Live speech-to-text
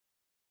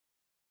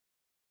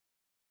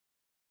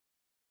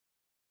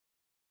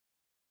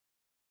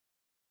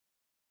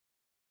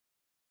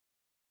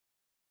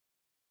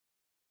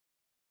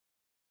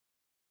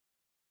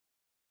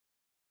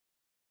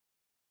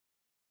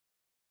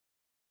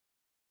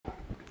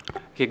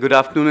Okay, good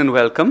afternoon and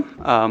welcome.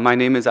 My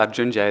name is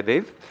Arjun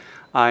Jayadev.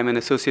 I'm an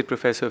associate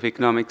professor of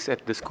economics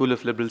at the School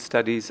of Liberal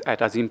Studies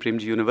at Azim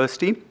Premji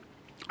University.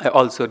 I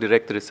also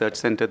direct the research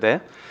center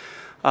there.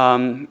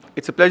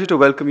 It's a pleasure to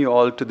welcome you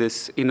all to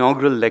this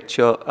inaugural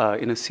lecture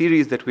in a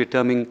series that we're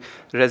terming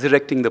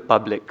Resurrecting the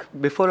Public.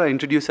 Before I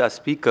introduce our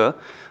speaker,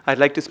 I'd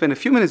like to spend a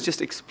few minutes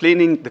just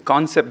explaining the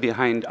concept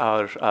behind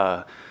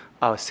our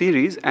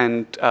series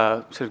and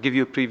sort of give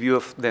you a preview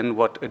of then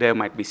what Adair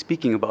might be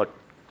speaking about.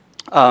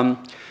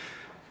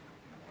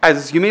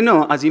 As you may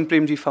know, Azim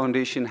Premji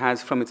Foundation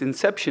has, from its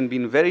inception,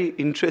 been very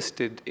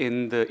interested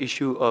in the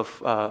issue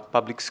of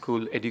public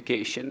school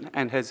education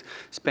and has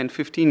spent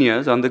 15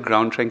 years on the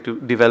ground trying to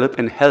develop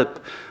and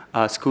help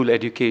school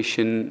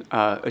education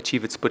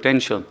achieve its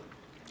potential.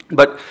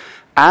 But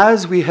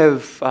as we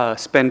have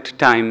spent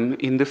time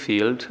in the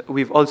field,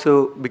 we've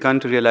also begun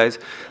to realize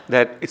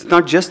that it's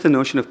not just the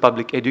notion of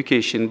public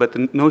education, but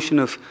the notion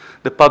of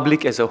the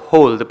public as a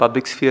whole, the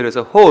public sphere as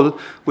a whole,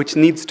 which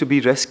needs to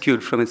be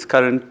rescued from its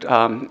current,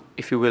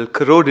 if you will,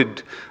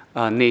 corroded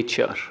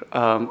nature.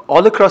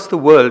 All across the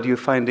world, you're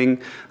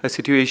finding a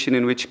situation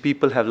in which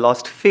people have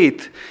lost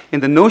faith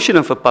in the notion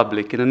of a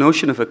public, in the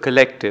notion of a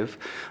collective,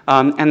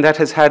 and that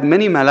has had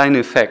many malign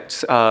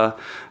effects.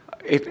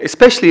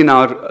 Especially in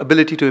our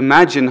ability to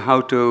imagine how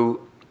to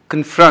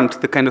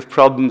confront the kind of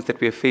problems that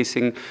we are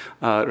facing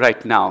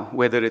right now,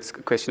 whether it's a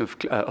question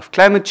of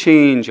climate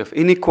change, of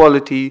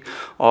inequality,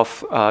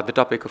 of the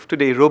topic of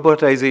today,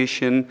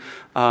 robotization.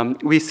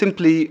 We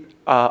simply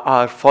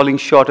are falling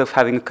short of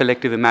having a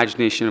collective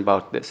imagination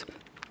about this.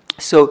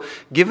 So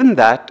given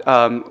that,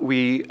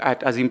 we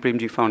at Azim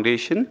Premji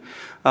Foundation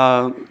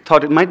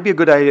thought it might be a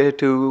good idea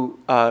to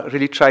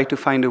really try to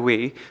find a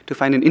way to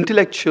find an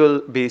intellectual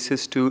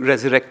basis to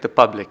resurrect the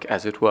public,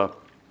 as it were.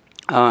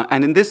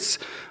 And in this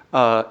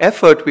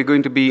effort, we're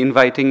going to be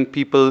inviting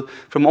people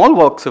from all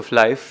walks of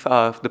life,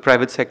 the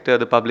private sector,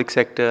 the public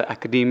sector,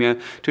 academia,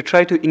 to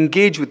try to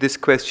engage with this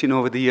question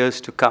over the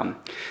years to come.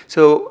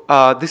 So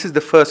this is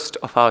the first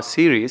of our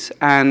series,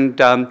 and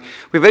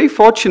we're very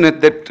fortunate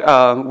that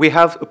we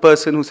have a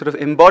person who sort of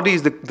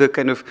embodies the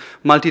kind of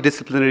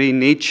multidisciplinary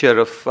nature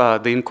of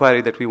the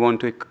inquiry that we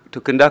want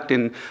to conduct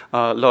in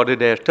Lord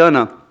Adair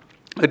Turner.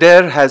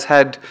 Adair has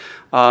had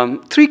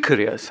 3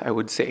 careers, I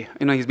would say.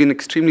 He's been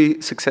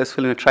extremely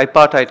successful in a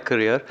tripartite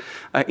career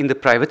in the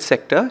private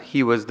sector.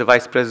 He was the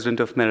vice president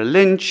of Merrill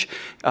Lynch.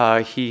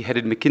 He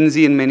headed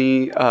McKinsey in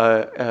many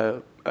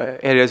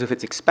areas of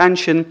its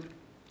expansion.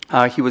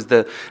 He was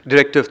the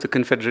director of the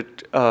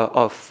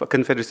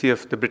Confederacy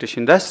of the British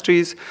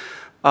Industries.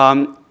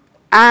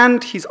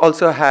 And he's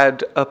also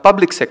had a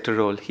public sector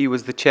role. He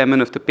was the chairman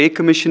of the Pay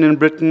Commission in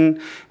Britain.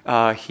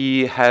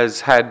 He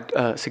has had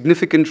a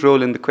significant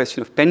role in the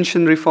question of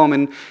pension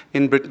reform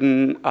in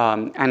Britain,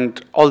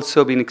 and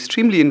also been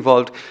extremely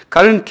involved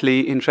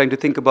currently in trying to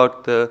think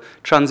about the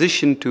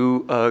transition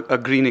to a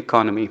green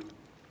economy.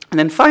 And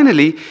then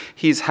finally,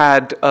 he's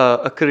had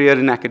a career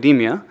in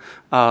academia.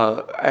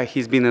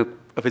 He's been a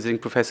visiting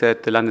professor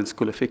at the London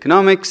School of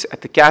Economics,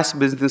 at the Cass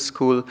Business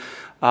School,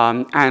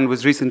 and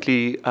was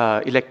recently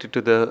elected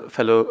to the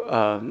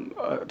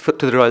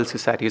to the Royal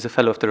Society, as a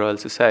fellow of the Royal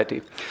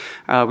Society.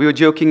 We were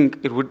joking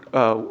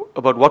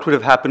about what would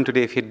have happened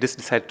today if he had just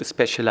decided to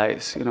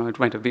specialize. It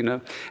might have been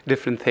a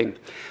different thing.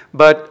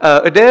 But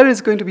Adair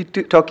is going to be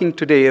talking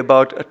today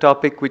about a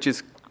topic which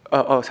is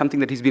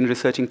something that he's been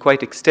researching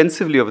quite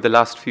extensively over the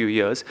last few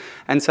years,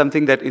 and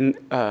something that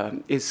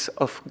is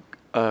of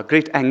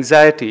great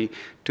anxiety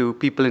to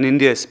people in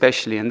India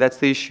especially, and that's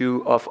the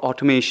issue of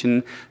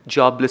automation,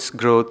 jobless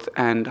growth,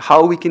 and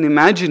how we can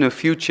imagine a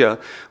future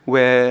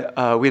where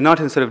we're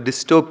not in a sort of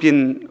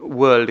dystopian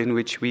world in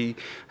which we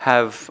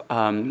have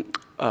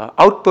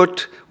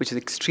output which is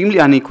extremely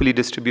unequally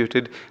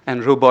distributed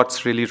and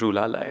robots really rule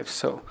our lives.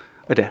 So,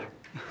 Adair.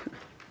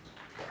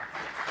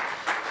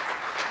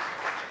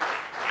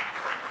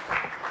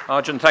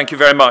 Arjun, thank you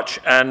very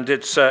much, and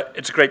it's a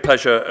great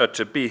pleasure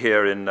to be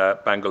here in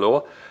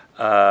Bangalore.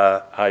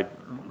 I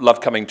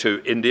love coming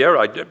to India.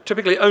 I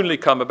typically only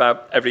come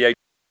about every 8 years,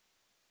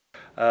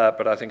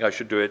 but I think I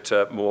should do it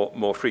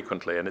more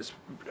frequently. And it's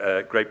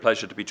a great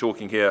pleasure to be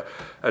talking here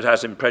at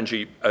Azim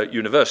Premji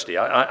University.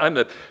 I'm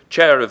the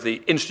chair of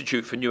the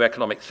Institute for New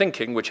Economic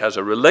Thinking, which has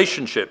a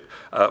relationship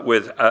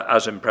with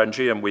Azim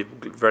Premji, and we're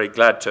very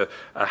glad to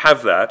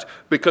have that,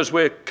 because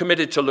we're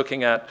committed to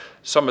looking at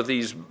some of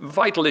these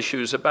vital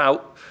issues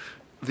about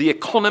the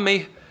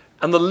economy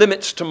and the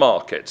limits to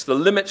markets, the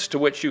limits to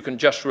which you can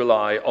just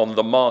rely on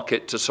the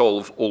market to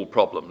solve all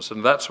problems.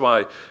 And that's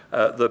why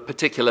the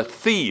particular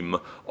theme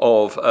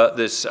of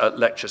this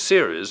lecture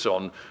series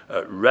on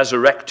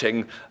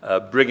resurrecting,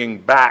 bringing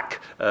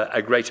back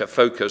a greater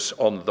focus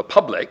on the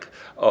public,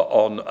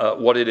 on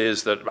what it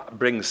is that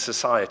brings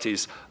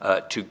societies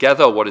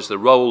together, what is the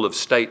role of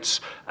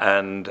states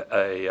and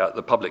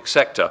the public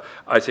sector,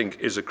 I think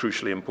is a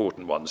crucially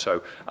important one.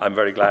 So I'm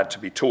very glad to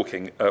be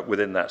talking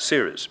within that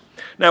series.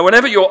 Now,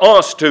 whenever you're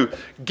asked to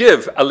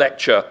give a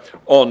lecture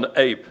on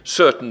a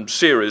certain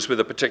series with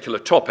a particular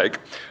topic,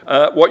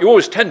 what you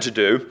always tend to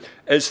do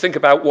is think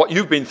about what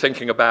you've been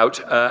thinking about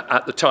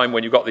at the time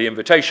when you got the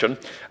invitation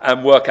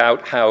and work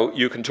out how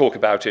you can talk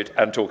about it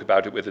and talk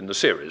about it within the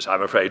series.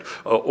 I'm afraid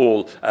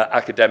all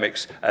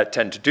academics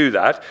tend to do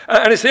that.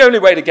 And it's the only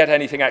way to get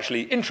anything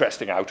actually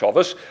interesting out of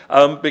us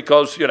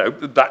because, you know,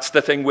 that's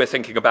the thing we're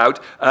thinking about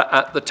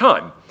at the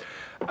time.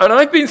 And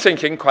I've been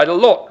thinking quite a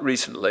lot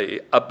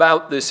recently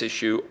about this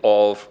issue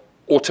of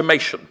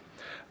automation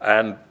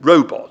and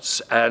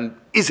robots, and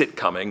is it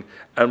coming,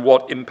 and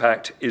what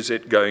impact is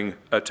it going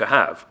to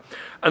have?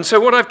 And so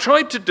what I've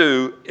tried to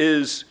do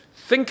is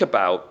think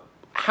about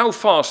how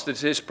fast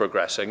this is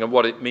progressing and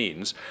what it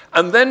means,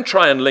 and then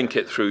try and link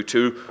it through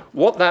to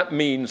what that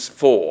means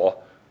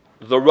for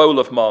the role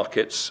of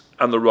markets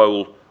and the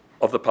role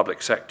of the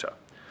public sector.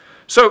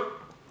 So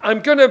I'm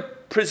going to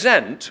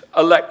present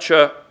a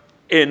lecture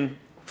in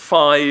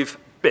 5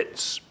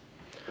 bits.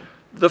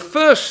 The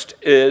first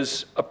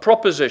is a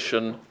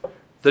proposition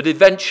that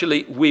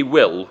eventually we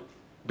will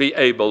be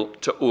able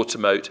to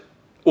automate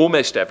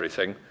almost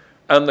everything,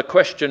 and the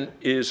question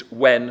is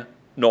when,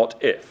 not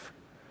if.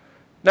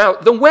 Now,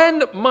 the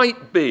when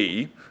might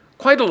be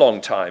quite a long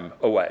time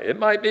away. It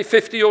might be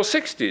 50 or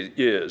 60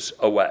 years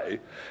away.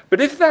 But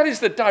if that is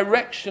the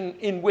direction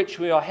in which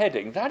we are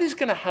heading, that is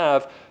going to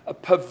have a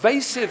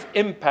pervasive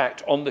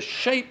impact on the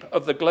shape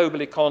of the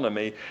global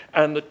economy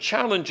and the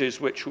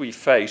challenges which we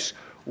face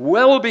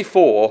well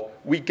before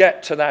we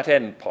get to that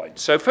end point.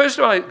 So first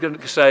of all, I'm going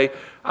to say,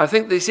 I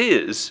think this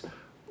is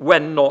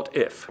when, not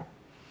if.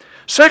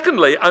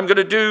 Secondly, I'm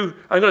going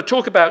to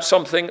talk about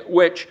something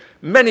which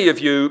many of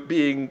you,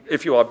 being,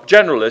 if you are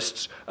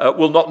generalists,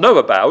 will not know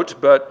about,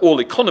 but all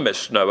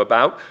economists know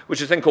about,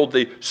 which is a thing called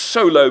the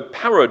Solow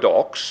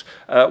paradox,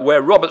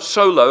 where Robert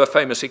Solow, a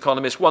famous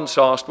economist, once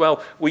asked,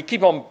 well, we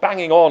keep on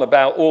banging on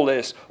about all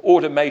this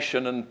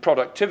automation and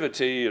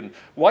productivity, and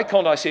why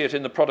can't I see it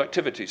in the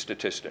productivity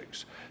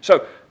statistics?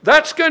 So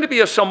that's going to be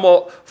a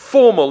somewhat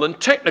formal and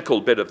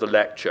technical bit of the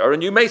lecture,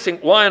 and you may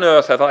think, why on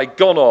earth have I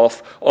gone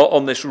off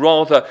on this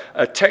rather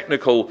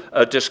technical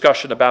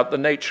discussion about the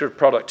nature of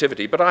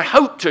productivity? But I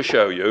hope to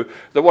show you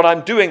that what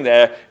I'm doing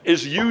there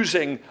is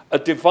using a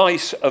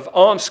device of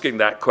asking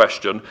that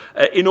question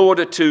in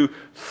order to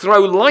throw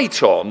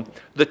light on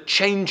the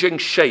changing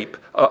shape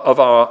of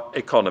our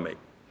economy.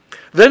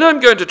 Then I'm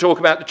going to talk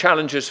about the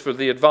challenges for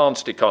the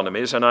advanced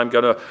economies, and I'm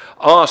going to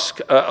ask,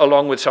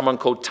 along with someone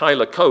called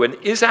Tyler Cohen,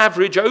 is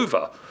average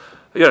over?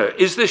 You know,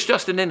 is this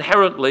just an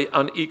inherently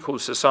unequal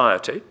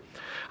society?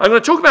 I'm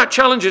going to talk about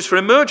challenges for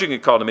emerging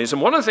economies,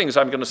 and one of the things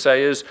I'm going to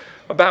say is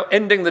about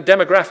ending the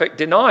demographic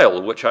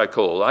denial, which I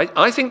call.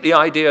 I think the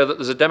idea that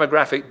there's a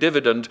demographic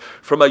dividend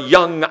from a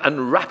young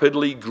and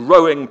rapidly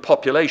growing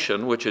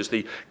population, which is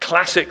the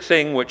classic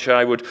thing which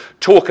I would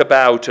talk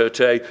about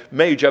at a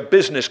major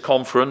business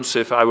conference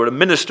if I were a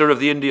minister of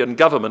the Indian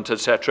government,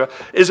 etc.,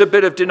 is a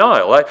bit of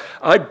denial.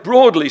 I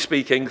broadly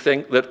speaking,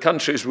 think that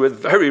countries with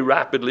very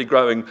rapidly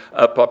growing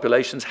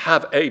populations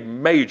have a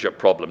major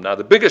problem. Now,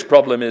 the biggest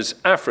problem is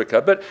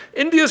Africa, but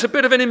India's a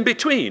bit of an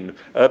in-between,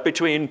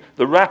 between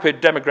the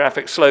rapid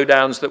demographic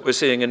slowdowns that we're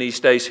seeing in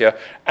East Asia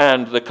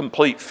and the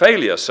complete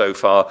failure so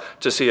far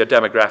to see a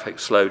demographic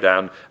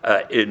slowdown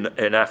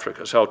in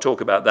Africa. So I'll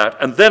talk about that,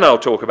 and then I'll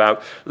talk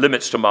about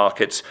limits to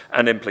markets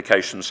and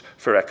implications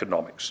for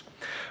economics.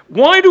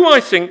 Why do I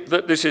think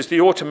that this is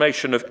the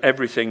automation of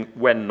everything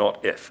when,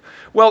 not if?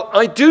 Well,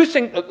 I do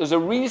think that there's a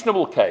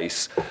reasonable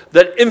case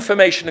that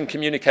information and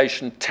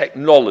communication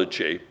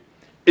technology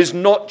is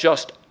not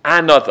just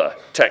another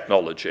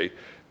technology.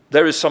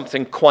 There is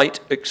something quite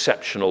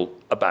exceptional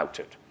about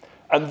it.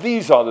 And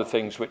these are the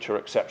things which are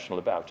exceptional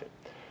about it.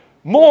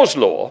 Moore's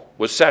law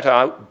was set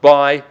out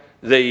by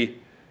the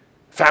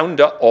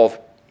founder of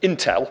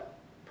Intel,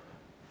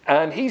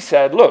 and he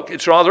said, look,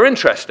 it's rather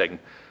interesting.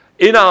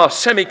 In our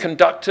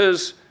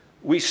semiconductors,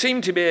 we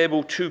seem to be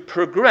able to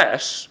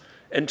progress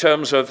in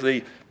terms of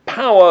the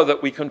power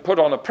that we can put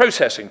on a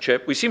processing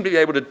chip. We seem to be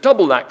able to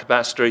double that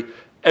capacity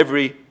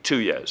every 2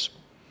 years.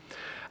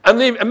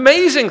 And the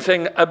amazing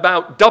thing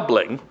about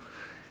doubling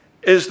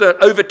is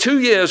that over 2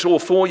 years or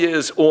 4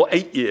 years or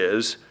 8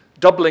 years,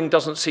 doubling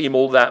doesn't seem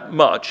all that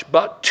much,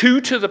 but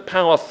 2 to the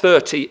power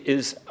 30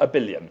 is a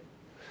billion.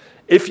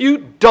 If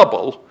you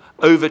double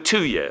over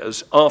 2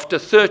 years, after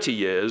 30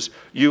 years,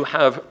 you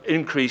have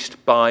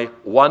increased by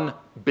 1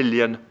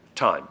 billion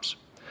times.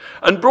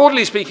 And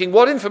broadly speaking,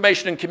 what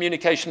information and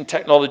communication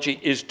technology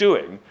is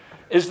doing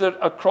is that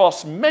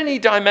across many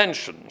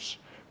dimensions,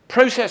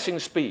 processing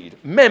speed,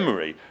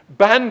 memory,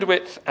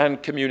 bandwidth,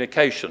 and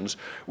communications,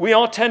 we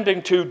are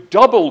tending to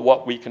double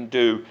what we can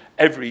do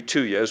every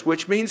 2 years,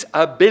 which means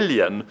a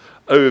billion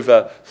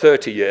over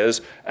 30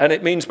 years. And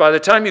it means by the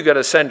time you get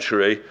a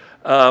century,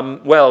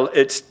 well,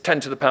 it's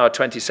 10 to the power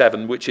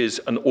 27, which is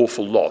an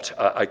awful lot,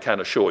 I can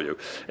assure you.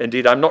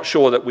 Indeed, I'm not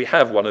sure that we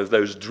have one of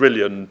those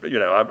trillion, you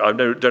know, I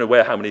don't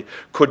know how many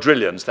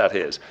quadrillions that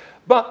is.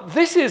 But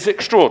this is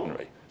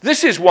extraordinary.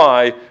 This is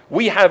why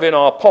we have in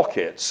our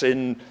pockets,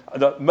 in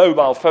the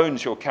mobile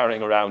phones you're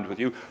carrying around with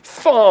you,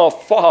 far,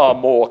 far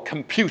more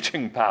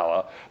computing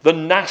power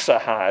than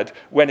NASA had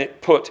when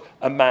it put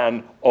a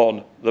man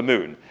on the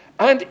moon.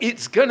 And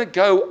it's going to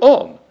go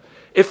on.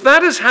 If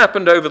that has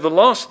happened over the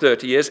last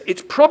 30 years,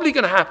 it's probably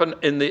going to happen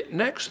in the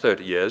next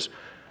 30 years.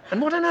 And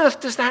what on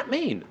earth does that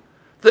mean?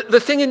 The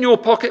thing in your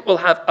pocket will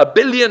have 1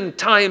 billion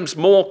times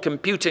more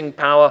computing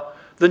power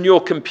than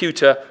your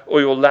computer or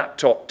your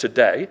laptop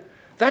today.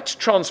 That's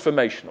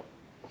transformational.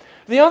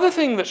 The other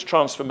thing that's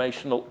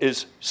transformational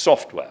is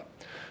software.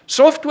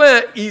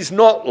 Software is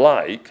not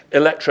like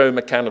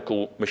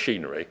electromechanical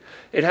machinery.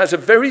 It has a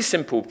very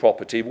simple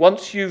property.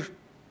 Once you've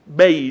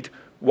made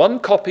one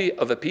copy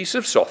of a piece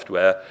of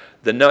software,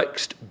 the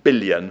next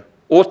billion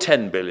or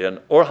 10 billion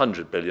or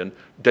 100 billion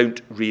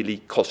don't really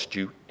cost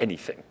you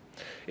anything.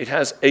 It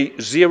has a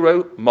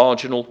zero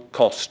marginal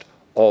cost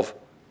of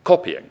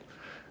copying.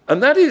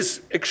 And that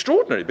is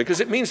extraordinary because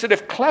it means that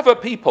if clever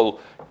people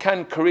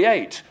can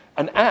create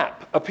an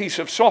app, a piece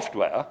of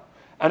software,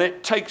 and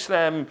it takes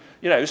them,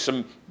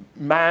 some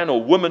man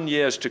or woman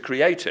years to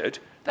create it,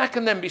 that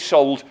can then be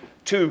sold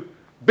to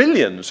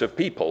billions of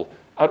people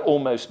at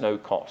almost no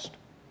cost.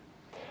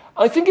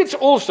 I think it's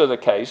also the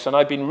case, and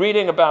I've been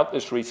reading about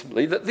this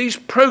recently, that these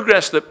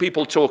progress that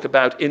people talk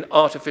about in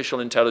artificial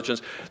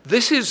intelligence,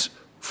 this is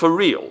for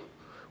real.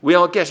 We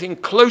are getting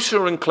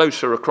closer and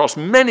closer across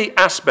many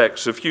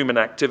aspects of human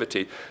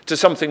activity to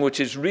something which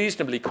is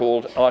reasonably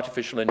called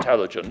artificial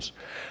intelligence.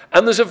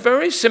 And there's a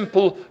very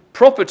simple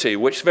property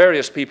which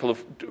various people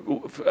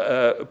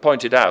have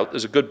pointed out.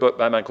 There's a good book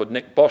by a man called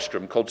Nick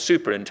Bostrom called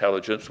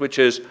Superintelligence, which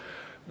is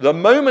the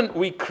moment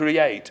we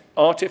create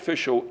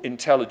artificial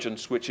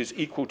intelligence which is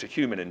equal to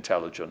human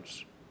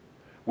intelligence,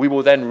 we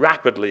will then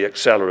rapidly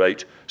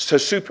accelerate to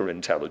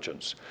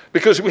superintelligence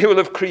because we will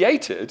have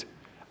created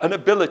an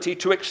ability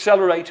to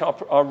accelerate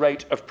our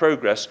rate of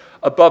progress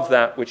above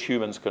that which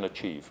humans can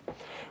achieve.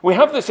 We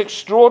have this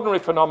extraordinary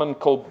phenomenon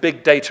called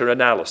big data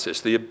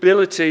analysis, the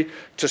ability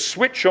to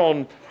switch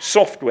on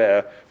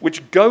software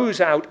which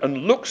goes out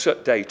and looks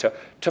at data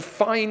to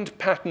find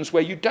patterns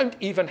where you don't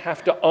even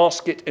have to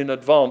ask it in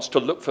advance to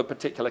look for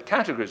particular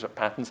categories of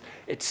patterns.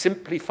 It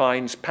simply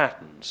finds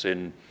patterns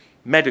in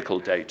medical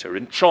data,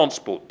 in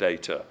transport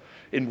data,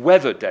 in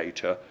weather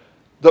data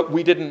that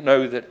we didn't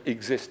know that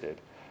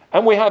existed.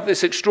 And we have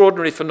this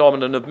extraordinary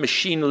phenomenon of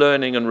machine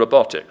learning and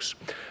robotics.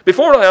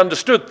 Before I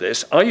understood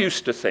this, I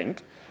used to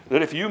think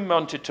that if you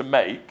wanted to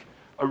make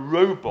a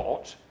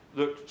robot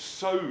that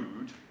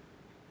sewed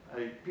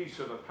a piece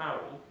of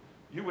apparel,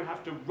 you would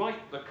have to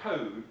write the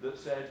code that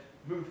said,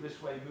 move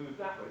this way, move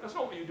that way. That's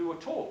not what you do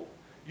at all.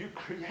 You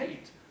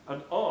create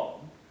an arm,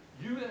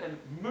 you then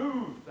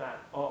move that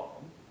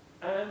arm,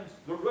 and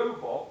the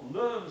robot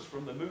learns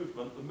from the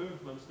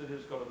movements that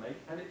it's got to make,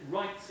 and it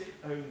writes its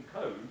own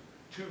code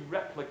to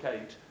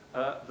replicate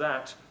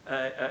that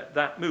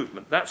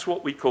movement. That's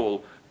what we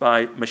call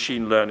by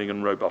machine learning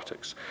and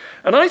robotics.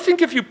 And I think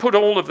if you put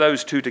all of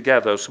those two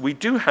together, so we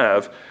do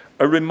have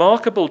a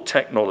remarkable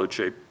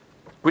technology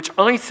which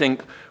I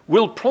think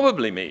will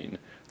probably mean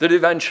that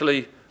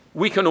eventually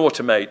we can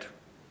automate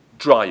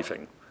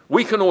driving.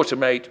 We can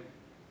automate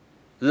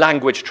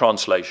language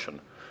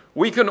translation.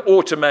 We can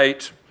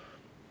automate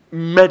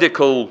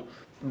medical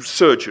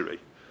surgery.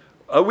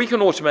 We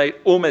can automate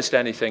almost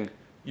anything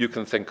you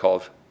can think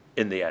of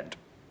in the end.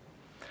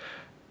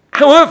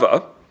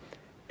 However,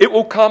 it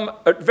will come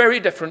at very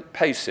different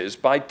paces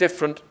by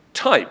different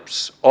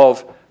types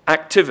of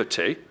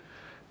activity.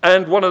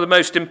 And one of the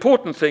most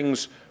important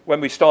things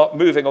when we start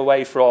moving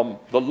away from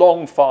the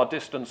long, far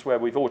distance where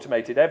we've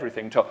automated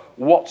everything to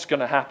what's going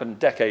to happen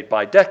decade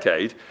by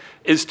decade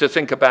is to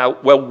think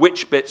about, well,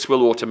 which bits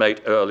will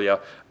automate earlier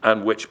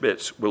and which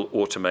bits will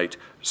automate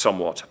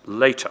somewhat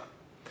later.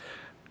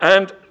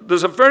 And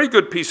there's a very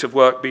good piece of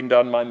work being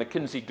done by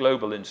McKinsey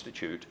Global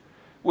Institute,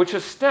 which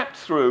has stepped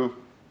through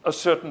a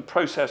certain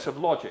process of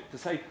logic to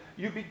say,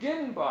 you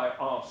begin by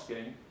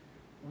asking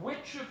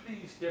which of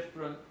these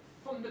different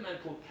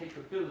fundamental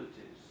capabilities,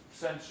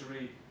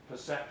 sensory,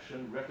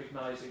 perception,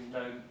 recognizing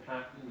known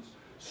patterns,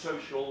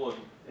 social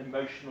and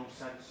emotional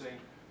sensing,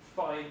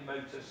 fine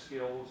motor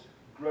skills,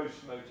 gross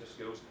motor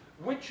skills,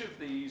 which of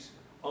these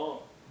are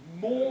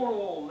more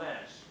or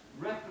less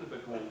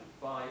replicable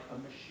by a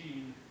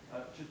machine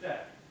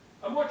today.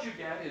 And what you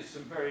get is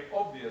some very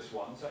obvious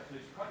ones. Actually,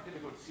 it's quite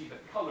difficult to see the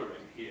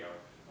coloring here.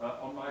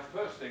 On my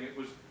first thing, it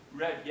was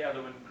red,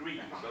 yellow, and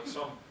green, but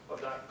some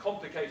of that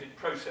complicated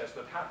process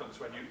that happens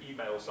when you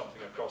email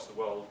something across the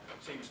world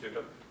seems to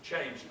have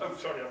changed. Oh,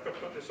 sorry, I've got to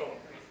put this on.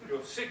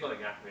 You're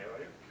signaling at me, are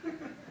you?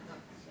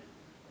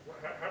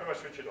 How do I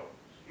switch it on?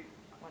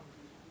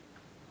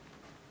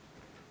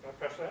 Can I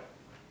press that?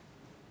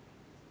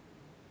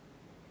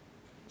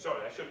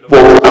 Sorry, I shouldn't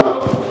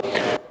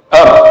have.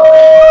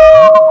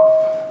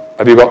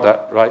 Have you got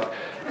that right?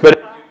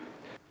 But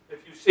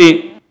if you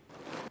see,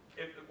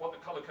 what the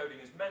color coding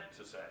is meant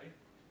to say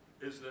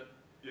is that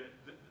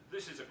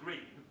this is a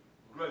green,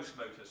 gross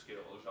motor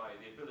skills, i.e.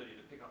 the ability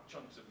to pick up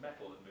chunks of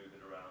metal and move it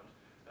around.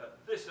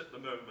 This at the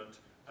moment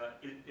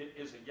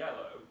is a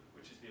yellow,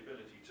 which is the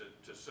ability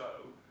to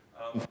sow.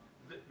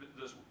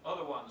 There's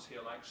other ones here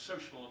like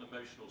social and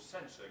emotional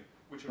sensing,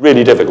 which are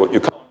really difficult. You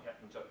can't get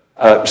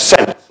them to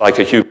sense like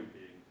a human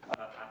being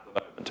at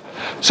the moment.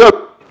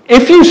 So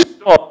if you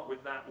start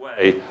with that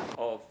way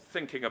of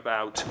thinking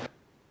about,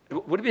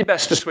 would it be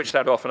best to switch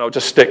that off? And I'll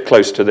just stick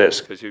close to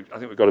this because I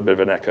think we've got a bit of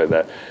an echo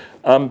there.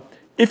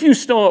 If you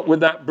start with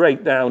that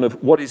breakdown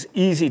of what is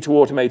easy to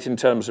automate in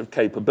terms of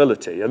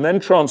capability and then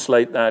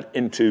translate that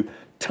into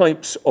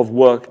types of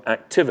work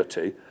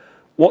activity,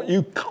 what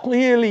you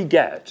clearly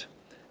get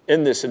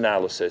in this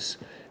analysis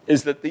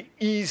is that the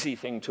easy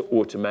thing to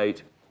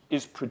automate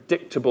is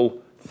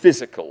predictable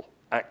physical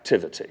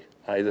activity,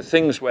 the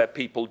things where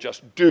people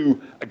just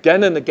do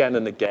again and again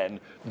and again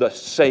the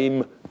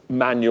same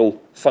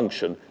manual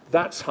function.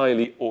 That's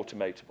highly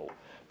automatable.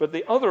 But at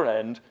the other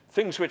end,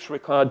 things which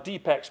require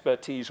deep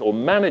expertise or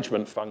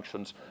management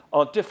functions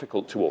are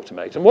difficult to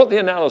automate. And what the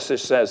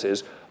analysis says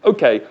is,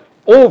 okay,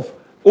 of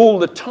all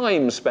the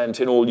time spent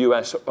in all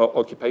US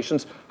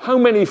occupations, how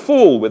many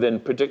fall within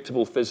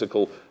predictable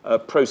physical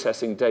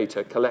processing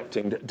data,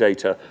 collecting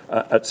data,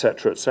 et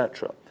cetera, et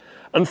cetera.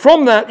 And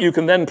from that, you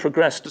can then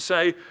progress to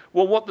say,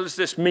 well, what does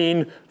this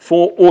mean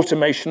for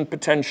automation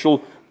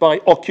potential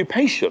by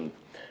occupation?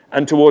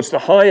 And towards the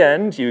high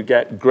end, you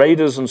get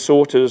graders and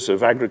sorters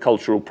of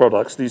agricultural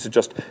products. These are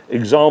just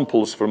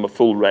examples from a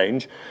full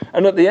range.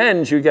 And at the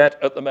end, you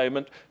get, at the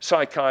moment,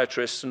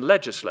 psychiatrists and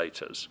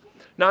legislators.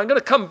 Now, I'm going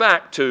to come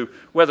back to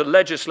whether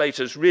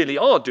legislators really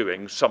are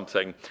doing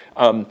something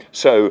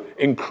so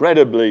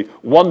incredibly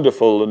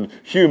wonderful and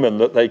human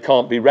that they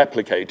can't be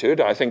replicated.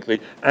 I think the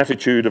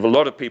attitude of a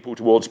lot of people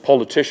towards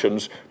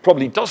politicians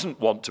probably doesn't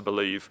want to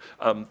believe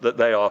that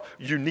they are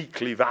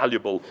uniquely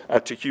valuable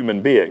to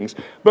human beings.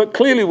 But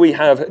clearly we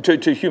have,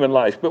 to human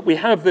life, but we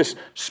have this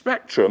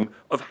spectrum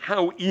of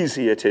how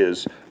easy it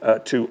is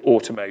to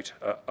automate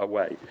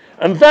away.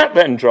 And that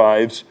then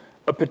drives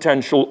a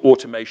potential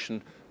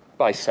automation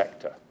by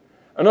sector.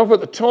 And up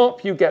at the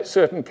top, you get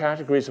certain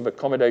categories of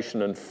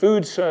accommodation and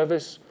food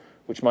service,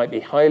 which might be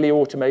highly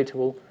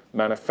automatable,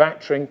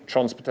 manufacturing,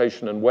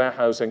 transportation and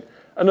warehousing,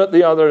 and at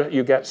the other,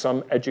 you get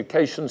some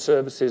education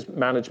services,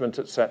 management,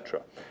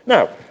 etc.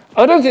 Now,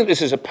 I don't think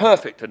this is a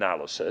perfect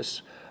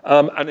analysis,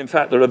 and in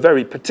fact, there are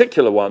very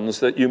particular ones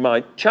that you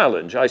might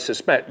challenge. I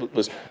suspect that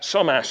there's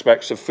some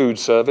aspects of food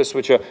service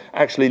which are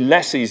actually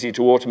less easy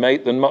to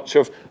automate than much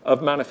of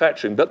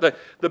manufacturing. But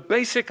the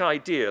basic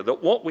idea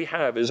that what we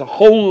have is a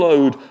whole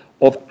load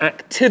of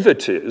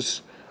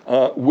activities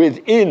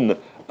within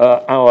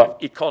our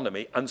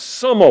economy, and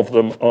some of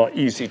them are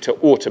easy to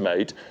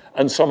automate,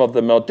 and some of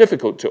them are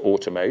difficult to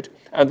automate,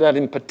 and that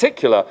in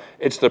particular,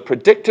 it's the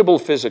predictable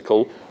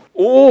physical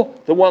or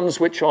the ones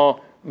which are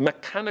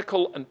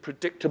mechanical and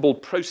predictable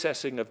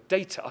processing of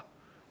data,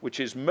 which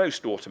is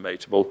most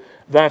automatable.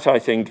 That, I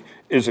think,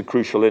 is a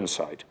crucial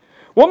insight.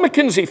 What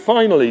McKinsey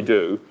finally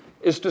do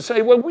is to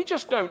say, well, we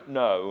just don't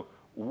know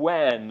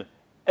when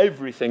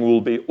everything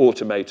will be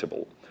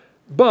automatable.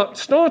 But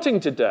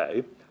starting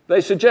today, they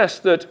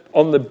suggest that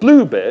on the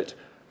blue bit,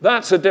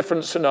 that's a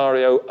different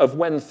scenario of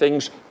when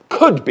things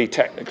could be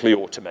technically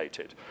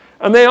automated.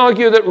 And they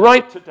argue that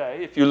right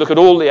today, if you look at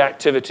all the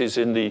activities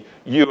in the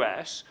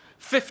US,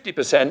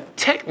 50%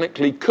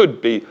 technically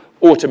could be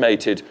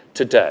automated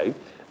today,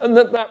 and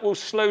that will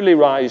slowly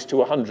rise to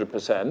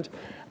 100%,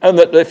 and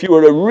that if you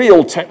were a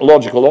real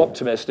technological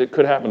optimist, it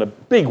could happen a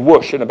big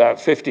whoosh in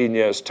about 15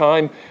 years'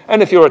 time,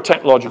 and if you're a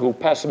technological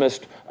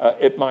pessimist,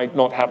 it might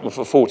not happen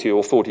for 40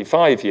 or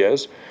 45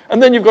 years.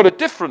 And then you've got a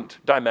different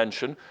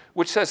dimension,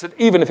 which says that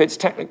even if it's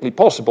technically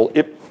possible,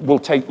 it will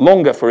take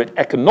longer for it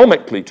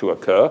economically to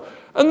occur.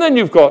 And then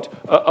you've got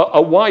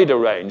a wider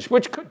range,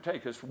 which could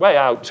take us way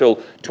out till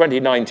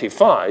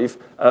 2095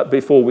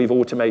 before we've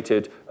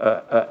automated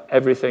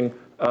everything.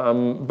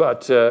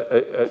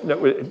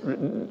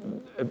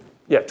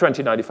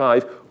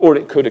 2095, or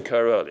it could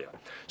occur earlier.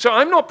 So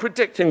I'm not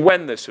predicting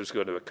when this is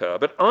going to occur,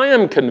 but I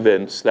am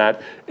convinced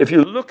that if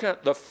you look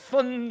at the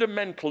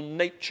fundamental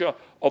nature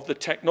of the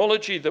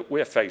technology that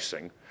we're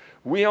facing,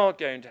 we are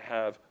going to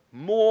have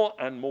more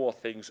and more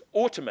things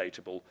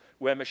automatable,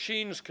 where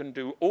machines can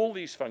do all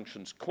these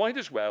functions quite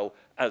as well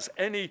as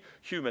any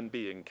human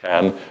being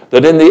can,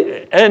 that in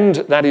the end,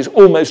 that is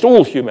almost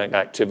all human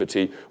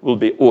activity will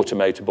be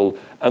automatable,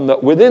 and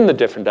that within the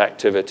different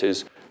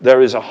activities,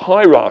 there is a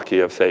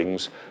hierarchy of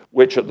things,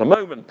 which at the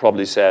moment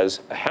probably says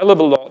a hell of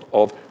a lot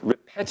of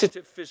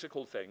repetitive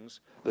physical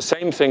things, the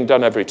same thing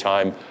done every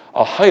time,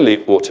 are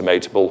highly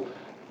automatable,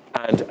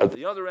 and at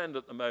the other end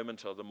at the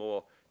moment are the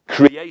more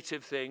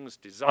creative things,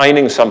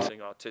 designing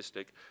something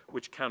artistic,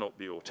 which cannot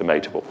be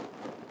automatable.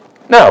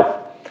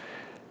 Now,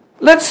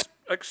 let's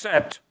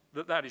accept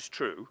that that is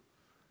true,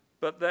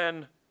 but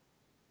then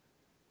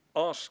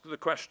ask the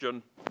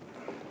question,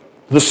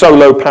 the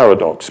solo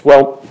paradox.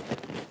 Well,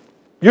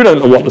 you don't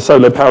know what the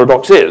solo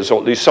paradox is, or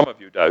at least some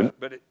of you don't,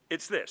 but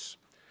it's this.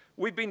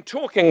 We've been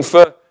talking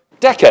for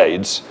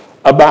decades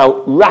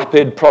about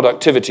rapid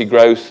productivity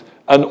growth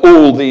and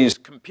all these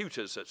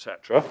computers,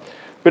 etc.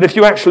 But if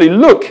you actually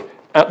look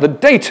at the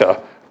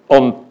data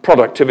on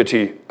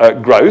productivity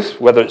growth,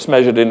 whether it's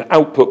measured in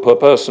output per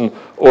person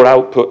or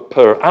output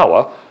per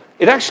hour,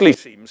 it actually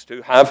seems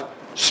to have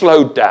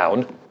slowed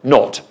down,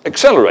 not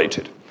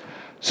accelerated.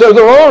 So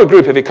there are a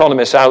group of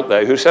economists out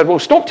there who said, well,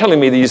 stop telling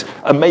me these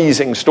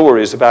amazing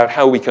stories about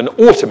how we can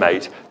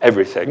automate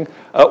everything.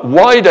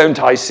 Why don't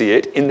I see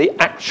it in the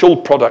actual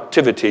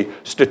productivity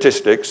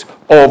statistics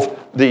of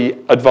the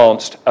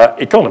advanced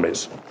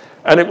economies?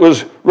 And it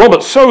was Robert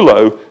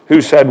Solow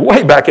who said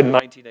way back in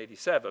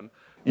 1987,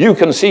 you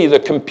can see the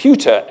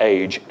computer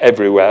age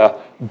everywhere,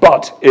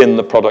 but in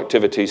the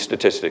productivity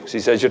statistics. He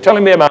says, you're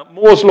telling me about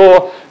Moore's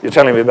law, you're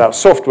telling me about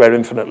software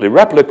infinitely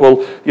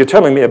replicable, you're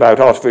telling me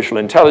about artificial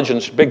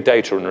intelligence, big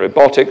data, and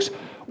robotics.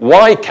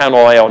 Why can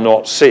I or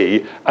not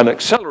see an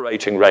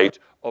accelerating rate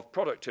of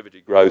productivity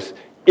growth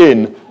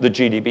in the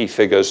GDP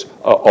figures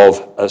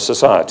of a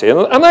society?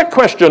 And that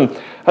question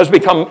has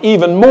become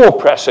even more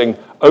pressing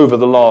over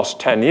the last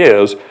 10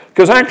 years,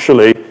 because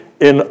actually,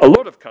 in a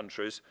lot of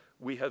countries,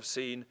 we have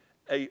seen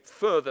a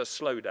further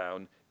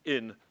slowdown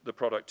in the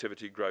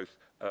productivity growth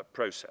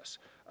process.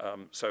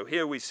 So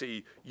here we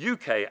see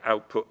UK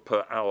output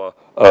per hour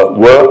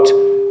worked.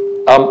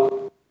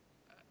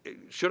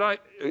 Should I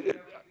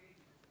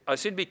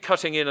seem to be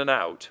cutting in and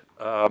out.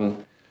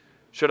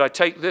 Should I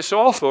take this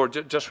off or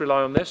just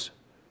rely on this?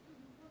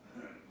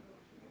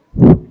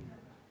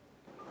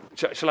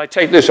 Shall I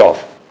take this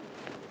off?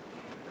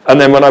 And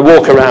then when I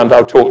walk around,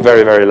 I'll talk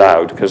very, very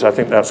loud, because I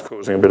think that's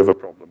causing a bit of a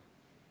problem.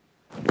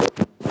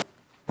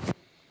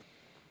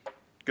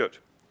 Good.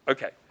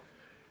 Okay.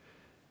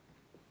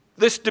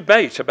 This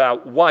debate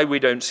about why we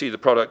don't see the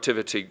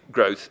productivity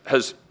growth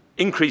has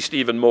increased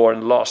even more in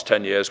the last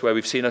 10 years, where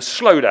we've seen a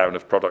slowdown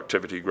of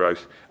productivity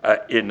growth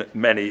in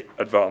many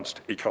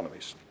advanced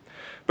economies.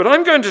 But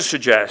I'm going to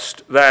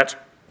suggest that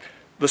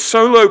the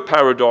Solow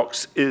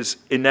paradox is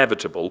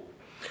inevitable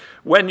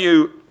when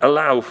you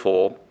allow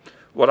for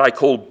what I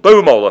call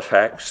Baumol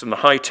effects and the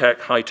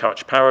high-tech,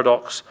 high-touch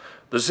paradox,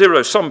 the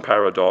zero-sum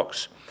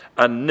paradox,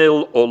 and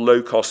nil or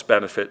low-cost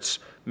benefits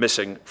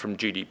missing from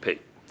GDP.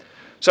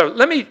 So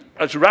let me,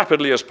 as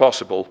rapidly as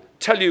possible,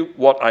 tell you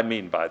what I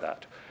mean by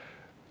that.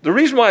 The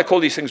reason why I call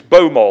these things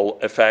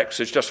Baumol effects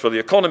is just for the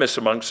economists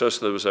amongst us.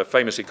 There was a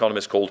famous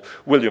economist called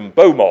William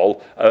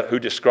Baumol who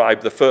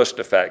described the first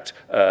effect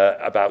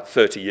about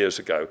 30 years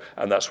ago,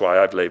 and that's why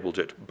I've labeled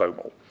it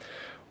Baumol.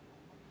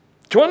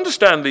 To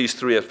understand these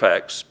three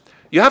effects,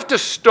 you have to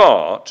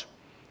start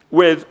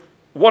with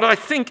what I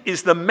think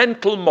is the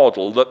mental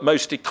model that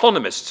most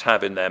economists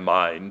have in their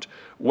mind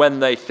when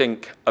they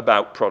think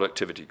about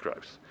productivity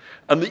growth.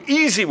 And the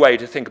easy way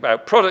to think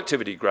about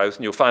productivity growth,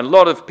 and you'll find a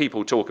lot of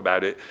people talk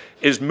about it,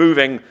 is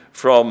moving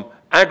from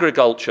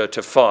agriculture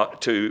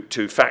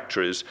to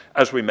factories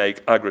as we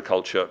make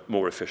agriculture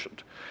more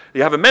efficient.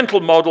 You have a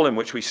mental model in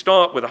which we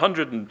start with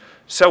 100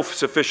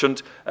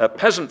 self-sufficient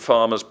peasant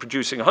farmers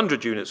producing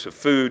 100 units of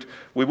food.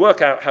 We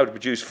work out how to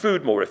produce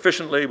food more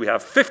efficiently. We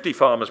have 50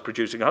 farmers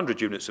producing 100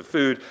 units of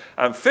food,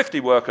 and 50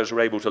 workers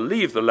are able to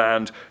leave the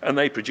land, and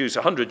they produce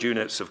 100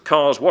 units of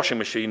cars, washing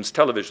machines,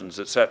 televisions,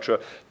 etc.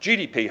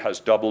 GDP has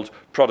doubled,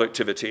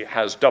 productivity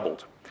has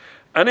doubled.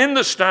 And in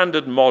the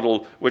standard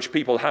model, which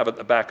people have at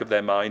the back of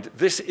their mind,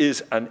 this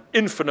is an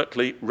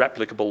infinitely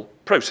replicable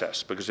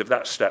process, because if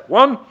that's step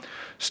one,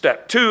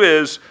 step two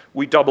is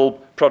we double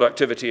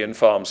productivity in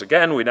farms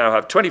again. We now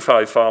have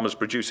 25 farmers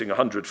producing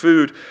 100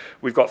 food.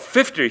 We've got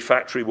 50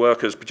 factory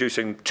workers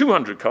producing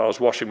 200 cars,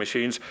 washing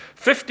machines.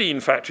 15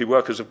 factory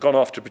workers have gone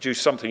off to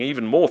produce something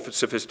even more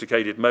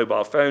sophisticated,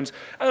 mobile phones.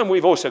 And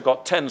we've also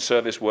got 10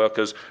 service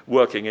workers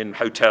working in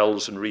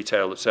hotels and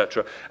retail,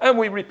 etc. And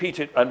we repeat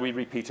it, and we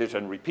repeat it,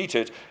 and repeat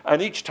it.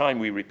 And each time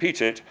we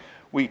repeat it,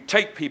 we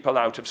take people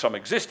out of some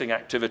existing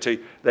activity,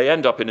 they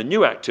end up in a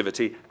new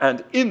activity,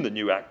 and in the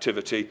new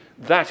activity,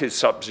 that is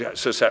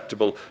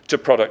susceptible to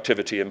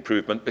productivity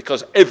improvement,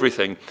 because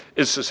everything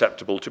is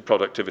susceptible to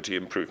productivity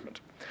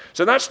improvement.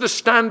 So that's the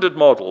standard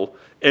model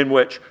in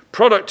which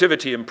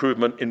productivity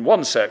improvement in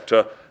one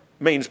sector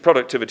means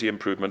productivity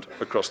improvement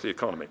across the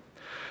economy.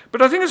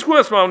 But I think it's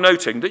worthwhile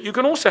noting that you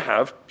can also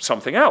have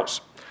something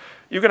else.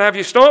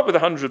 You start with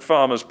 100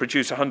 farmers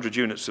produce 100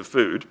 units of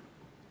food,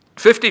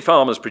 50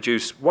 farmers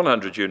produce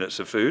 100 units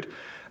of food,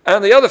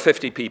 and the other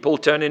 50 people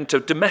turn into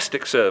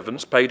domestic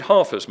servants paid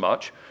half as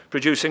much,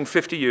 producing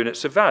 50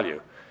 units of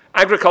value.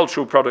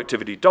 Agricultural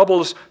productivity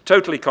doubles,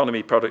 total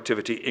economy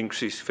productivity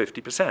increases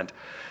 50%.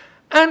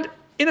 And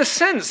in a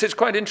sense, it's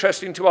quite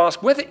interesting to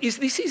ask whether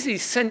this is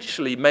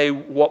essentially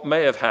what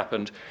may have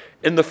happened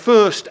in the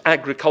first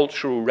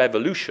agricultural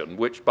revolution,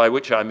 by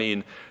which I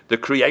mean the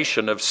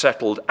creation of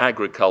settled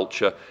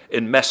agriculture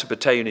in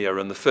Mesopotamia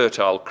and the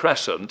Fertile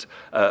Crescent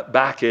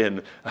back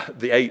in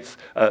the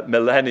 8th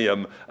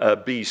millennium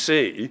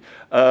BC,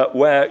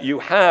 where you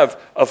have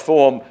a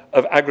form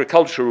of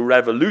agricultural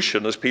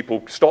revolution as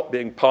people stop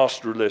being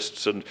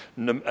pastoralists and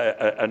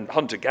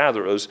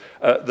hunter-gatherers.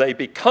 They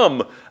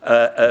become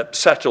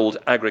settled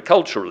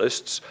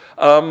agriculturalists,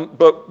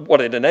 but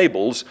what it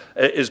enables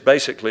is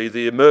basically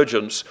the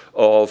emergence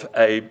of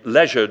a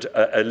leisured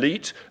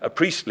elite, a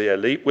priestly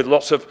elite, with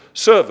lots of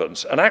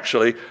servants. And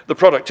actually, the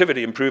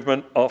productivity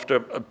improvement after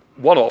a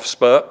one-off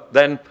spurt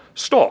then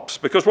stops,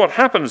 because what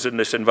happens in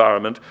this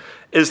environment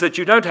is that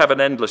you don't have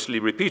an endlessly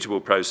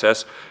repeatable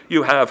process.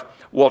 You have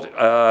what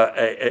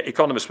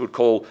economists would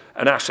call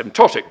an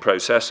asymptotic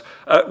process,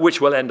 which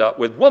will end up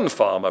with one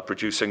farmer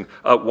producing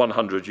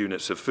 100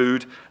 units of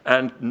food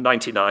and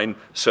 99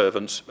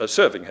 servants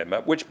serving him,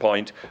 at which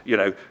point, you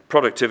know,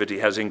 productivity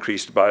has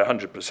increased by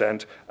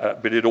 100%,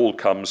 but it all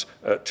comes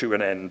to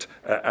an end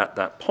at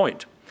that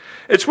point.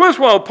 It's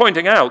worthwhile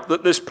pointing out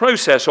that this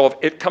process of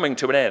it coming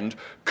to an end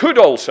could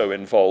also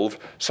involve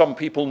some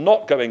people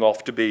not going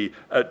off to be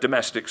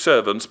domestic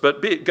servants,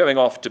 but going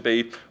off to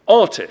be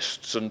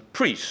artists and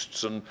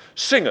priests and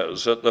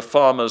singers at the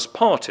farmers'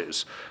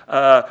 parties.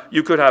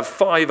 You could have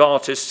 5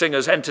 artists,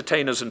 singers,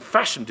 entertainers, and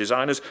fashion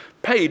designers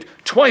paid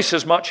twice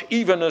as much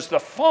even as the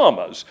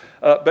farmers.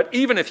 But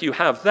even if you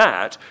have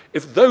that,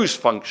 if those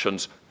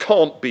functions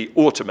can't be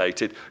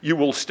automated, you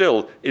will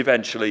still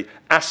eventually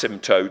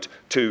asymptote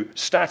to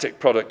static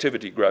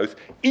productivity growth,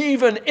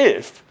 even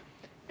if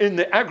in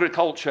the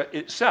agriculture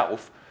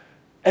itself,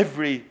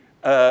 every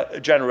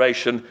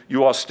generation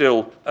you are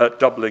still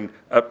doubling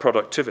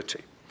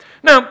productivity.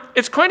 Now,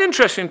 it's quite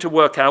interesting to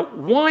work out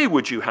why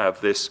would you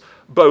have this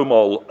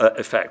Baumol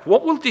effect.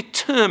 What will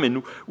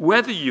determine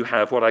whether you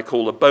have what I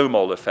call a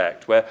Baumol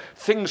effect, where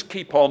things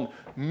keep on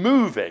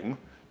moving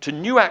to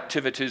new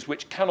activities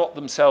which cannot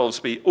themselves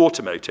be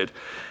automated?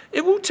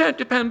 It will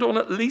depend on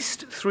at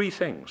least 3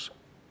 things.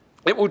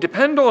 It will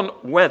depend on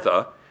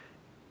whether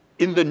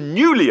in the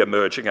newly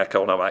emerging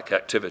economic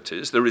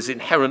activities there is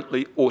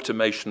inherently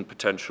automation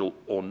potential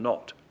or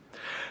not.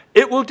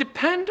 It will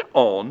depend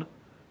on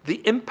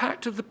the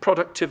impact of the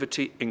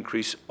productivity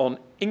increase on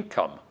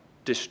income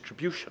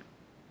distribution.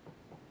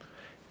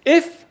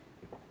 If,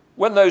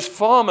 when those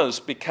farmers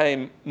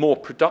became more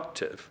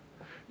productive,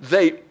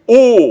 they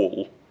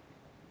all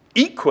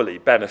equally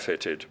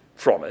benefited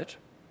from it,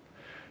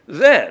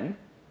 then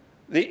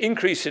the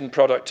increase in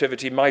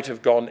productivity might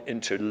have gone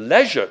into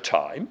leisure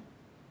time,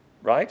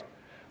 right?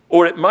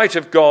 Or it might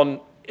have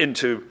gone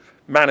into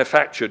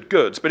manufactured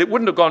goods, but it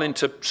wouldn't have gone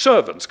into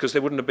servants, because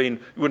you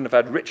wouldn't have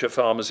had richer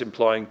farmers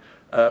employing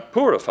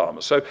poorer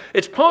farmers. So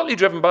it's partly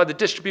driven by the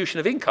distribution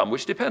of income,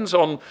 which depends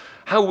on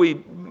how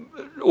we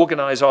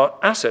organize our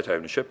asset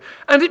ownership,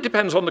 and it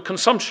depends on the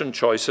consumption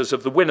choices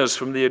of the winners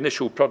from the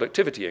initial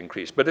productivity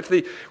increase. But if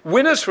the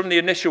winners from the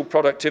initial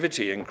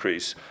productivity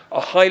increase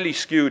are highly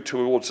skewed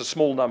towards a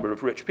small number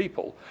of rich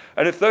people,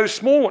 and if those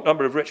small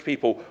number of rich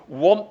people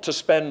want to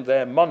spend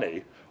their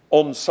money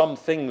on some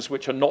things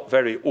which are not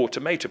very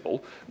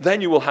automatable,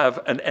 then you will have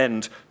an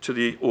end to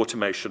the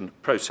automation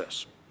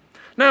process.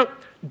 Now,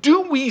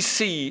 do we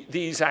see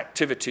these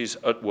activities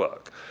at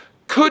work?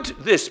 Could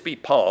this be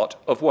part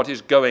of what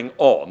is going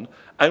on,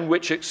 and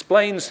which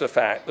explains the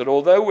fact that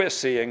although we're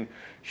seeing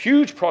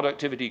huge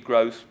productivity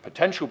growth,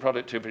 potential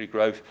productivity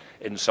growth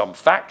in some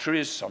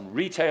factories, some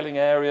retailing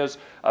areas,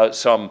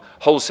 some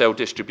wholesale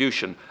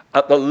distribution,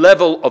 at the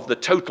level of the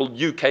total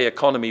UK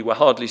economy, we're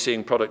hardly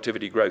seeing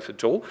productivity growth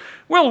at all?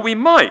 Well, we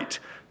might,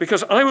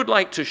 because I would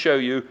like to show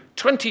you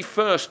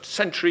 21st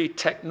century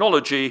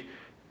technology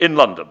in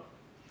London.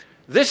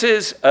 This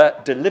is a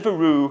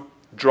Deliveroo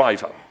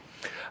driver.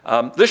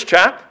 This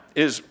chap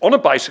is on a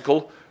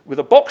bicycle with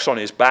a box on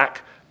his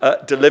back,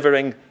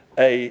 delivering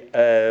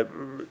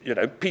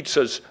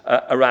pizzas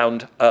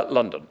around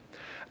London.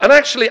 And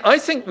actually, I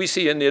think we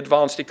see in the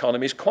advanced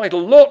economies quite a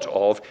lot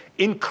of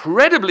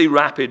incredibly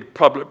rapid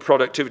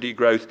productivity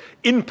growth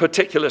in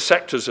particular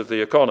sectors of the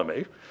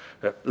economy,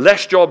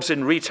 less jobs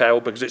in retail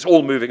because it's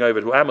all moving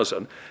over to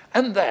Amazon,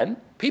 and then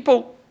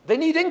people, they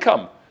need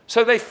income,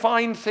 so they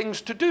find things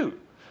to do.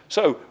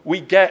 So we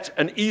get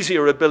an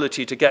easier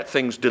ability to get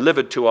things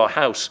delivered to our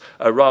house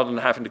rather than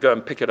having to go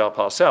and pick it up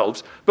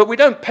ourselves, but we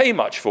don't pay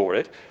much for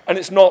it, and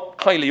it's not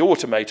highly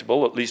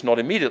automatable, at least not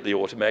immediately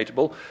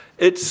automatable.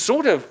 It's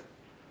sort of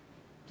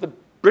the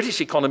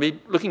British economy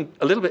looking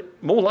a little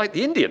bit more like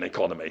the Indian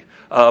economy.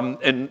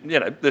 And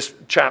this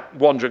chap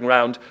wandering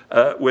around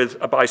with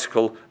a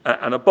bicycle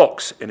and a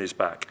box in his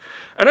back.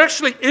 And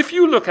actually, if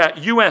you look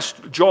at US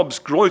jobs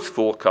growth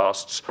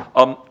forecasts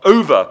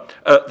over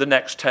the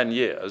next 10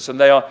 years, and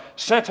they are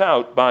set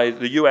out by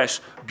the US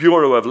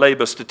Bureau of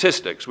Labor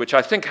Statistics, which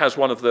I think has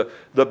one of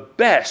the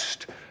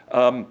best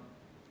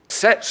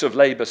sets of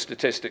labor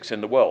statistics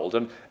in the world,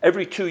 and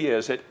every 2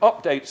 years it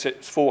updates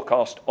its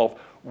forecast of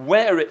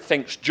where it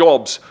thinks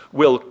jobs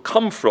will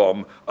come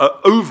from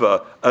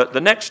over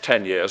the next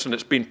 10 years, and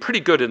it's been pretty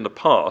good in the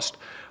past.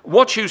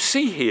 What you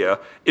see here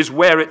is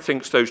where it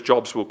thinks those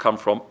jobs will come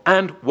from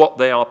and what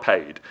they are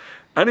paid.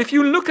 And if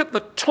you look at the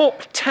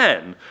top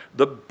 10,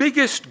 the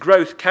biggest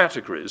growth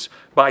categories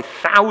by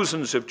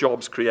thousands of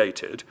jobs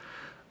created,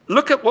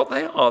 look at what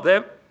they are.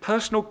 They're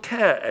personal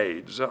care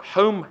aides,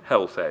 home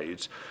health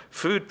aides,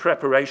 food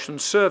preparation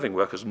serving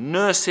workers,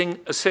 nursing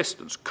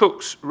assistants,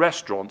 cooks,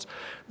 restaurants.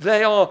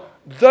 They are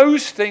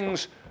those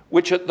things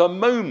which at the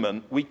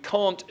moment we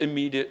can't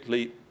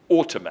immediately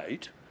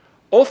automate.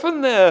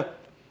 Often they're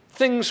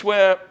things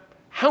where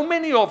how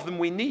many of them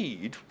we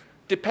need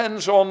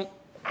depends on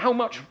how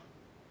much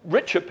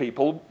richer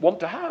people want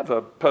to have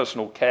a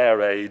personal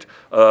care aide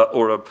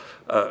or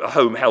a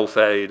home health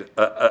aide,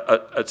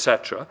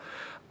 etc.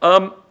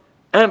 And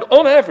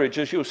on average,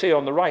 as you'll see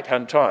on the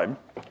right-hand time,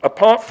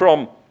 apart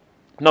from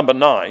number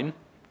 9,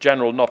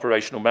 general and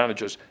operational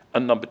managers,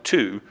 and number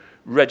 2,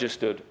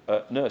 registered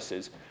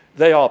nurses,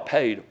 they are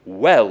paid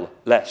well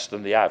less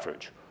than the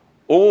average.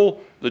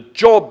 All the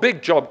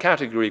big job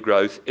category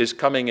growth is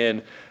coming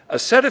in a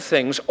set of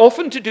things,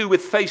 often to do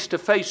with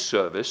face-to-face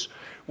service,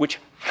 which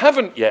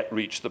haven't yet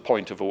reached the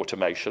point of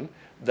automation.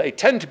 They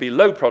tend to be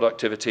low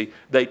productivity.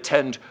 They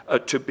tend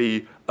to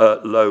be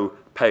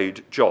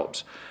low-paid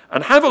jobs.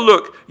 And have a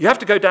look. You have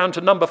to go down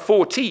to number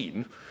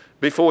 14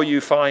 before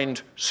you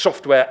find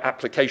software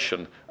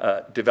application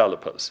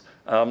developers.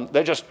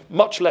 They're just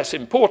much less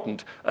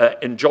important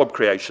in job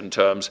creation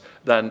terms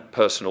than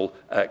personal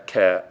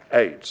care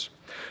aides.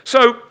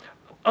 So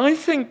I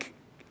think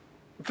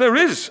there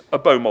is a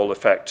Baumol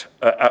effect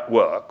at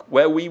work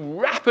where we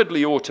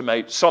rapidly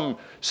automate some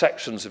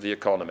sections of the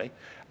economy,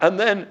 and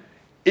then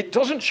it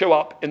doesn't show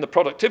up in the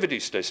productivity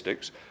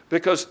statistics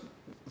because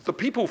the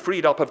people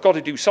freed up have got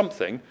to do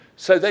something,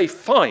 so they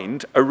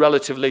find a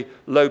relatively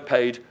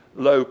low-paid,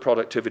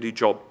 low-productivity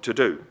job to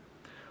do.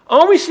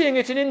 Are we seeing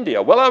it in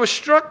India? Well, I was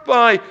struck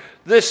by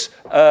this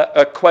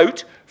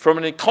quote from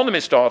an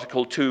Economist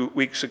article 2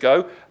 weeks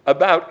ago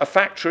about a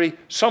factory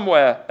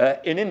somewhere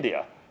in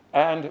India.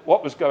 And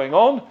what was going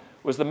on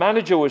was the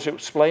manager was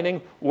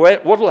explaining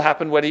what will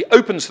happen when he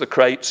opens the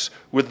crates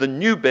with the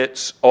new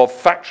bits of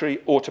factory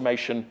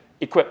automation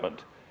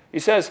equipment. He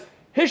says,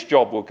 his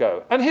job will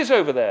go, and his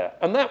over there,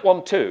 and that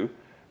one too.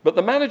 But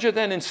the manager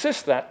then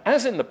insists that,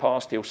 as in the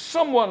past, he'll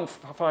someone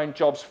find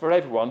jobs for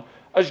everyone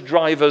as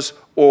drivers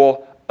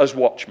or as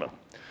watchmen.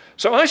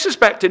 So I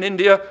suspect in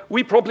India,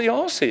 we probably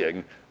are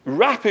seeing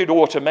rapid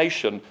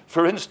automation,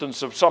 for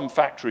instance, of some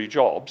factory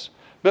jobs.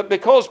 But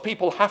because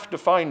people have to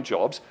find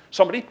jobs,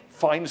 somebody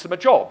finds them a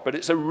job. But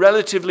it's a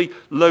relatively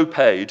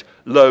low-paid,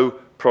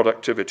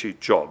 low-productivity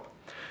job.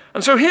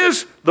 And so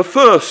here's the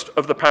first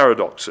of the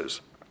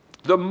paradoxes.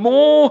 The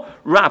more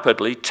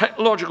rapidly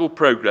technological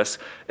progress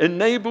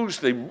enables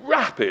the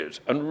rapid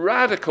and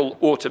radical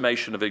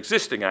automation of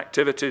existing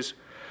activities,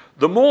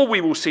 the more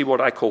we will see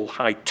what I call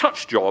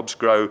high-touch jobs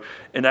grow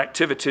in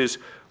activities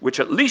which,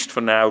 at least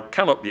for now,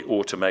 cannot be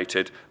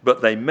automated,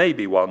 but they may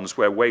be ones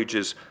where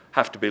wages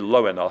have to be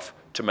low enough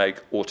to make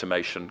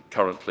automation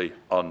currently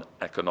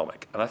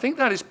uneconomic. And I think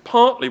that is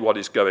partly what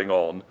is going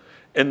on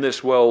in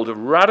this world of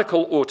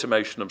radical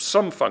automation of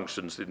some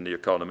functions in the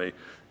economy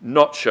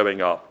not showing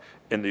up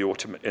in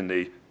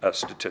the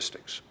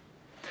statistics.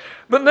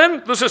 But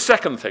then there's a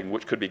second thing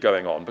which could be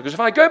going on, because if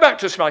I go back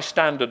to my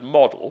standard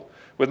model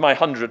with my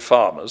 100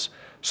 farmers,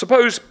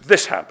 suppose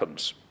this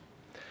happens.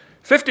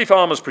 50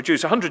 farmers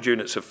produce 100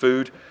 units of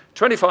food,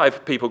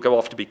 25 people go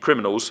off to be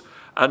criminals,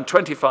 and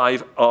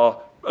 25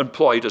 are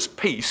employed as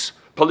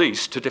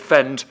police to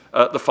defend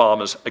the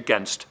farmers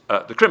against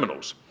the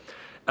criminals.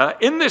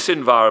 In this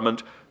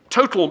environment,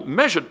 total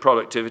measured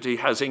productivity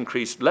has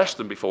increased less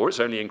than before. It's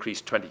only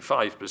increased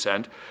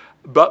 25%.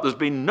 But there's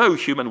been no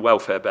human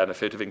welfare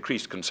benefit of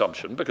increased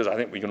consumption, because I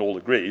think we can all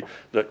agree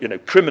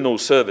that criminal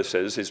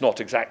services is not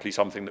exactly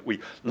something that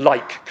we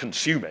like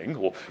consuming,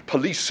 or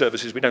police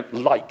services, we don't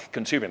like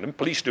consuming them.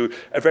 Police do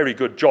a very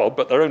good job,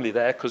 but they're only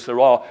there because there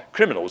are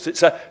criminals.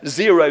 It's a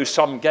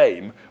zero-sum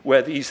game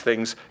where these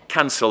things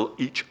cancel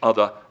each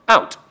other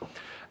out.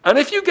 And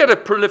if you get a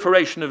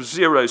proliferation of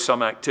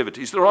zero-sum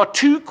activities, there are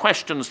two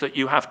questions that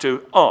you have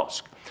to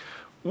ask.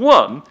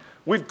 One,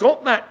 we've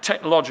got that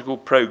technological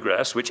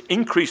progress which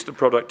increased the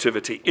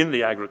productivity in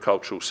the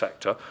agricultural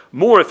sector,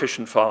 more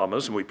efficient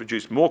farmers, and we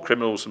produce more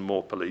criminals and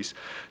more police.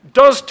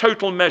 Does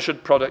total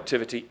measured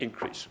productivity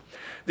increase?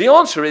 The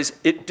answer is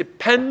it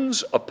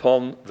depends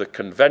upon the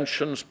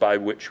conventions by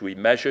which we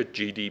measure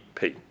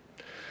GDP.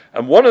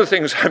 And one of the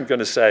things I'm going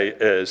to say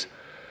is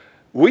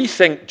we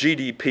think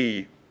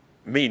GDP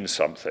means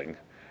something,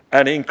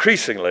 and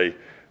increasingly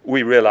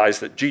we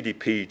realize that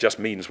GDP just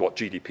means what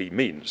GDP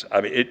means.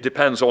 I mean, it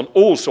depends on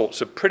all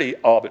sorts of pretty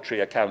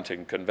arbitrary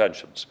accounting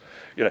conventions.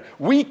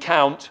 We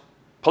count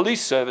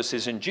police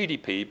services in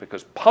GDP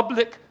because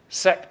public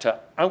sector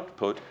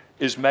output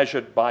is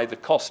measured by the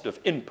cost of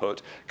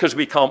input, because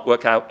we can't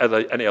work out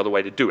any other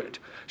way to do it.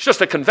 It's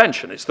just a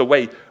convention. It's the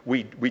way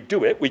we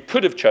do it. We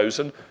could have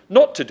chosen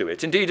not to do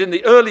it. Indeed, in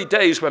the early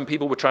days when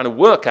people were trying to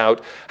work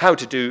out how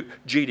to do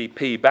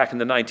GDP back in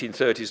the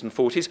 1930s and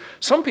 40s,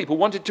 some people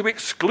wanted to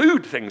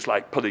exclude things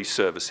like police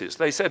services.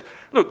 They said,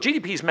 look,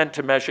 GDP is meant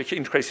to measure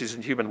increases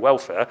in human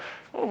welfare.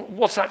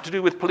 What's that to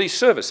do with police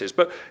services?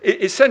 But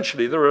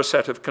essentially, there are a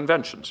set of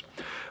conventions.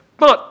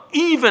 But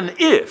even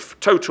if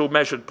total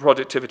measured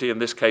productivity in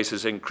this case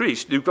has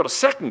increased, you've got a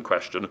second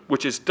question,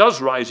 which is,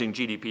 does rising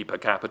GDP per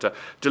capita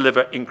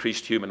deliver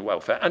increased human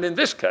welfare? And in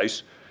this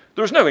case,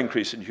 there is no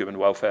increase in human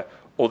welfare,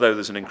 although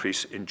there's an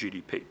increase in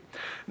GDP.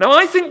 Now,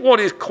 I think what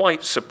is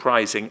quite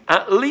surprising,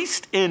 at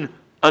least in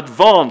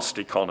advanced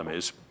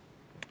economies,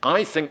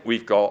 I think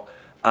we've got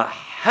a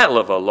hell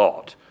of a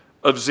lot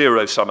of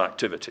zero-sum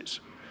activities.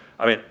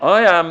 I mean,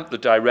 I am the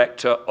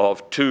director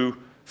of 2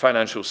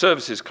 financial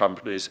services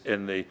companies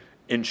in the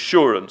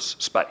insurance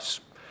space.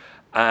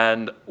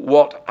 And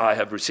what I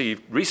have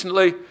received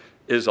recently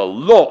is a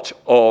lot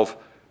of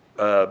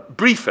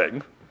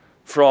briefing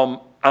from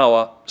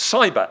our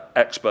cyber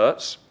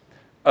experts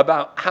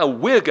about how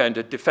we're going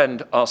to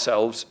defend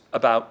ourselves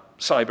about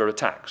cyber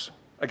attacks,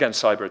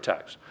 against cyber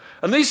attacks.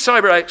 And these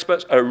cyber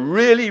experts are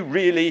really,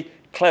 really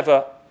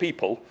clever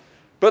people,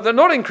 but they're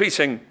not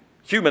increasing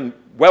human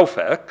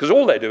welfare, because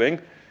all they're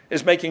doing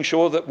is making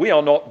sure that we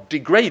are not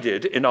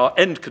degraded in our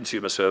end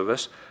consumer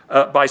service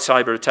by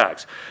cyber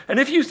attacks. And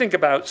if you think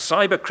about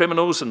cyber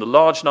criminals and the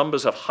large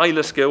numbers of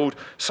highly skilled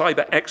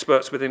cyber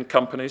experts within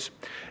companies,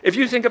 if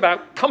you think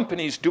about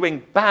companies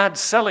doing bad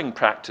selling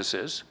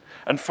practices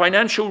and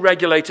financial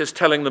regulators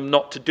telling them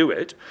not to do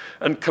it,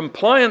 and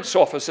compliance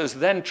officers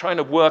then trying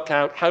to work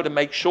out how to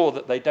make sure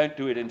that they don't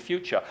do it in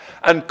future,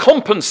 and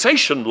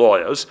compensation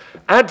lawyers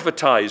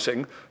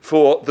advertising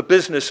for the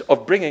business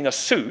of bringing a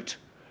suit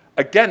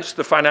against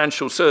the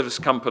financial service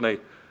company,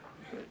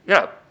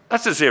 yeah,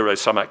 that's a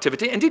zero-sum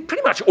activity. Indeed,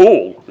 pretty much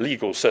all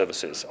legal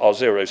services are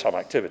zero-sum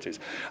activities.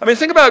 I mean,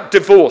 think about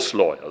divorce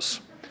lawyers.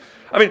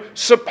 I mean,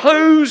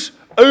 suppose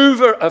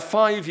over a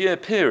 5-year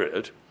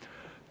period,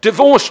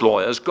 divorce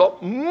lawyers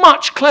got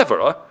much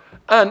cleverer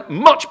and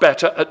much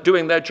better at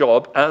doing their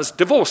job as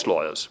divorce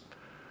lawyers.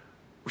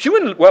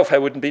 Human welfare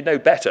wouldn't be no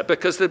better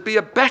because there'd be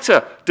a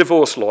better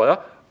divorce lawyer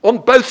on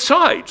both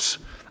sides.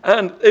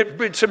 And it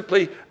would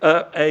simply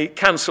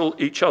cancel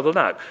each other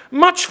out.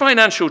 Much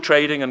financial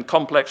trading and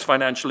complex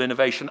financial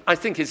innovation, I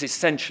think, is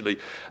essentially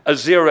a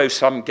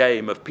zero-sum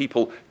game of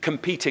people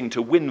competing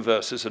to win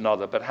versus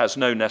another, but has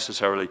no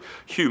necessarily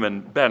human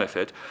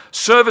benefit.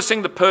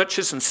 Servicing the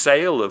purchase and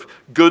sale of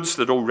goods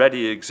that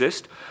already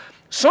exist.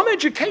 Some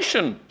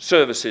education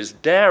services,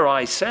 dare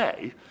I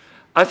say,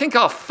 I think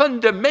are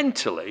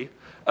fundamentally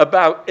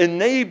about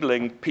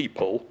enabling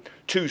people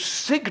to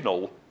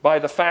signal by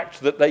the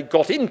fact that they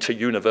got into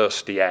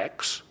University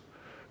X,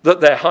 that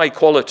they're high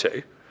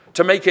quality,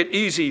 to make it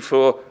easy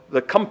for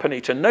the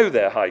company to know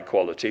they're high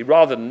quality,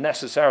 rather than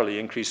necessarily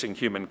increasing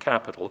human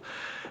capital.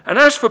 And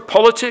as for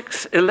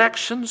politics,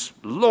 elections,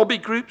 lobby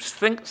groups,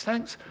 think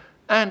tanks,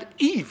 and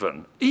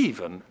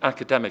even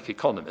academic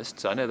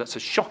economists, I know that's a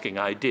shocking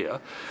idea,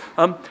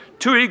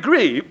 to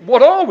agree,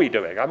 what are we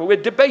doing? I mean, we're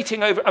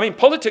debating over, I mean,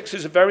 politics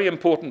is a very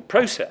important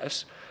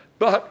process,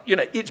 but, you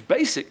know, it's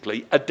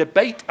basically a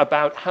debate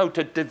about how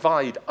to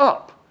divide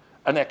up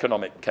an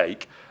economic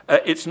cake.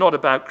 It's not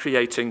about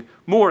creating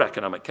more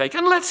economic cake.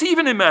 And let's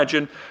even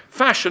imagine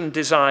fashion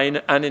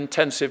design and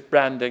intensive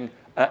branding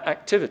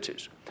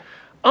activities.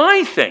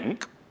 I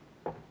think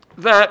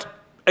that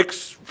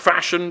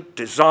fashion,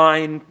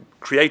 design,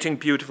 creating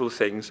beautiful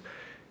things,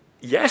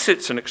 yes,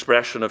 it's an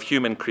expression of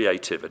human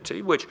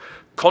creativity, which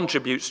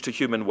contributes to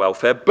human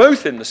welfare,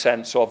 both in the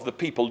sense of the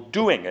people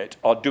doing it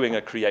are doing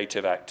a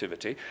creative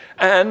activity,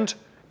 and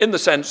in the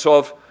sense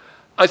of,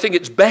 I think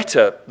it's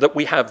better that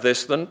we have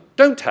this than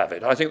don't have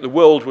it. I think the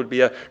world would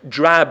be a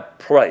drab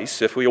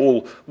place if we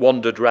all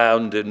wandered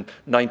around in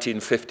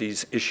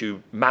 1950s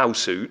issue Mao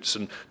suits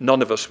and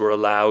none of us were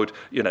allowed,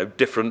 you know,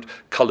 different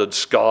coloured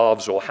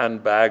scarves or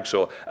handbags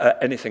or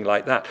anything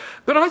like that.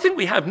 But I think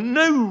we have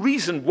no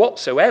reason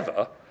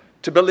whatsoever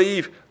to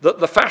believe that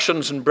the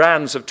fashions and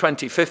brands of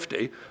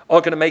 2050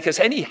 are going to make us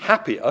any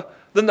happier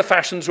than the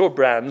fashions or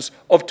brands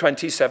of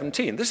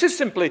 2017. This is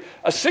simply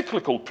a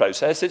cyclical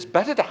process. It's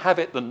better to have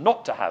it than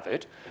not to have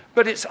it,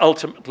 but it's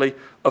ultimately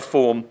a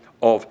form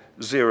of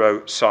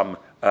zero-sum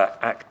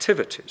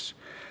activities.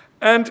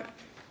 And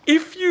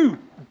if you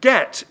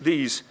get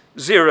these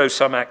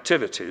zero-sum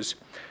activities,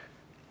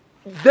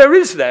 there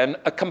is then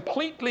a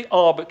completely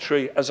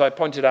arbitrary, as I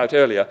pointed out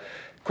earlier,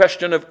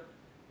 question of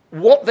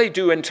what they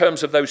do in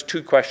terms of those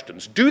 2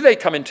 questions. Do they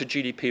come into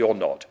GDP or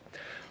not?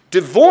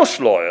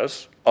 Divorce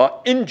lawyers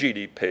are in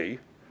GDP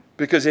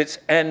because it's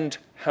end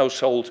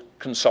household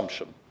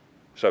consumption.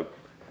 So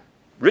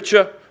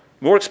richer,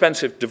 more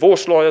expensive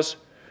divorce lawyers,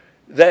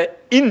 they're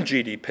in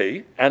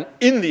GDP and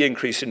in the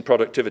increase in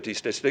productivity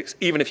statistics,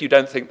 even if you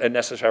don't think they're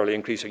necessarily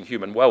increasing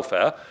human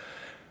welfare.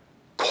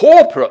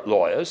 Corporate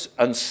lawyers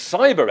and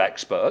cyber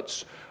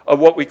experts are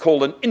what we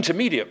call an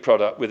intermediate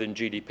product within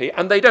GDP,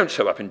 and they don't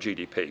show up in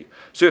GDP.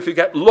 So if you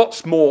get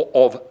lots more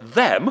of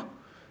them,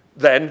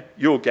 then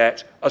you'll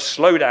get a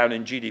slowdown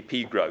in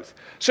GDP growth.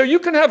 So you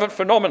can have a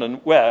phenomenon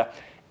where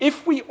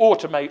if we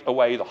automate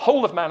away the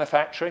whole of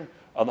manufacturing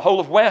and the whole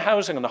of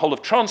warehousing and the whole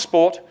of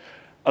transport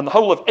and the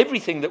whole of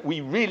everything that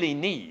we really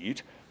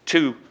need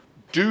to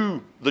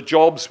do the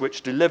jobs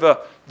which deliver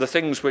the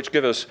things which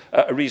give us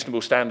a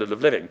reasonable standard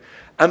of living,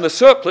 and the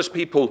surplus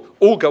people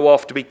all go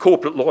off to be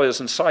corporate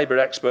lawyers and cyber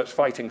experts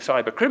fighting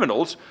cyber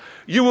criminals,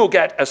 you will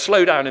get a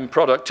slowdown in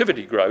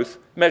productivity growth,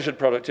 measured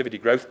productivity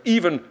growth,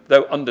 even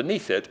though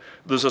underneath it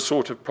there's a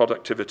sort of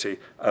productivity,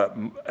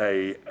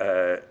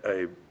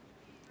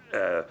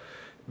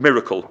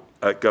 miracle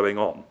going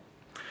on.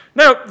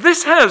 Now,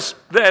 this has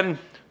then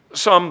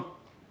some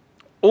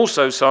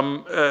also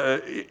some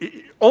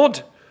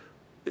odd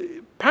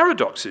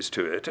paradoxes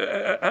to it.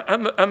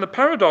 And the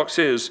paradox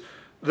is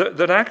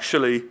that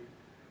actually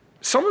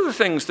some of the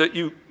things that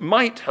you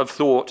might have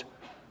thought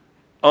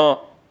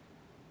are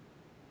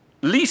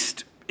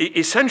least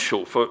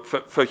essential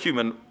for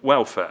human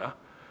welfare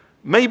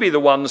may be the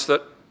ones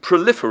that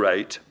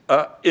proliferate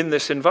in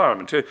this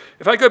environment.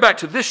 If I go back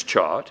to this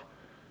chart,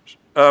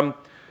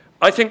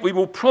 I think we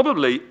will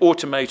probably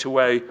automate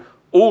away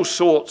all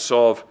sorts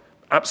of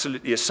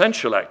absolutely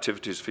essential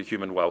activities for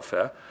human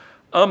welfare.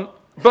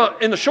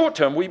 But in the short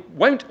term, we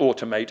won't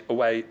automate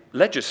away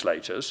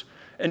legislators.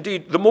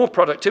 Indeed, the more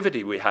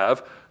productivity we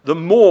have, the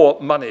more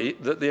money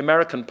that the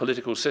American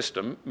political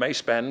system may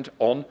spend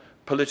on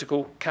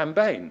political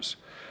campaigns.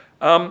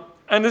 And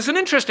there's an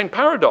interesting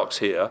paradox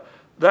here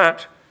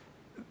that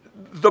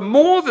the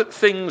more that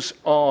things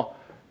are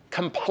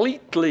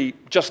completely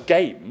just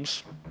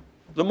games,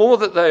 the more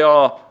that they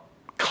are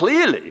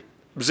clearly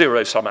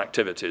zero-sum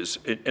activities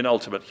in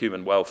ultimate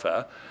human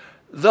welfare,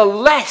 the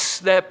less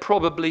they're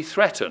probably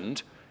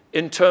threatened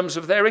in terms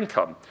of their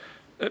income.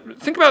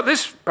 Think about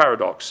this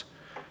paradox.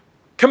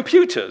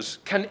 Computers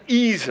can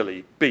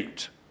easily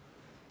beat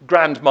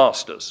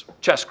grandmasters,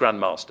 chess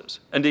grandmasters.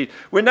 Indeed,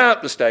 we're now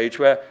at the stage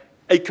where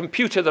a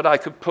computer that I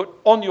could put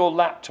on your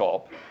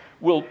laptop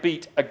will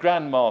beat a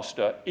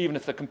grandmaster, even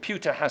if the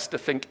computer has to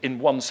think in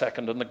 1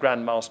 second and the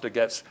grandmaster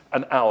gets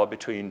an hour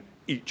between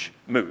each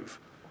move.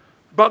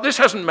 But this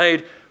hasn't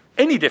made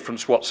any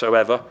difference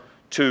whatsoever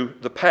to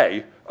the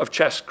pay of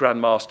chess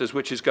grandmasters,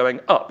 which is going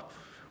up.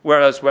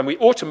 Whereas when we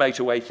automate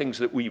away things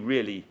that we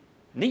really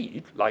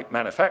need, like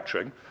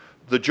manufacturing,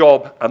 the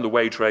job and the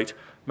wage rate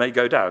may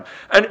go down.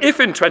 And if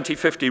in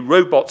 2050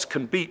 robots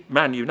can beat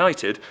Man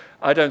United,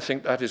 I don't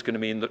think that is going to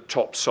mean that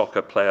top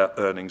soccer player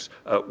earnings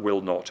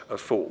will not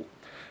fall.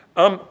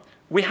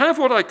 We have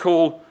what I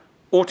call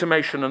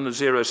automation and the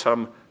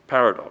zero-sum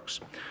paradox.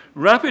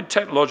 Rapid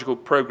technological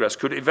progress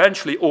could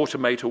eventually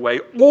automate away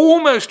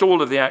almost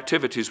all of the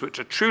activities which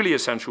are truly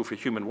essential for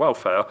human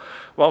welfare,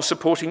 while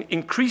supporting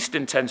increased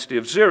intensity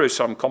of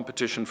zero-sum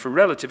competition for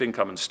relative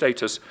income and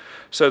status,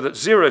 so that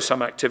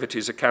zero-sum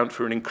activities account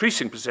for an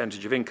increasing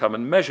percentage of income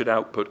and measured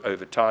output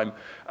over time,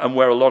 and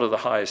where a lot of the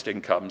highest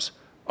incomes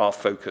are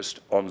focused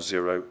on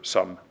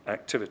zero-sum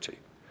activity.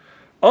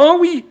 Are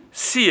we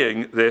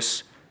seeing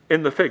this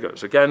in the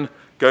figures? Again,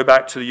 go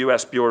back to the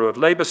US Bureau of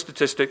Labor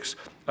Statistics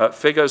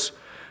figures.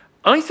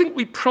 I think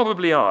we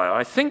probably are.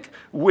 I think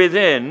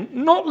within,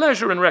 not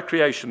leisure and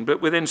recreation,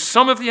 but within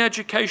some of the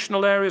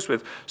educational areas,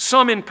 with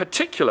some in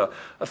particular,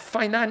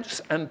 finance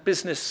and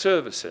business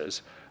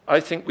services,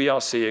 I think we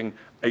are seeing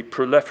a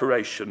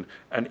proliferation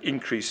and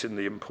increase in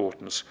the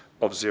importance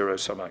of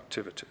zero-sum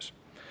activities.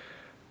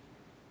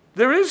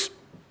 There is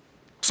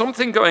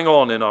something going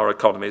on in our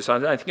economies,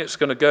 and I think it's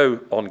going to go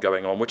on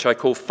going on, which I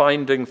call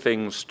finding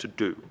things to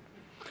do.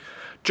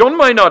 John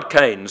Maynard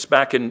Keynes,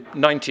 back in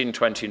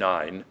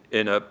 1929,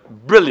 in a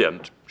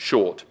brilliant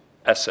short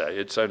essay,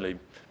 it's only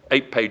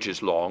 8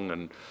 pages long,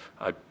 and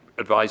I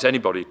advise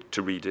anybody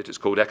to read it. It's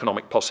called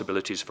Economic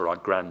Possibilities for Our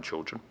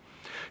Grandchildren.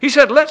 He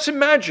said, let's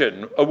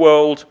imagine a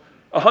world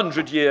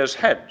 100 years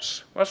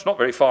hence. Well, that's not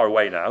very far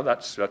away now.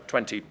 That's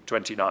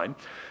 2029.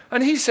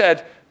 And he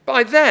said,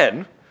 by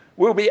then,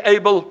 we'll be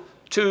able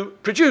to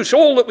produce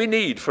all that we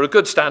need for a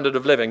good standard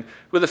of living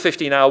with a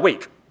 15-hour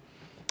week.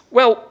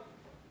 Well,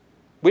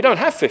 we don't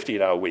have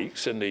 15-hour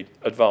weeks in the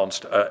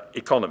advanced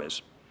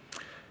economies.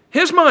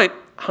 Here's my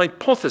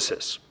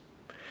hypothesis.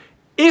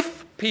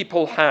 If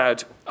people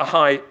had a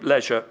high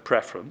leisure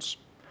preference,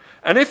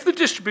 and if the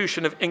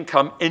distribution of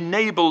income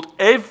enabled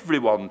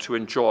everyone to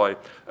enjoy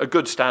a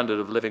good standard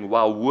of living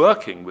while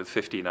working with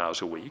 15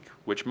 hours a week,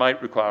 which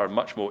might require a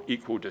much more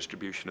equal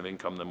distribution of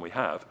income than we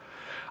have,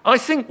 I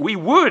think we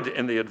would,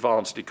 in the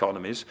advanced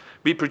economies,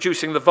 be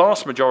producing the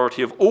vast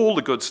majority of all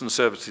the goods and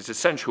services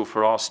essential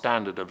for our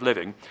standard of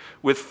living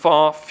with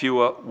far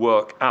fewer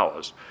work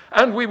hours.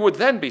 And we would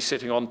then be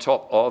sitting on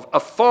top of a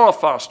far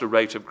faster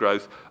rate of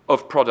growth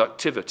of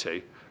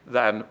productivity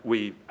than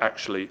we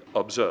actually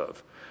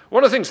observe.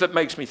 One of the things that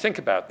makes me think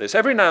about this,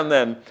 every now and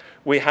then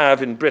we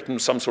have in Britain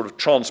some sort of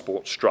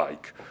transport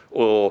strike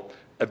or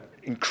an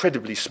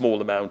incredibly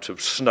small amount of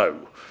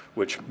snow,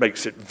 which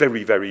makes it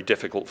very, very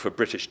difficult for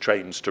British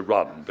trains to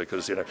run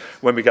because, you know,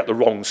 when we get the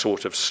wrong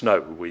sort of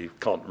snow, we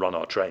can't run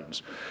our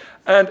trains.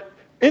 And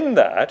in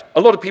that,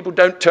 a lot of people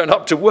don't turn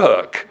up to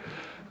work.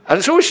 And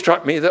it's always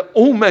struck me that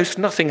almost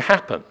nothing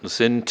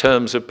happens in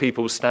terms of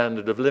people's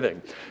standard of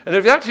living. And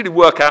if you actually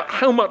work out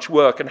how much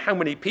work and how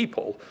many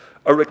people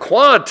are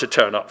required to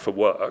turn up for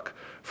work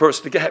for us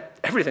to get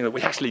everything that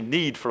we actually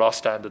need for our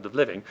standard of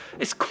living,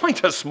 it's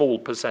quite a small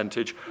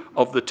percentage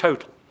of the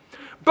total.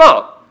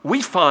 But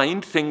we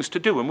find things to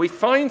do, and we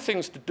find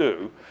things to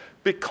do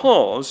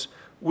because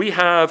we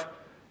have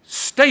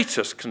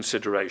status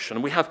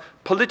consideration, we have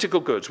political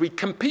goods, we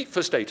compete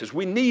for status,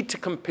 we need to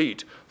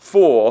compete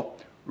for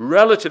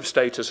relative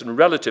status and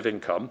relative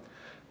income,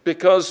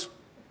 because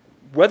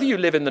whether you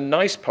live in the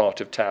nice part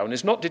of town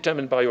is not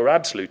determined by your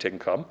absolute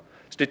income,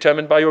 It's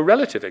determined by your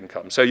relative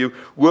income. So you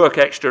work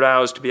extra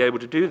hours to be able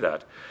to do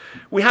that.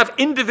 We have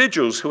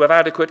individuals who have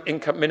adequate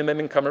minimum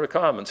income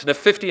requirements. And if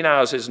 15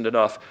 hours isn't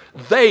enough,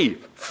 they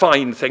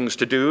find things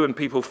to do and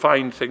people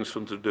find things for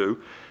them to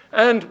do.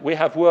 And we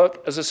have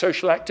work as a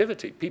social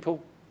activity.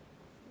 People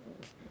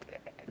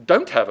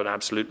don't have an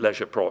absolute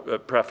leisure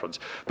preference.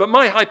 But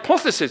my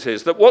hypothesis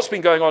is that what's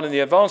been going on in the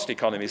advanced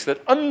economies, that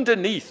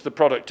underneath the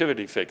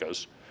productivity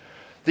figures,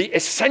 the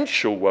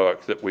essential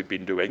work that we've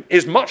been doing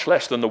is much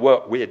less than the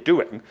work we're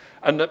doing,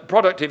 and that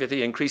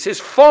productivity increase is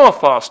far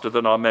faster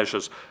than our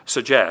measures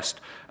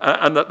suggest,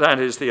 and that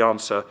is the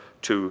answer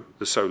to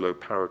the solo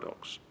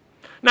paradox.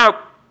 Now,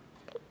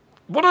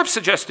 what I've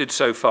suggested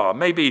so far,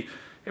 maybe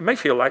it may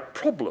feel like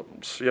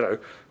problems. You know,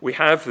 we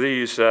have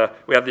this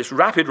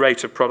rapid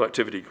rate of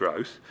productivity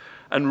growth,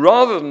 and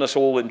rather than us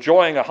all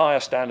enjoying a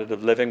higher standard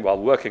of living while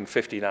working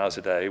 15 hours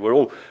a day, we're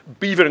all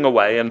beavering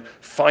away and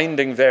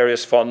finding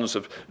various forms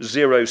of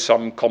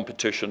zero-sum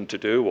competition to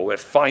do, or we're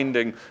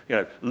finding, you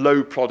know,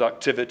 low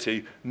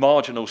productivity,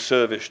 marginal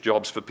service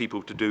jobs for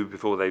people to do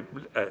before they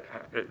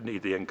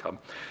need the income.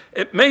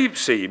 It may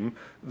seem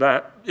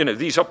that, you know,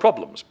 these are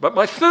problems. But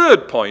my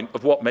third point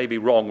of what may be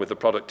wrong with the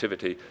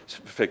productivity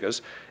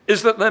figures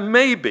is that there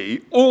may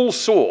be all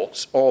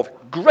sorts of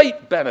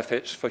great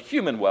benefits for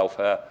human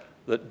welfare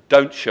that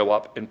don't show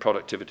up in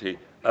productivity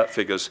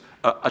figures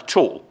at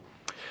all.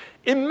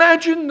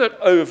 Imagine that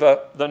over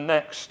the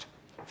next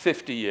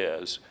 50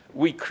 years,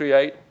 we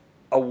create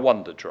a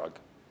wonder drug.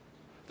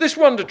 This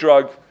wonder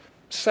drug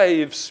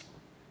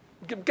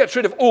gets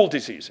rid of all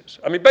diseases.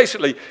 I mean,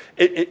 basically,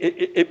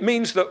 it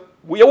means that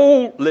we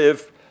all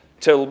live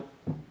till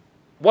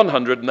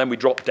 100 and then we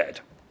drop dead.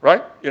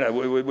 Right? You know,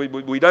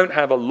 we don't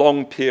have a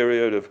long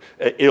period of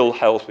ill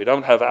health. We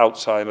don't have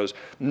Alzheimer's.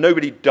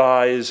 Nobody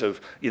dies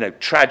of, you know,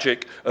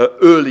 tragic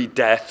early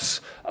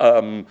deaths,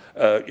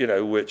 you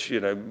know, which, you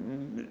know,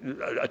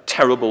 are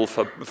terrible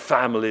for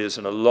families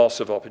and a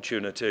loss of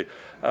opportunity.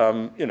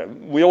 You know,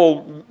 we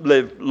all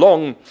live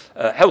long,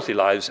 healthy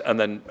lives, and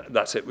then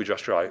that's it. We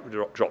just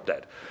drop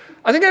dead.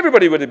 I think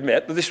everybody would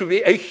admit that this would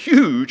be a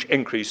huge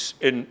increase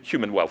in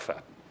human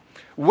welfare.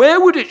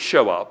 Where would it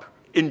show up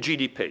in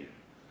GDP?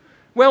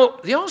 Well,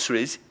 the answer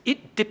is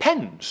it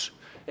depends.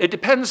 It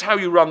depends how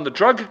you run the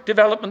drug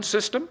development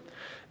system.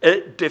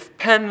 It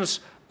depends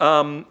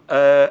how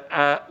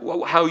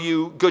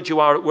good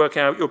you are at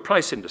working out your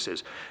price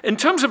indices. In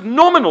terms of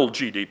nominal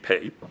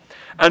GDP,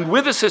 and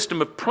with a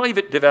system of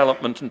private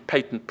development and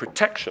patent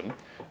protection,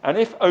 and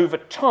if over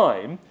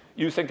time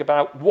you think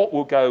about what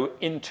will go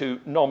into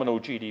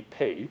nominal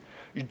GDP,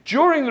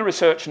 during the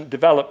research and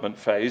development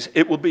phase,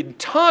 it will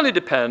entirely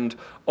depend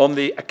on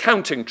the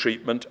accounting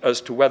treatment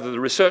as to whether the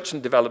research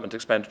and development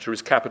expenditure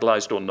is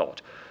capitalized or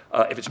not.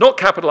 If it's not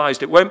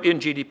capitalized, it won't be in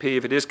GDP.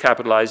 If it is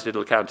capitalized,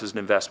 it'll count as an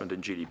investment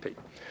in GDP.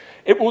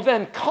 It will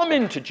then come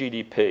into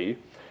GDP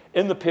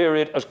in the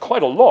period as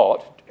quite a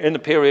lot, in the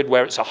period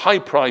where it's a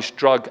high-priced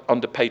drug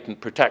under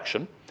patent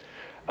protection.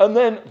 And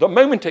then the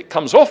moment it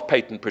comes off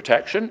patent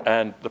protection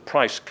and the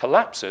price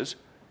collapses,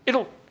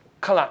 it'll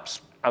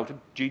collapse out of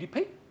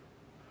GDP.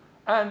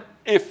 And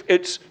if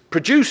it's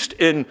produced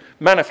in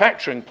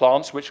manufacturing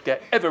plants, which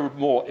get ever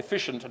more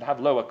efficient and have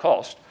lower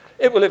cost,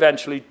 it will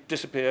eventually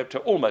disappear to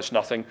almost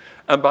nothing.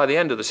 And by the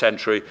end of the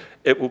century,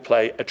 it will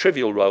play a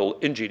trivial role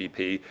in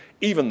GDP,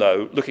 even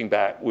though, looking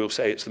back, we'll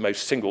say it's the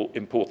most single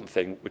important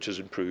thing which has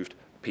improved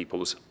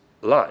people's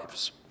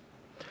lives.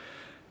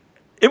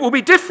 It will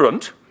be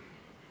different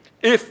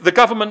if the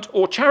government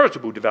or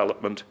charitable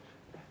development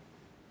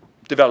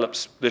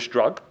develops this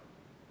drug.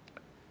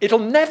 It'll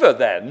never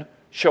then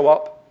show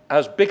up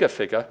as bigger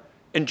figure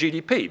in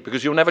GDP,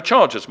 because you'll never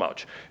charge as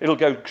much. It'll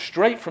go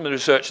straight from the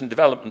research and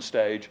development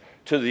stage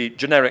to the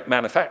generic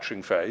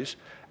manufacturing phase,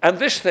 and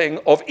this thing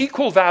of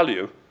equal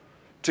value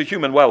to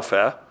human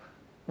welfare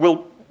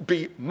will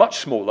be much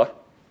smaller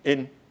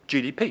in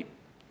GDP.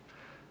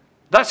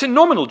 That's in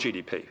nominal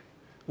GDP.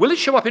 Will it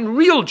show up in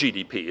real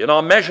GDP, in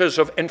our measures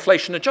of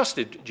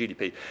inflation-adjusted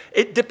GDP?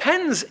 It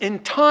depends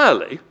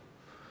entirely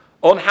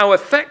on how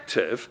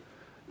effective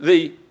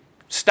the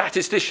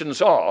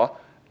statisticians are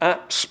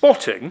at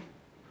spotting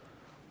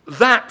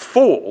that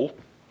fall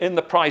in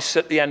the price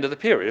at the end of the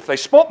period. If they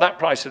spot that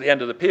price at the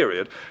end of the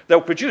period,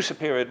 they'll produce a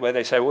period where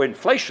they say, well,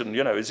 inflation,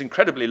 you know, is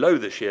incredibly low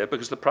this year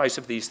because the price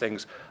of these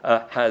things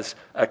has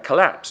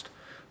collapsed.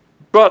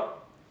 But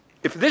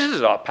if this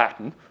is our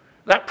pattern,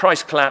 that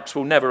price collapse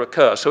will never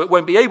occur, so it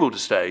won't be able to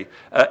stay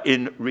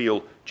in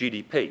real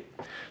GDP.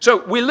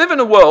 So we live in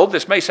a world,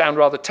 this may sound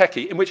rather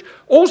techie, in which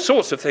all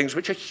sorts of things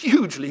which are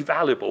hugely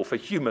valuable for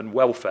human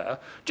welfare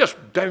just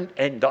don't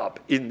end up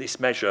in this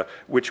measure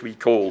which we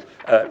call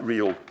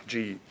real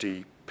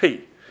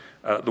GDP.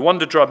 The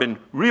wonder drug in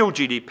real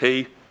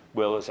GDP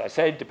will, as I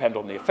said, depend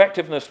on the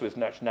effectiveness with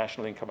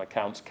national income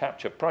accounts,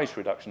 capture price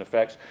reduction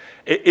effects.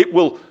 It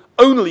will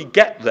only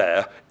get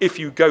there if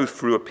you go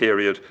through a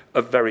period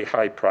of very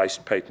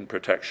high-priced patent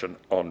protection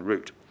en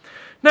route.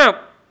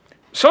 Now,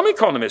 Some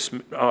economists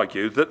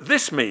argue that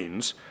this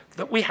means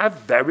that we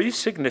have very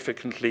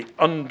significantly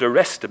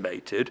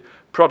underestimated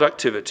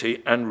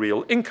productivity and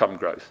real income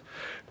growth.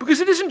 Because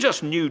it isn't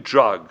just new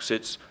drugs,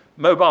 it's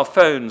mobile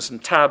phones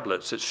and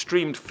tablets, it's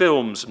streamed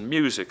films and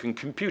music and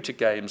computer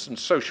games and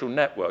social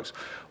networks.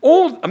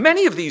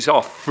 Many of these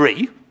are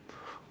free,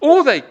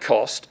 or they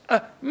cost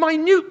a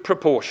minute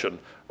proportion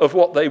of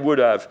what they would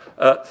have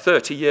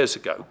 30 years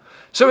ago.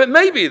 So it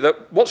may be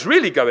that what's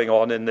really going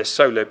on in this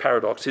Solow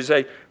paradox is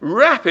a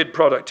rapid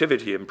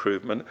productivity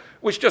improvement,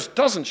 which just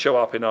doesn't show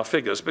up in our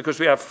figures because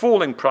we have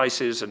falling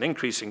prices and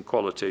increasing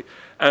quality,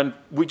 and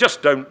we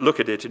just don't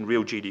look at it in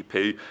real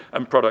GDP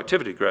and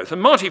productivity growth.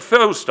 And Marty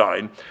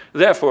Feldstein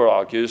therefore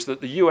argues that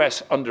the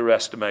US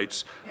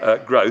underestimates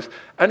growth,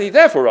 and he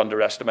therefore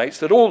underestimates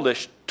that all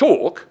this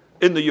talk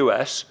in the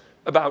US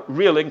about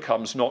real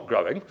incomes not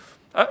growing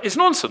is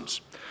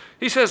nonsense.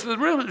 He says the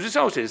real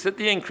result is that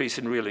the increase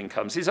in real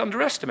incomes is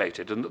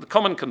underestimated and that the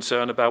common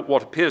concern about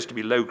what appears to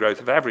be low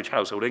growth of average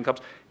household incomes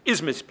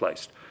is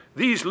misplaced.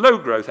 These low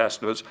growth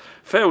estimates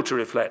fail to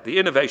reflect the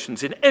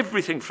innovations in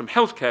everything from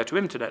healthcare to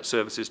internet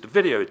services to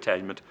video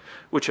entertainment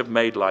which have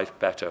made life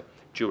better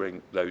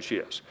during those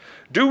years.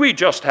 Do we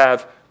just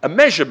have a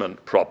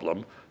measurement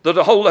problem that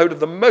a whole load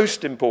of the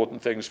most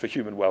important things for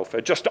human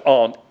welfare just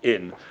aren't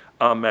in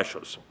our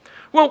measures?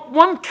 Well,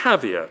 one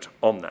caveat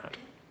on that.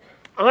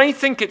 I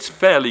think it's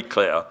fairly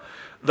clear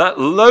that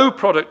low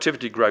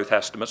productivity growth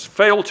estimates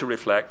fail to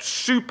reflect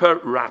super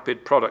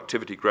rapid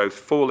productivity growth,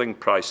 falling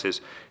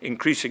prices,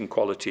 increasing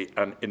quality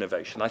and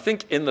innovation. I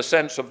think in the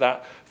sense of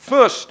that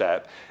first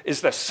step,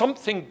 is there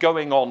something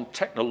going on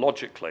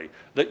technologically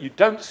that you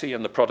don't see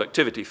in the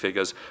productivity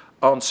figures?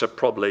 Answer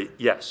probably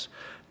yes.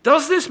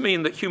 Does this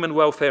mean that human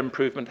welfare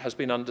improvement has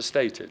been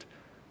understated?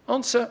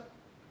 Answer,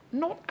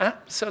 not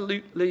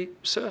absolutely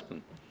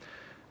certain.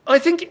 I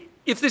think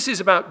if this is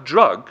about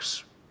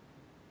drugs,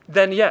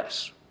 then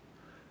yes.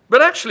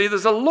 But actually,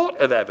 there's a lot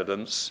of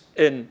evidence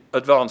in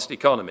advanced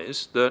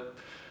economies that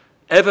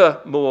ever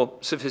more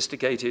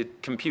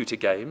sophisticated computer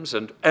games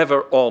and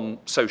ever on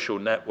social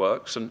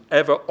networks and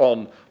ever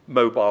on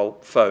mobile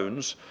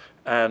phones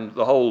and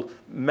the whole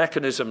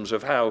mechanisms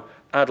of how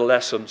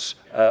adolescents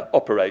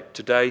operate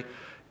today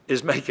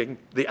is making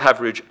the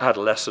average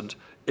adolescent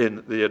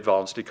in the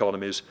advanced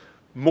economies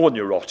more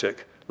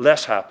neurotic,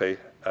 less happy,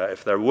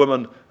 if they're a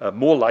woman,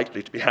 more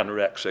likely to be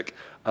anorexic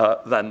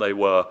than they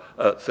were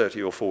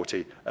 30 or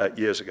 40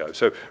 years ago.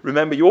 So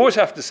remember, you always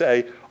have to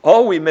say,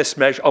 are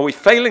we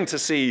failing to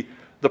see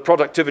the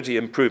productivity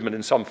improvement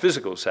in some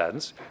physical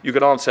sense? You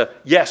could answer,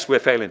 yes, we're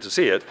failing to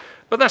see it,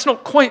 but that's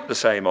not quite the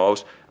same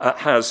as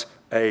has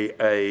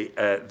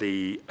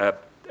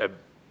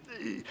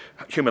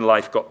human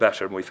life got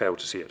better and we failed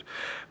to see it.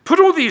 Put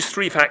all these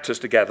three factors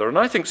together, and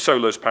I think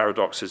Solow's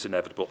paradox is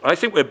inevitable. I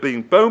think we're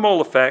being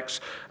Baumol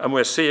effects, and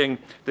we're seeing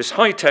this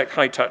high-tech,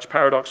 high-touch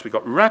paradox. We've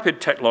got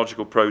rapid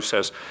technological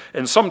process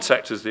in some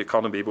sectors of the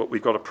economy, but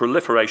we've got a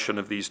proliferation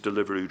of these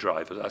delivery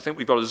drivers. I think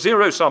we've got a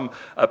zero-sum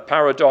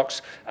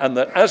paradox, and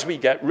that as we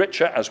get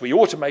richer, as we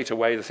automate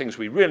away the things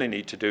we really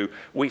need to do,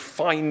 we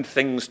find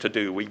things to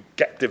do. We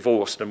get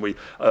divorced, and we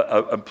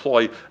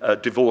employ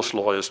divorce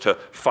lawyers to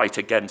fight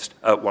against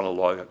one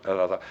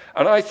another.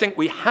 And I think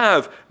we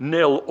have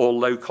nil or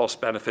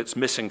low-cost benefits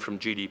missing from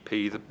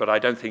GDP, but I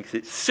don't think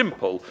it's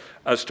simple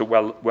as to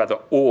whether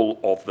all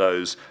of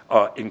those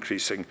are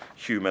increasing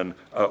human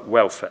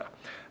welfare.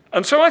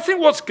 And so I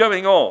think what's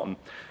going on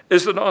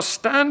is that our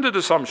standard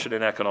assumption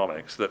in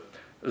economics that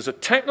as a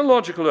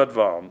technological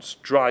advance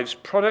drives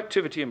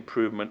productivity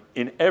improvement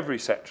in every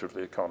sector of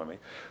the economy,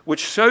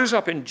 which shows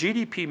up in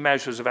GDP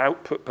measures of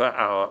output per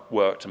hour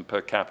worked and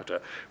per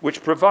capita,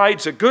 which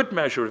provides a good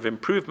measure of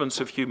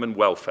improvements of human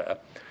welfare,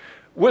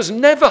 was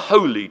never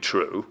wholly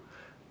true,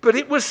 but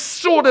it was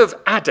sort of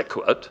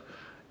adequate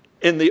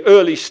in the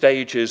early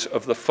stages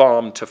of the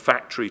farm to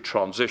factory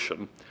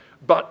transition,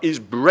 but is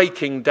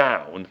breaking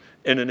down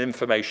in an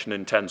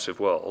information-intensive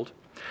world.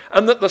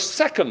 And that the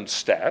second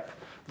step,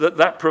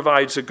 that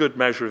provides a good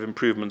measure of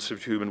improvements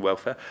of human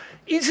welfare,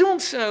 is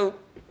also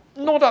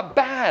not a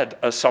bad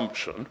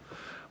assumption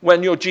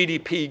when your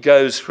GDP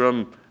goes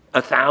from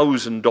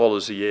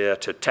 $1,000 a year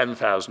to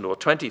 $10,000 or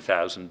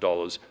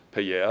 $20,000 per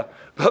year,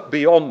 but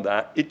beyond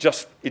that, it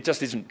just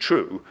isn't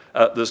true.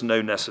 There's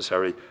no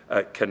necessary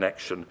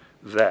connection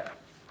there.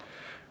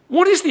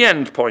 What is the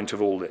end point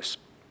of all this?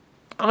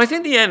 I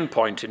think the end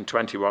point in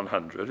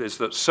 2100 is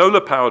that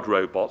solar-powered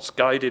robots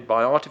guided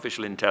by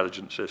artificial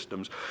intelligence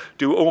systems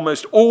do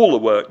almost all the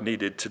work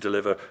needed to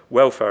deliver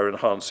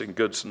welfare-enhancing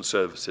goods and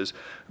services,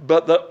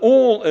 but that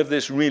all of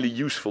this really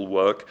useful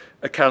work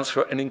accounts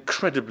for an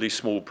incredibly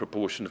small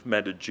proportion of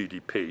measured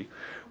GDP,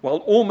 while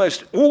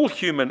almost all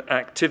human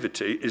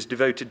activity is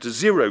devoted to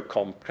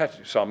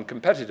zero-sum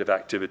competitive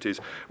activities,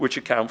 which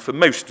account for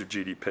most of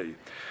GDP.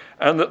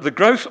 And that the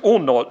growth or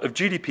not of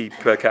GDP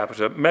per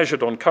capita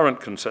measured on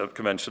current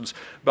conventions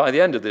by the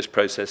end of this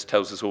process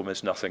tells us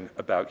almost nothing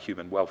about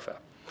human welfare.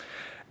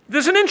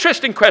 There's an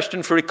interesting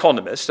question for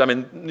economists. I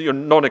mean, your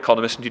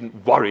non-economists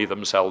needn't worry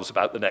themselves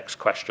about the next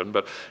question,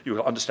 but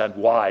you understand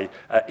why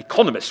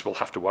economists will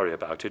have to worry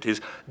about it,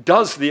 is,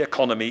 does the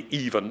economy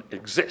even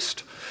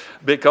exist?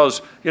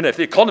 Because, you know, if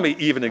the economy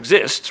even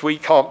exists, we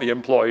can't be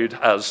employed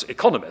as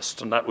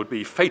economists, and that would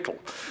be fatal.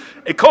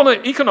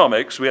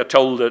 Economics, we are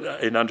told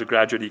in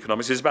undergraduate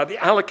economics, is about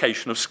the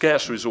allocation of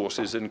scarce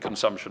resources in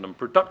consumption and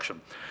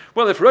production.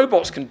 Well, if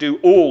robots can do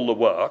all the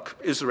work,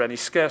 is there any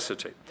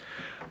scarcity?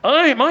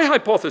 My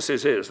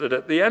hypothesis is that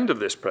at the end of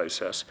this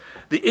process,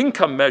 the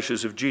income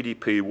measures of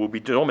GDP will be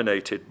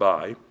dominated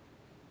by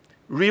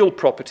real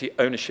property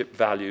ownership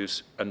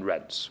values and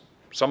rents.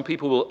 Some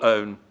people will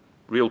own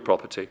real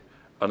property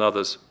and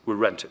others will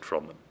rent it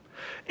from them.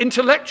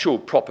 Intellectual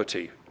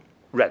property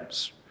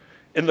rents.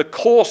 In the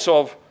course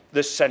of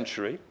this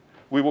century,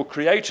 we will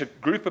create a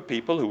group of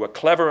people who are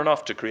clever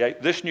enough to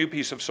create this new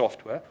piece of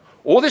software,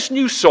 or this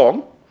new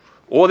song,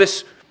 or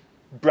this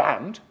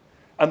brand,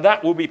 and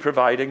that will be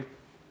providing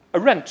a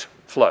rent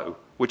flow,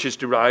 which is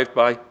derived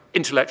by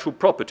intellectual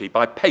property,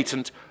 by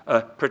patent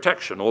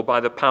protection, or by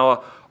the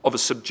power of a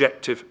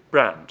subjective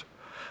brand.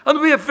 And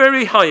we have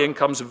very high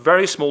incomes, a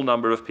very small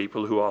number of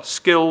people who are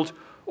skilled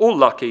or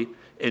lucky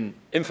in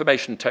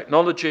information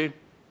technology,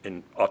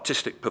 in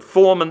artistic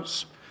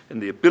performance, in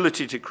the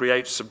ability to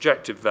create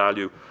subjective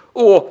value,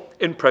 or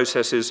in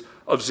processes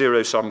of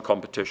zero-sum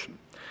competition.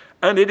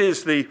 And it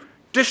is the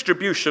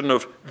distribution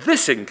of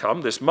this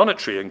income, this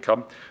monetary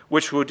income,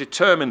 which will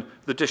determine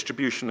the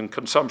distribution and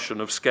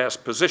consumption of scarce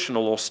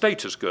positional or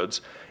status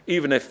goods,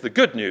 even if the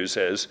good news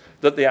is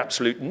that the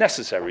absolute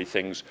necessary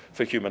things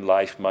for human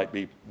life might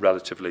be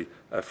relatively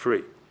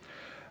free.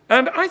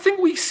 And I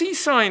think we see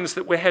signs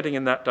that we're heading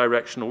in that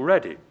direction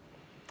already.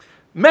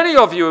 Many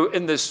of you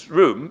in this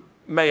room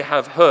may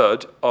have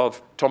heard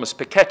of Thomas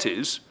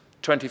Piketty's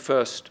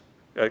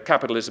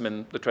Capitalism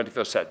in the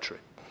 21st Century.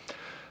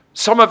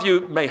 Some of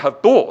you may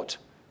have bought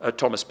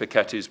Thomas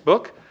Piketty's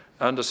book,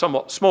 and a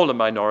somewhat smaller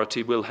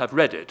minority will have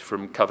read it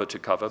from cover to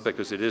cover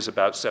because it is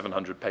about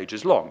 700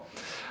 pages long.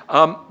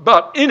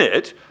 But in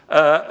it,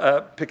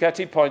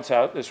 Piketty points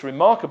out this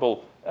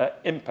remarkable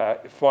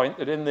impact point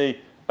that in the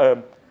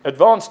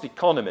advanced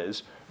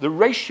economies, the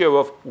ratio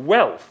of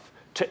wealth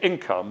to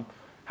income,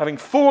 having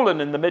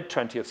fallen in the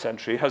mid-20th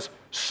century, has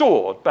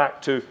soared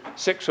back to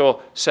 6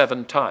 or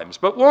 7 times.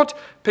 But what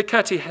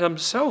Piketty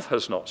himself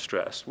has not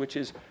stressed, which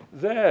is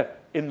there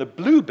in the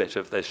blue bit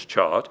of this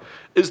chart,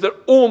 is that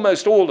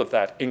almost all of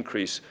that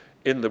increase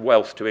in the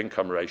wealth to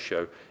income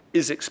ratio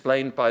is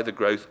explained by the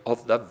growth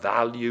of the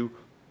value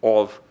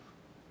of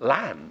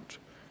land,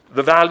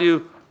 the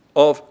value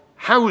of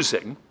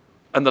housing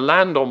and the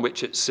land on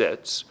which it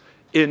sits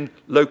in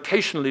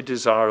locationally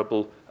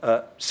desirable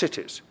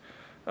cities.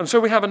 And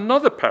so we have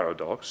another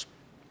paradox.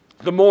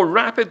 The more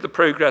rapid the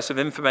progress of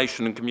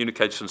information and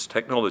communications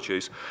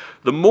technologies,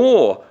 the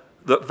more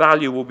that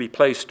value will be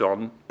placed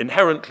on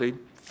inherently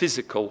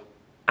physical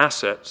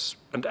assets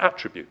and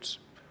attributes,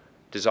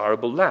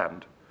 desirable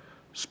land,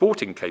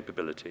 sporting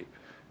capability,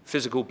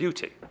 physical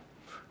beauty.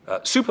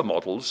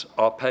 Supermodels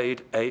are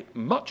paid a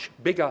much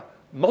bigger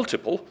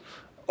multiple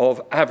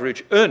of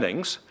average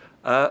earnings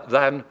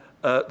than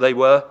they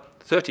were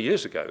 30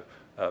 years ago.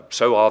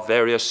 So are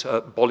various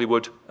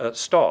Bollywood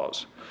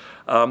stars.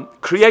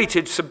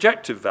 Created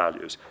subjective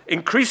values.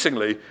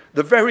 Increasingly,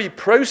 the very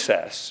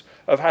process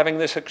of having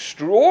this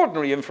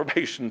extraordinary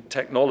information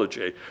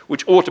technology,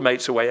 which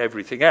automates away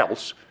everything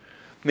else,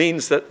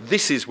 means that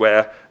this is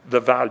where the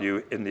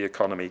value in the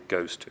economy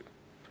goes to.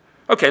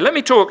 Okay, let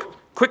me talk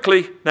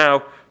quickly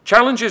now.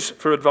 Challenges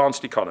for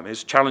advanced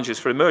economies, challenges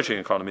for emerging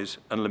economies,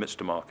 and limits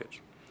to markets.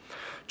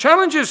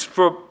 Challenges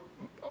for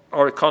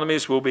our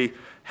economies will be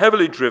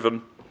heavily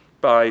driven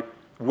by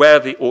where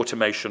the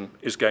automation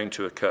is going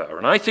to occur.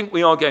 And I think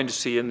we are going to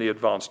see in the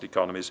advanced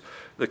economies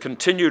the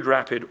continued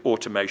rapid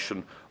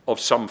automation of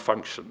some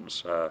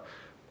functions.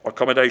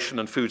 Accommodation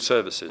and food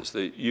services.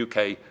 The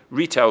UK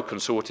Retail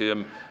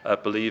Consortium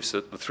believes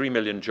that the 3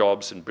 million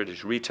jobs in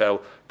British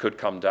retail could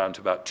come down to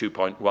about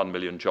 2.1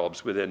 million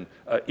jobs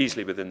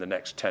easily within the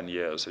next 10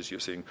 years, as you're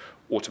seeing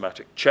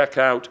automatic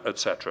checkout,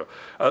 etc.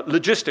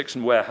 Logistics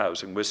and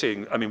warehousing. We're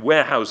seeing,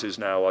 warehouses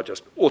now are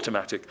just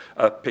automatic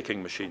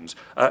picking machines.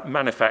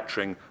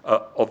 Manufacturing,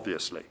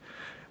 obviously.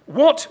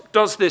 What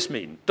does this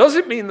mean? Does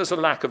it mean there's a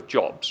lack of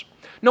jobs?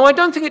 No, I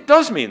don't think it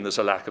does mean there's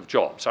a lack of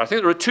jobs. I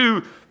think there are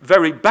 2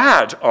 very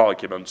bad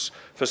arguments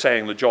for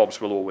saying the jobs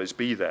will always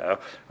be there.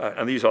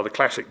 And these are the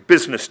classic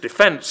business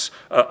defense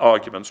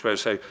arguments where you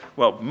say,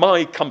 well,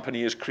 my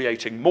company is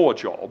creating more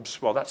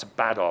jobs. Well, that's a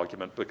bad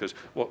argument because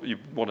what you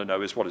want to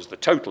know is what is the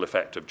total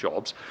effect of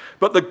jobs.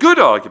 But the good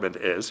argument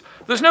is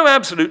there's no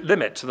absolute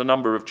limit to the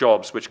number of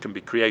jobs which can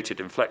be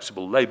created in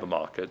flexible labour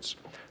markets.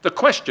 The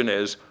question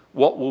is,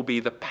 what will be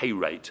the pay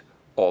rate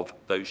of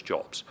those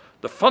jobs?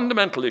 The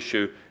fundamental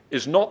issue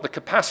is not the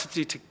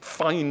capacity to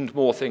find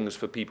more things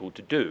for people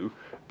to do,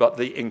 but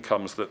the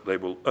incomes that they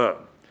will earn.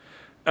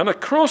 And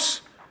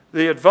across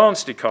the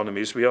advanced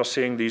economies, we are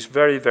seeing these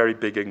very, very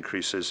big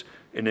increases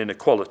in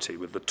inequality,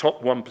 with the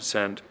top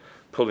 1%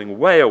 pulling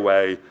way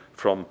away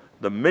from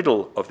the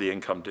middle of the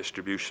income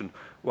distribution,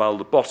 while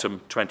the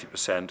bottom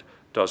 20%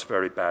 does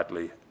very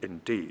badly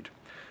indeed.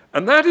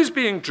 And that is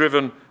being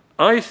driven,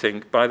 I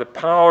think, by the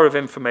power of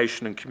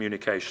information and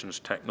communications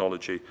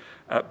technology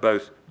at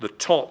both the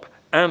top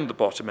and the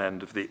bottom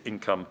end of the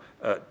income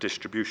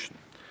distribution.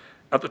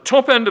 At the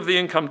top end of the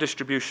income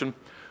distribution,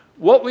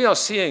 what we are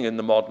seeing in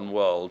the modern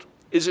world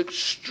is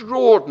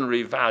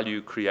extraordinary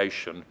value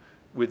creation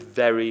with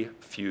very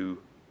few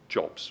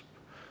jobs.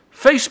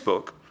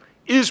 Facebook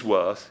is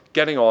worth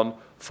getting on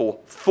for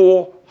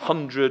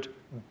 $400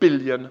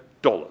 billion.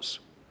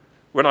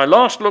 When I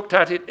last looked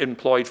at it, it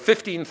employed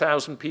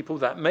 15,000 people.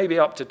 That may be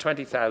up to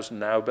 20,000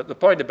 now, but the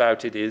point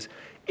about it is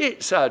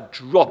it's a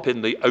drop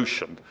in the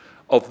ocean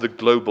of the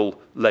global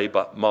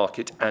labor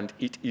market, and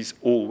it is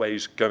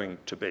always going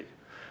to be.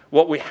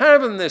 What we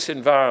have in this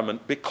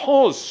environment,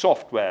 because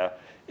software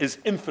is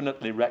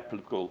infinitely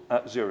replicable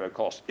at zero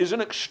cost, is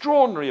an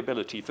extraordinary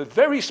ability for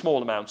very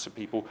small amounts of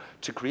people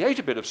to create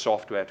a bit of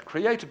software, to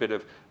create a bit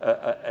of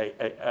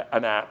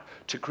an app,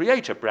 to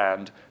create a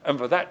brand, and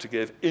for that to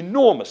give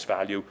enormous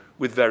value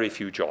with very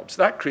few jobs.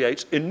 That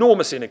creates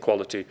enormous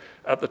inequality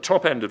at the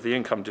top end of the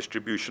income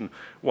distribution,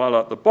 while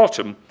at the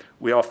bottom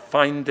we are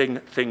finding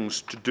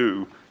things to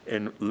do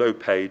in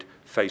low-paid,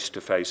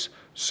 face-to-face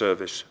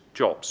service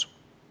jobs.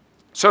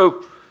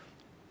 So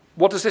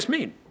what does this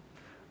mean?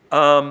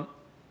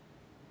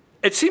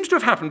 It seems to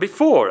have happened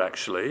before,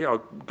 actually. I'll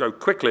go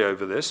quickly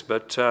over this,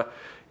 but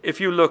if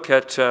you look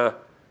at the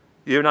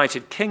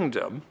United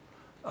Kingdom,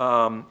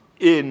 from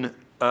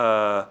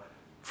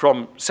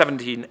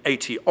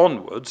 1780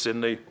 onwards, in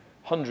the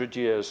 100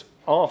 years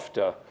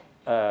after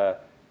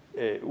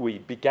we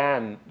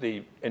began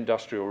the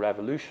Industrial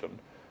Revolution,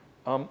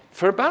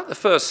 for about the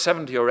first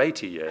 70 or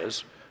 80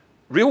 years,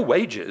 real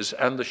wages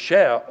and the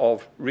share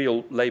of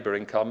real labor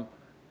income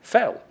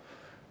fell.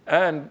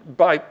 And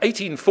by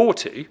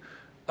 1840,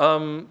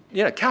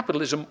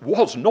 capitalism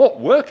was not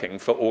working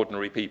for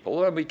ordinary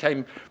people, and we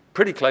came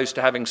pretty close to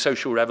having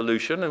social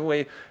revolution, and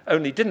we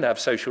only didn't have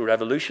social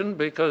revolution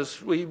because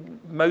we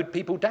mowed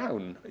people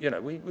down.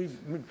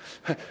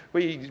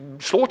 We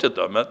slaughtered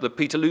them at the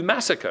Peterloo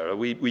massacre.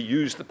 We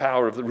used the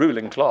power of the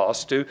ruling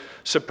class to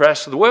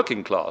suppress the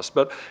working class.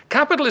 But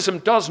capitalism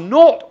does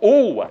not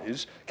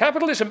always,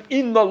 capitalism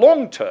in the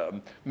long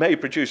term may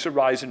produce a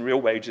rise in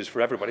real wages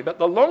for everybody, but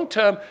the long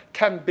term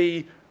can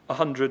be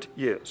 100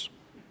 years.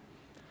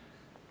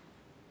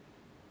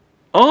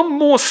 Are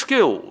more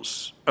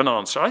skills an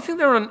answer? I think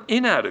they're an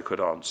inadequate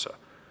answer.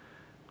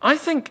 I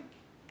think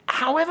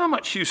however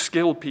much you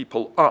skill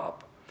people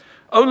up,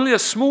 only a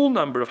small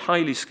number of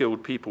highly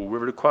skilled people were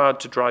required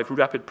to drive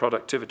rapid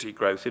productivity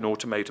growth in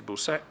automatable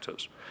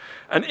sectors.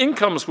 And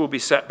incomes will be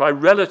set by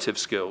relative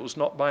skills,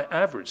 not by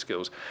average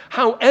skills.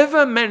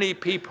 However many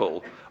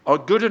people are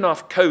good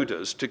enough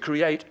coders to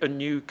create a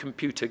new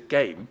computer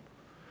game,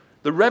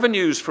 the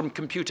revenues from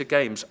computer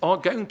games are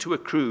going to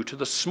accrue to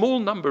the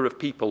small number of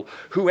people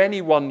who any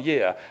one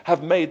year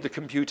have made the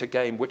computer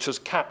game which has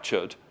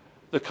captured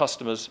the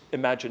customer's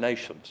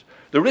imaginations.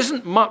 There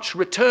isn't much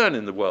return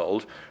in the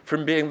world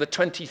from being the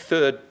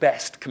 23rd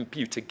best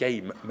computer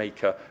game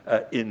maker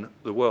in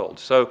the world.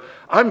 So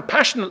I'm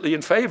passionately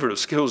in favor of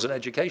skills and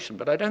education,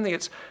 but I don't think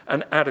it's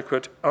an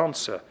adequate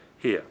answer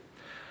here.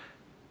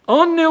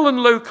 Are nil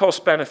and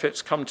low-cost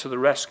benefits come to the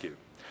rescue?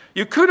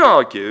 You could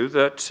argue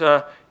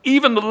that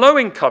even the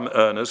low-income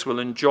earners will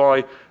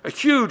enjoy a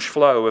huge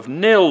flow of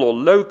nil or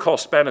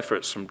low-cost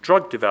benefits from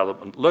drug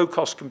development,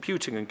 low-cost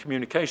computing and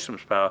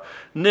communications power,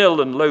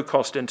 nil and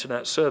low-cost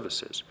internet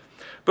services.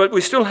 But we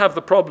still have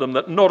the problem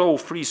that not all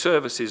free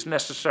services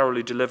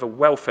necessarily deliver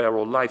welfare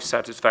or life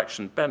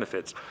satisfaction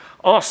benefits.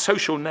 Are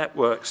social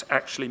networks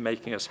actually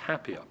making us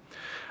happier?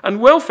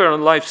 And welfare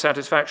and life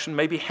satisfaction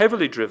may be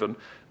heavily driven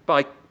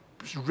by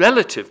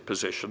relative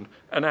position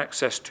and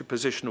access to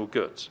positional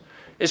goods.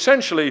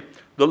 Essentially,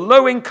 the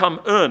low-income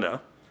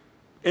earner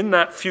in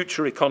that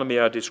future economy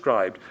I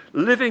described,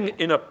 living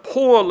in a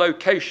poor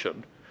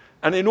location,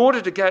 and in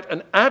order to get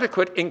an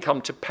adequate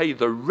income to pay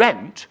the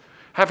rent,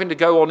 having to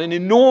go on an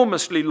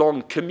enormously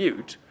long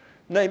commute,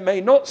 they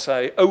may not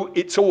say, oh,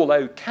 it's all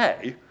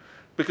okay,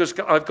 because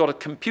I've got a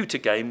computer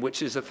game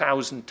which is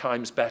 1,000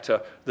 times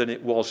better than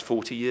it was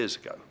 40 years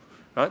ago.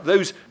 Right?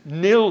 Those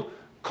nil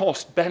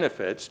cost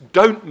benefits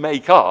don't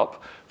make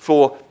up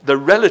for the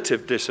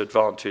relative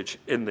disadvantage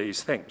in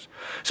these things.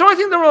 So I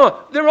think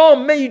there are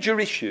major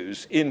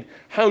issues in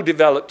how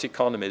developed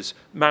economies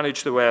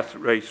manage their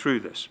way through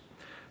this.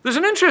 There's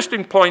an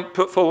interesting point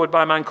put forward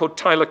by a man called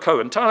Tyler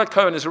Cowen. Tyler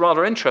Cowen is a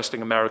rather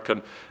interesting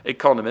American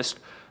economist,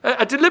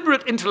 a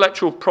deliberate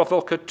intellectual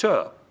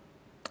provocateur.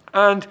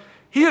 And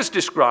he has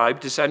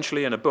described,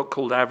 essentially in a book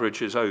called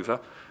Average is Over,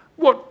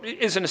 what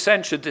is an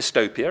essential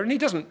dystopia, and he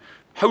doesn't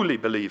wholly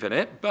believe in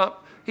it,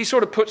 but he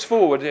sort of puts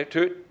forward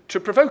to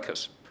provoke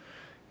us.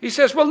 He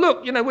says, well,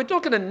 look, we're not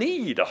going to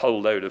need a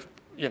whole load of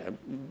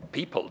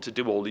people to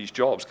do all these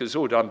jobs because it's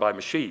all done by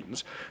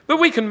machines, but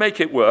we can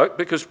make it work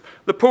because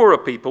the poorer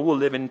people will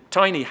live in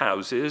tiny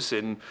houses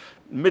in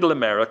middle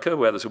America,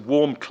 where there's a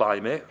warm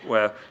climate,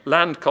 where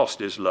land cost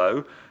is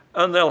low,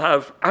 and they'll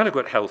have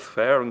adequate health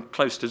fare and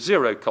close to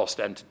zero cost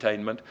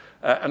entertainment.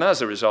 And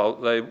as a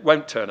result, they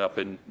won't turn up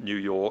in New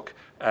York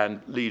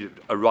and lead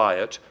a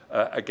riot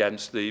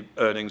against the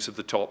earnings of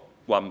the top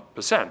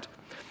 1%.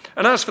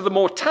 And as for the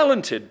more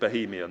talented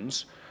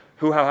Bohemians,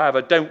 who,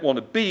 however, don't want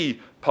to be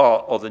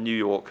part of the New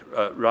York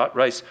rat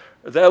race,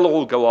 they'll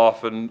all go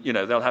off and,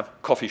 they'll have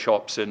coffee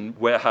shops in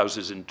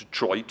warehouses in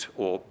Detroit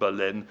or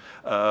Berlin,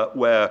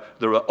 where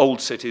there are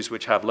old cities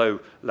which have low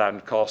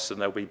land costs, and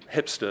there'll be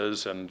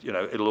hipsters, and,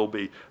 it'll all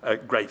be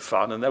great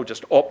fun, and they'll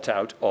just opt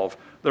out of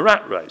the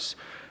rat race.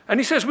 And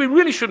he says we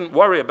really shouldn't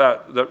worry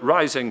about the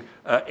rising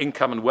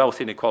income and wealth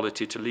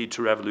inequality to lead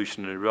to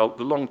revolutionary revolt.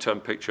 The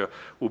long-term picture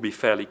will be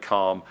fairly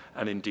calm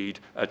and indeed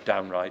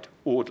downright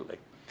orderly.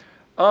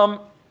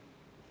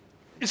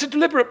 It's a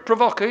deliberate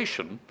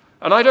provocation,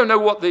 and I don't know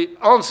what the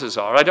answers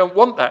are. I don't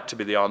want that to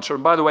be the answer.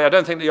 And by the way, I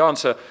don't think the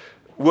answer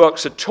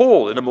works at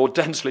all in a more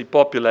densely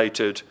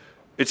populated.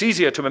 It's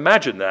easier to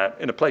imagine that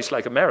in a place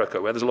like America,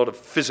 where there's a lot of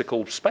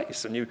physical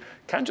space, and you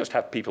can just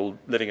have people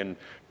living in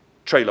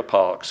trailer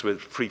parks with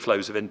free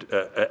flows of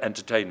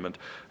entertainment.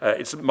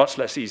 It's much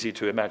less easy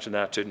to imagine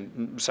that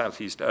in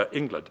southeast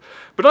England.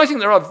 But I think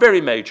there are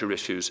very major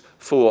issues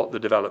for the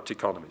developed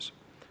economies.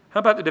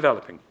 How about the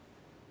developing?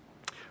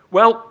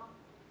 Well,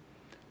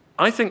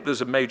 I think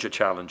there's a major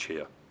challenge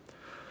here.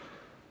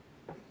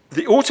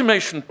 The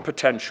automation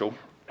potential,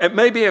 it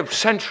may be a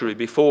century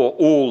before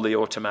all the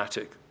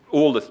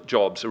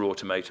jobs are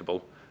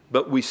automatable,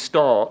 but we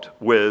start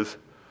with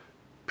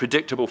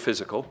predictable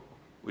physical,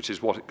 which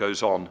is what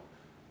goes on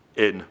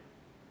in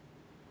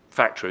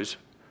factories,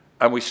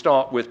 and we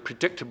start with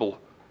predictable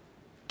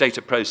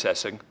data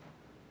processing,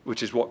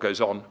 which is what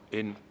goes on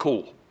in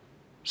call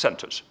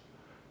centers.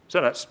 So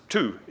that's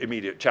two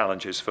immediate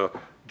challenges for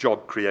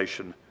job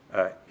creation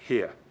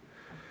here.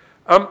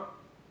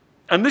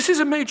 And this is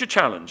a major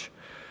challenge,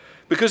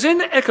 because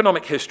in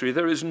economic history,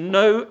 there is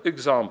no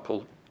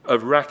example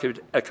of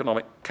rapid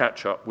economic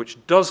catch-up which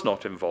does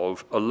not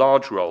involve a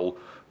large role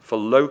for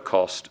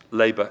low-cost,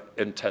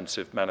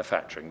 labor-intensive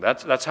manufacturing.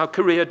 That's how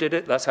Korea did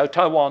it, that's how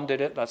Taiwan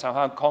did it, that's how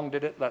Hong Kong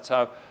did it, that's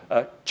how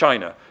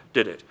China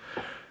did it.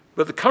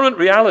 But the current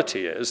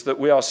reality is that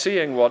we are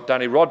seeing what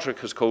Danny Roderick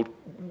has called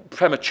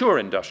premature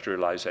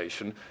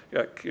industrialization,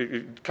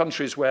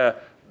 countries where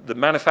the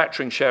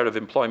manufacturing share of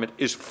employment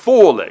is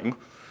falling,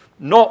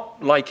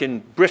 not like in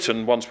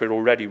Britain once we're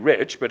already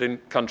rich, but in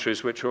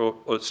countries which are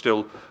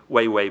still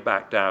way, way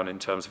back down in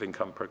terms of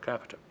income per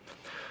capita.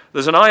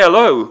 There's an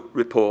ILO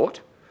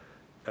report,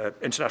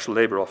 International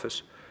Labour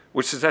Office,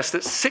 which suggests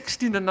that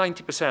 60 to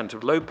 90%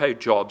 of low-paid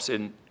jobs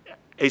in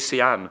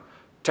ASEAN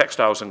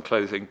textiles and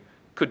clothing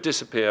could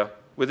disappear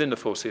within the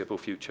foreseeable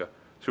future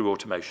through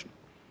automation.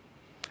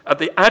 At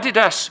the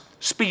Adidas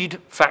Speed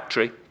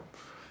factory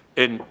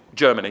in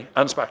Germany,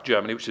 Ansbach,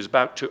 Germany, which is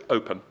about to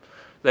open,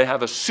 they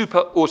have a super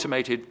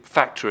automated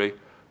factory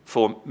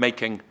for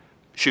making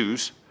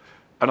shoes,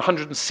 and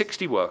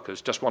 160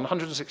 workers, just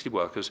 160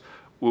 workers,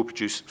 will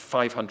produce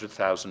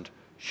 500,000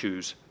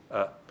 shoes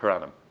per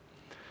annum.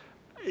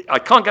 I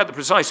can't get the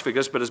precise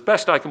figures, but as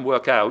best I can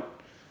work out,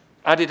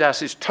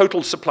 Adidas's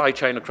total supply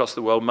chain across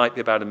the world might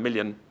be about 1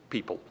 million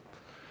people.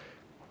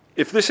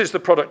 If this is the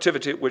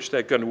productivity at which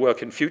they're going to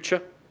work in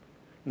future,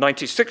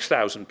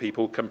 96,000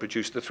 people can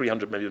produce the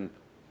 300 million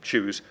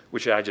shoes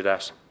which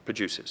Adidas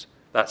produces.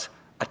 That's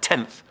a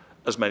tenth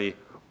as many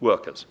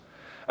workers.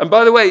 And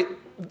by the way,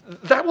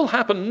 that will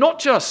happen not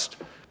just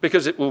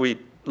because it will be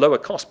lower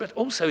cost, but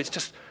also it's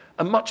just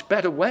a much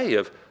better way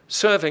of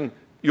serving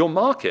your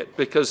market,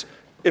 because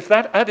if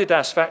that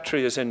Adidas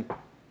factory is in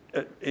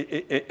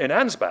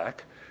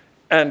Ansbach,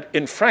 and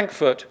in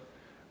Frankfurt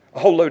a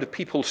whole load of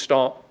people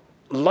start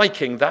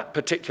liking that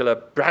particular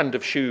brand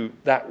of shoe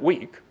that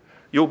week,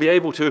 you'll be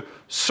able to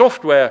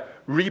software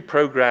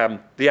reprogram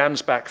the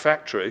Ansbach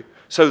factory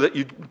so that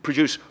you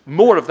produce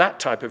more of that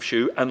type of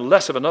shoe and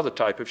less of another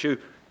type of shoe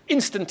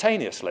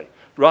instantaneously,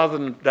 rather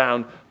than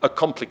down a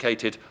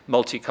complicated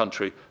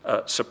multi-country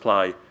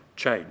supply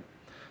chain.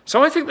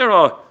 So I think there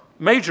are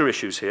major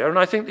issues here, and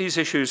I think these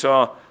issues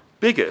are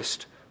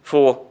biggest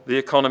for the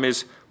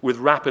economies with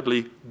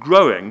rapidly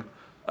growing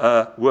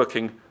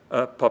working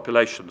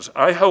populations.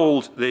 I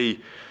hold the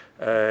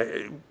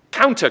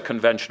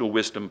counter-conventional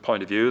wisdom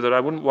point of view that I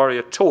wouldn't worry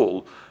at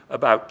all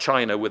about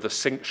China with a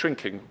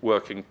shrinking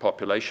working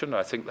population.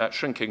 I think that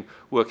shrinking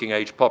working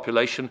age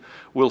population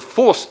will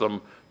force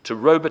them to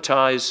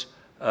robotize,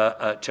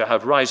 to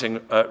have rising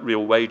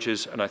real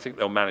wages, and I think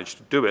they'll manage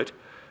to do it.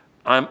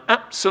 I'm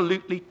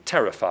absolutely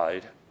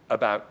terrified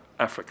about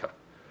Africa.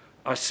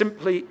 I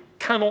simply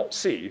cannot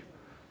see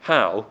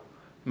how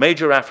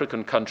major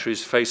African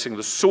countries facing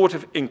the sort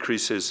of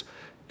increases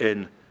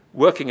in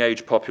working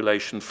age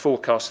population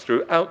forecast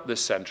throughout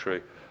this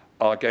century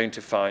are going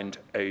to find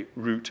a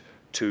route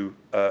to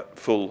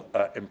full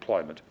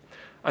employment.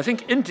 I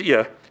think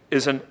India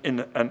is in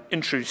an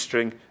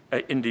interesting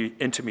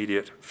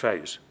intermediate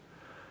phase.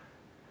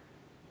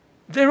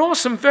 There are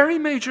some very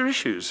major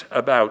issues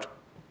about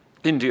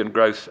Indian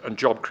growth and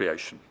job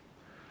creation.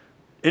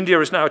 India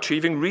is now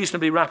achieving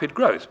reasonably rapid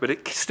growth, but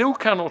it still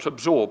cannot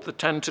absorb the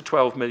 10 to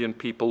 12 million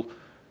people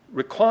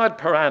required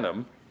per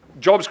annum,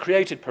 jobs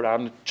created per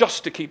annum,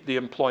 just to keep the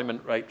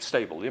employment rate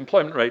stable. The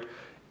employment rate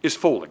is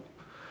falling.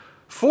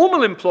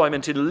 Formal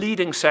employment in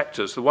leading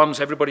sectors, the ones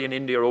everybody in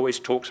India always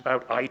talks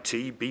about,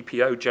 IT,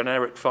 BPO,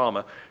 generic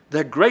pharma,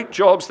 they're great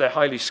jobs, they're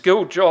highly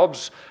skilled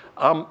jobs,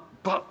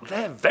 but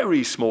they're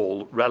very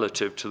small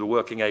relative to the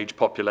working age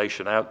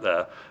population out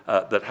there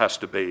that has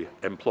to be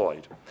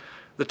employed.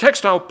 The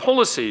textile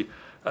policy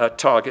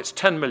targets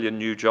 10 million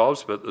new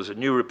jobs, but there's a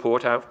new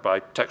report out by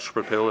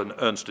Textpropil and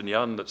Ernst &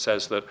 Young that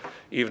says that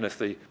even if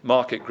the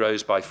market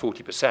grows by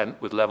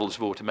 40% with levels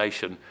of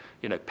automation,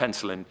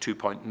 pencil in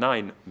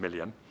 2.9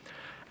 million.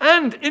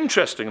 And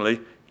interestingly,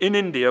 in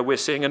India, we're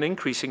seeing an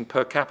increasing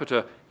per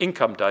capita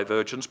income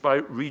divergence by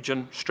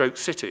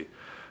region/city.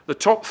 The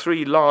top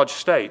 3 large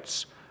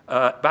states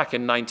back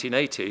in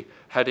 1980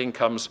 had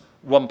incomes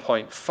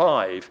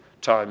 1.5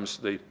 times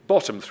the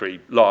bottom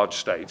 3 large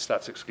states.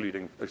 That's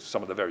excluding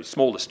some of the very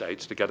smaller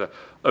states to get an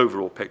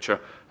overall picture,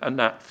 and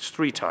that's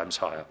 3 times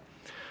higher.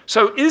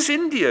 So is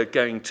India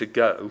going to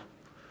go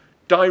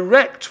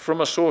direct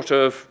from a sort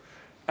of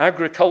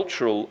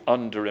agricultural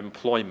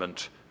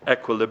underemployment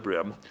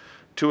equilibrium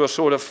to a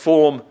sort of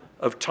form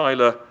of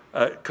Tyler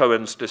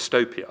Cohen's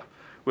dystopia,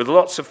 with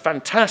lots of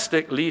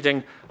fantastic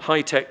leading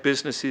high-tech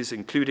businesses,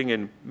 including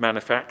in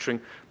manufacturing,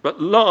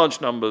 but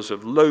large numbers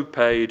of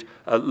low-paid,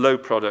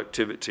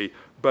 low-productivity,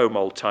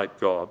 Beaumont-type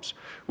jobs,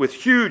 with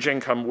huge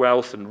income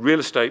wealth and real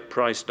estate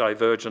price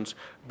divergence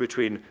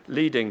between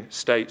leading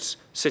states,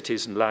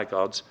 cities, and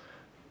laggards,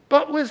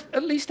 but with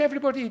at least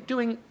everybody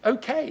doing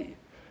okay,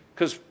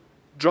 because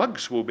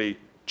drugs will be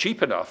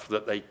cheap enough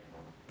that they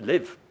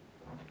live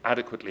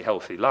adequately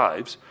healthy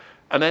lives,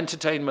 and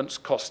entertainments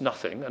cost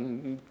nothing,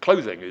 and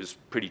clothing is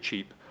pretty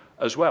cheap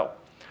as well.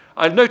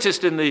 I've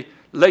noticed in the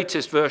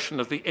latest version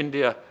of the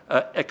India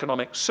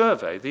Economic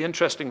Survey the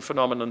interesting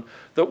phenomenon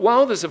that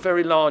while there's a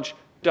very large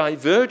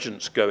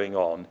divergence going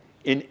on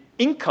in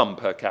income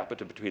per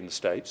capita between the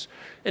states,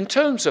 in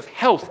terms of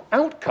health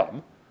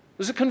outcome,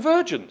 there's a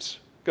convergence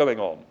going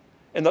on,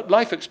 in that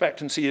life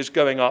expectancy is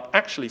going up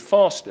actually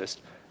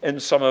fastest in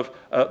some of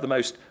the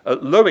most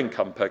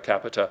low-income per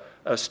capita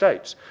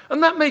states.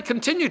 And that may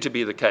continue to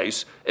be the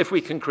case if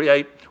we can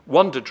create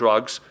wonder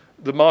drugs,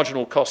 the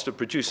marginal cost of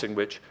producing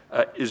which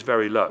is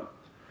very low.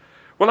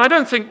 Well, I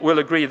don't think we'll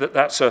agree that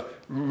that's a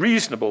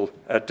reasonable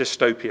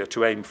dystopia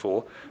to aim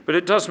for, but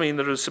it does mean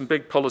there are some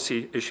big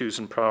policy issues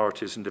and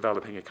priorities in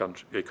developing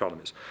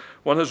economies.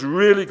 One has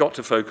really got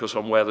to focus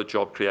on where the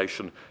job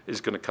creation is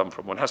going to come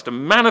from. One has to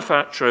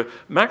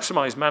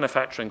maximize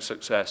manufacturing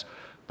success,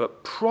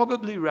 but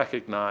probably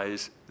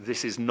recognize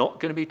this is not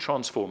going to be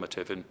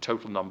transformative in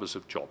total numbers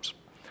of jobs.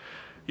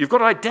 You've got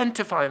to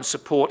identify and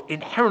support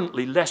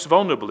inherently less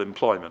vulnerable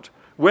employment.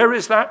 Where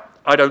is that?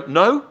 I don't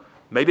know.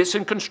 Maybe it's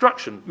in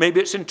construction, maybe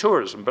it's in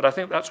tourism, but I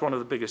think that's one of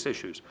the biggest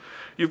issues.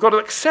 You've got to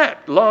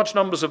accept large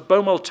numbers of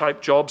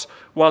Beaumont-type jobs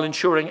while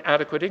ensuring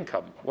adequate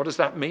income. What does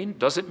that mean?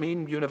 Does it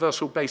mean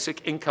universal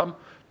basic income?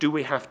 Do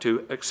we have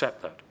to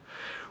accept that?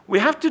 We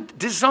have to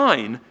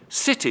design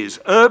cities,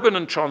 urban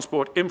and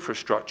transport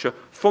infrastructure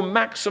for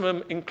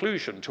maximum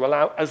inclusion, to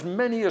allow as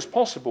many as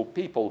possible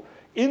people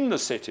in the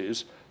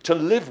cities to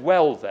live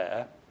well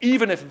there,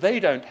 even if they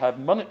don't have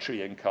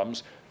monetary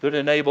incomes that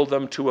enable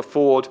them to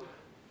afford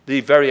the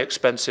very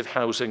expensive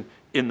housing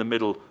in the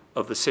middle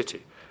of the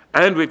city.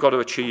 And we've got to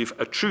achieve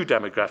a true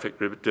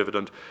demographic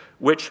dividend,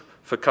 which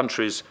for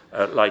countries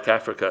like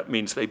Africa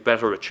means they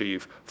better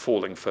achieve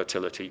falling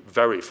fertility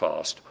very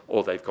fast,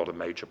 or they've got a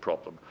major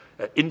problem.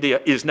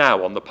 India is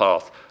now on the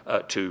path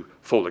to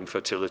falling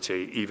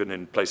fertility, even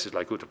in places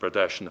like Uttar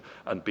Pradesh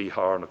and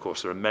Bihar, and of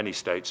course there are many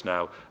states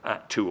now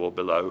at 2 or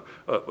below.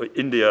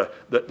 India,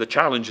 the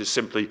challenge is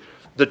simply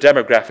the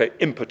demographic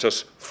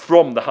impetus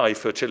from the high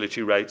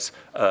fertility rates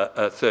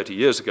 30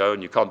 years ago,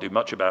 and you can't do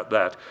much about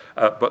that.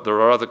 But there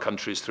are other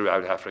countries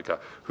throughout Africa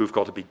who've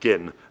got to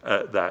begin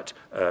that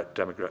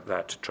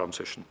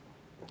transition.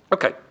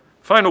 Okay,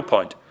 final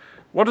point.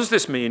 What does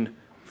this mean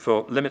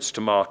for limits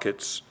to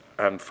markets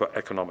and for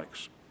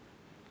economics?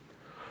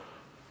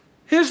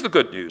 Here's the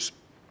good news.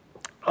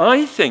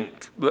 I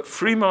think that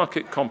free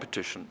market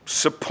competition,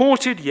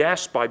 supported,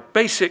 yes, by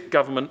basic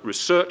government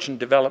research and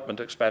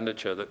development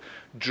expenditure that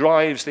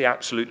drives the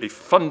absolutely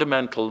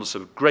fundamentals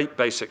of great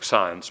basic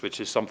science, which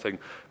is something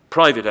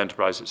private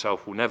enterprise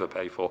itself will never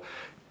pay for,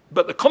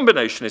 but the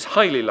combination is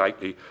highly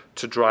likely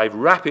to drive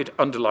rapid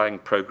underlying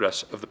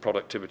progress of the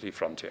productivity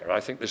frontier.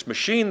 I think this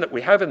machine that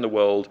we have in the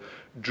world,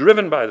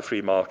 driven by the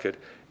free market,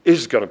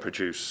 is going to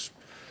produce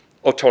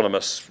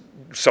autonomous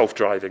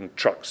self-driving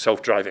trucks,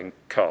 self-driving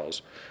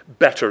cars,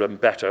 better and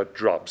better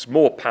drugs,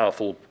 more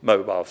powerful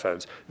mobile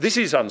phones. This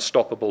is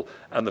unstoppable,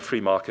 and the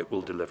free market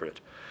will deliver it.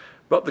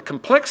 But the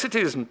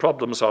complexities and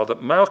problems are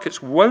that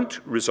markets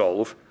won't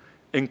resolve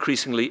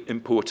increasingly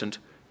important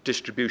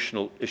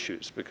distributional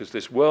issues, because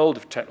this world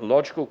of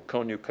technological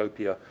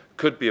cornucopia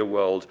could be a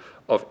world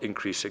of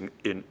increasing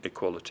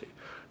inequality.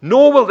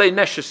 nor will they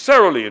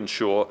necessarily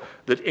ensure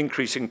that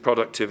increasing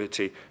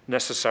productivity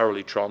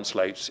necessarily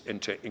translates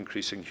into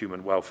increasing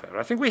human welfare.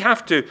 I think we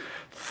have to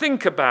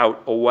think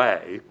about a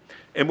way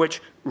in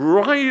which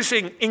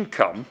rising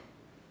income,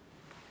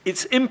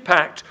 its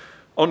impact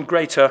on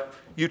greater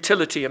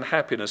utility and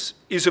happiness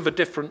is of a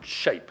different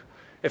shape.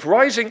 If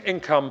rising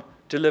income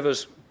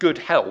delivers good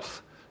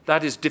health,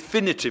 that is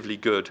definitively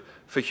good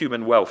for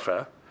human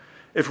welfare.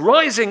 If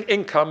rising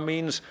income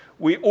means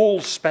we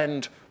all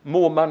spend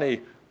more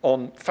money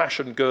on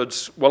fashion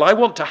goods, well, I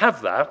want to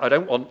have that. I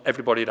don't want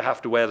everybody to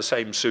have to wear the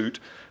same suit,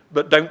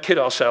 but don't kid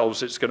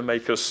ourselves, it's going to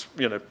make us,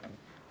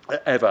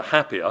 ever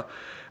happier.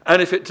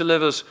 And if it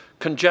delivers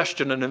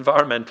congestion and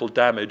environmental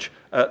damage,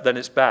 then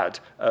it's bad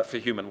for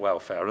human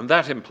welfare. And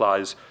that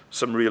implies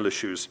some real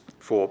issues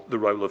for the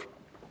role of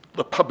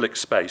the public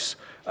space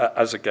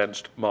as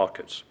against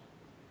markets.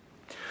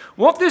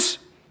 What this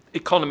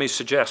economy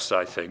suggests,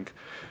 I think,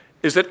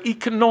 is that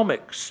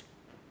economics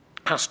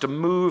has to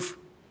move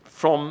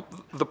from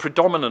the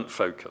predominant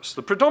focus.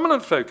 The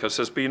predominant focus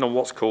has been on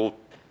what's called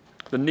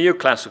the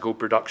neoclassical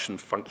production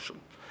function.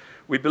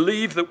 We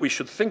believe that we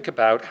should think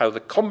about how the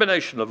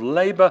combination of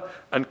labor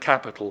and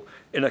capital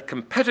in a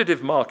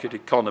competitive market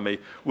economy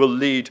will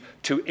lead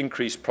to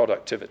increased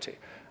productivity.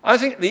 I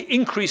think the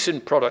increase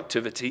in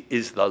productivity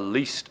is the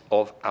least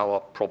of our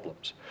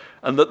problems,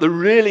 and that the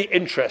really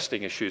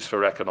interesting issues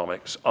for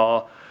economics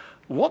are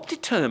what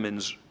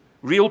determines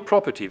real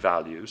property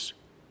values,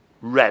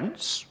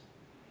 rents,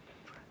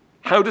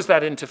 how does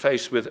that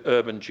interface with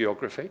urban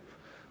geography,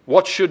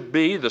 what should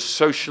be the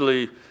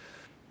socially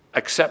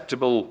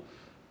acceptable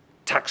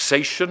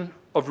taxation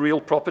of real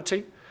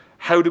property,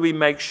 how do we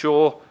make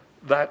sure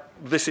that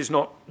this is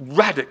not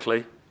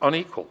radically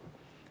unequal,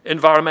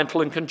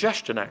 environmental and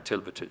congestion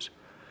activities,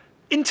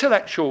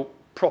 intellectual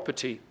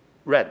property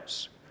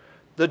rents.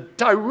 The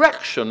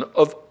direction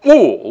of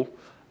all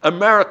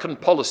American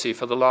policy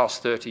for the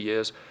last 30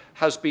 years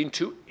has been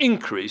to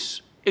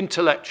increase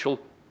intellectual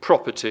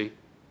property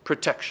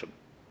protection,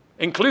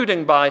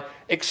 including by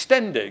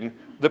extending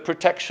the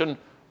protection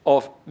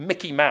of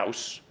Mickey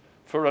Mouse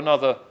for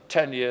another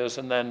 10 years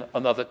and then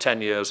another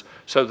 10 years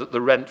so that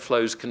the rent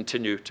flows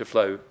continue to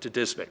flow to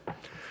Disney.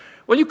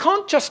 Well, you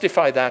can't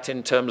justify that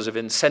in terms of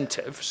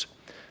incentives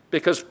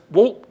because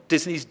Walt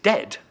Disney's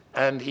dead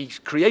and he's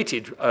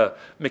created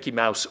Mickey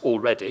Mouse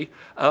already,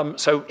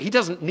 so he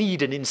doesn't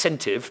need an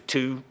incentive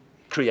to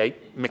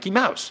create Mickey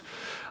Mouse.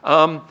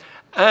 And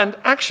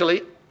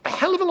actually, a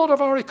hell of a lot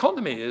of our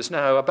economy is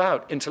now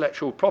about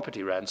intellectual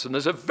property rents, and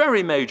there's a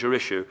very major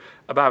issue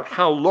about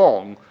how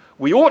long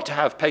we ought to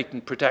have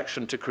patent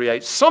protection to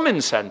create some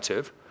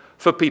incentive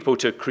for people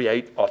to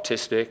create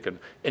artistic and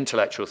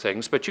intellectual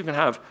things, but you can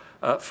have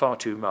far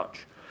too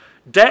much.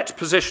 Debt,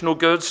 positional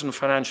goods, and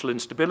financial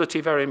instability,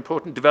 very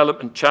important.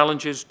 Development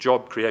challenges,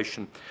 job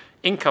creation,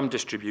 income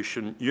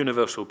distribution,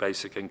 universal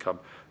basic income,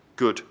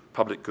 good,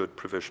 public good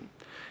provision.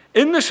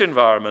 In this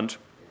environment,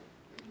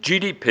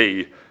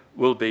 GDP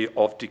will be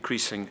of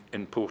decreasing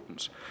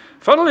importance.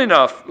 Funnily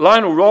enough,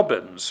 Lionel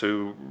Robbins,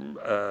 who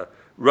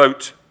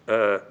wrote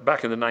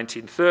back in the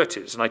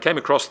 1930s, and I came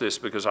across this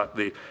because at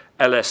the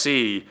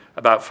LSE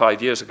about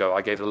 5 years ago,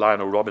 I gave the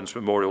Lionel Robbins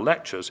Memorial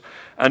Lectures,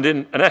 and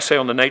in an essay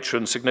on the nature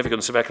and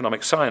significance of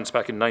economic science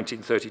back in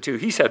 1932,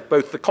 he said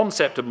both the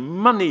concept of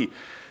money,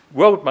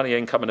 world money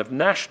income, and of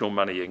national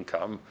money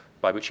income,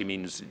 by which he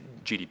means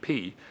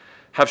GDP,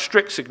 have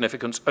strict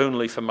significance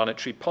only for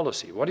monetary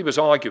policy. What he was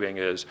arguing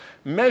is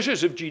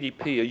measures of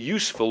GDP are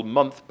useful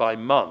month by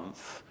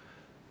month,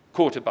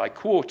 quarter by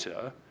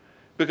quarter,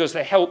 because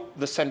they help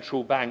the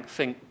central bank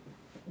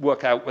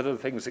work out whether the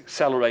thing's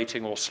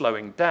accelerating or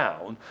slowing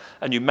down,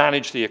 and you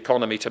manage the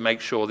economy to make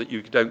sure that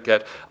you don't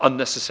get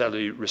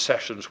unnecessary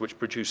recessions which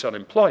produce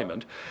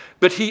unemployment.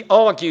 But he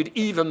argued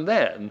even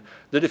then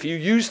that if you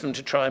use them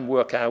to try and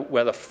work out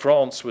whether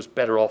France was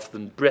better off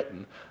than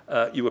Britain,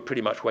 you were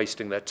pretty much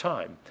wasting their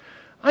time.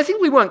 I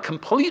think we weren't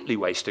completely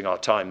wasting our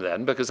time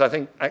then, because I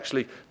think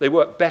actually they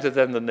work better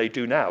then than they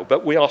do now.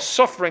 But we are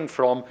suffering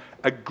from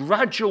a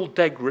gradual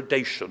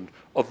degradation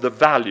of the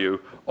value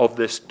of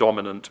this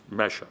dominant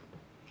measure.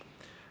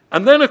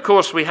 And then, of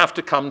course, we have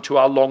to come to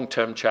our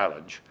long-term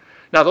challenge.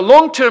 Now, the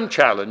long-term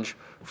challenge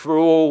for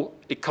all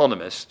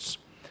economists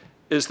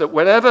is that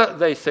whenever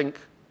they think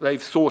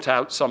they've thought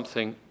out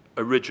something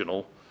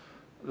original,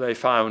 they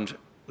found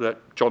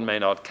that John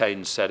Maynard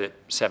Keynes said it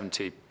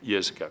 70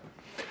 years ago.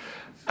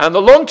 And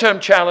the long-term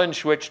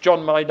challenge which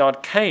John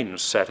Maynard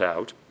Keynes set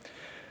out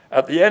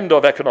at the end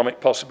of Economic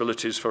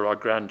Possibilities for Our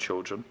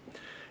Grandchildren,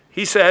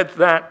 he said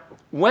that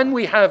when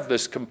we have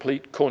this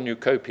complete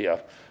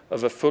cornucopia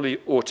of a fully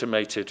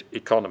automated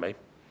economy,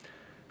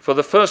 for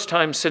the first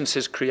time since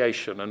his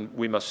creation, and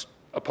we must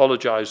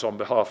apologize on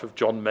behalf of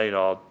John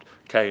Maynard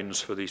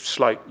Keynes for the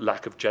slight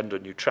lack of gender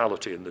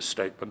neutrality in this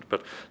statement,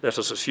 but let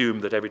us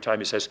assume that every time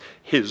he says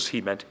his, he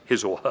meant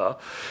his or her.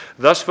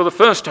 Thus, for the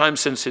first time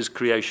since his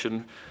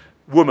creation,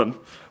 woman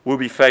will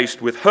be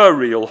faced with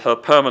her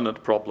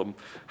permanent problem,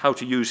 how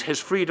to use his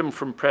freedom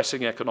from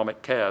pressing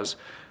economic cares,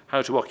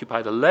 how to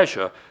occupy the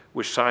leisure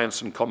which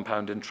science and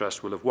compound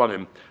interest will have won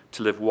him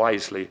to live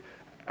wisely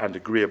and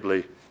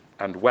agreeably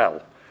and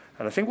well.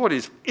 And I think what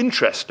is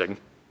interesting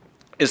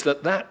is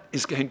that that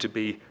is going to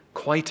be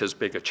quite as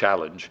big a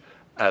challenge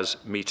as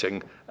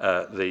meeting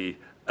the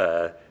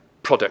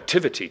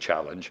productivity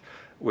challenge,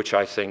 which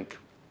I think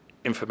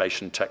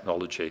information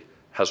technology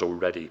has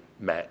already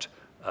met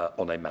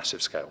on a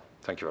massive scale.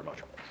 Thank you very much.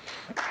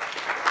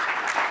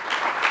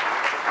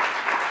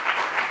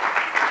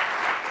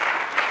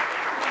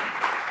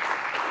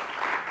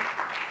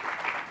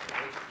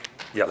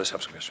 Yeah, let's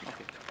have some questions.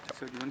 Okay.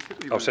 So do you want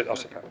to sit? I'll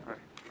sit. All right.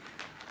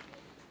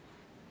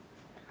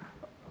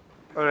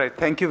 All right.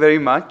 Thank you very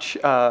much,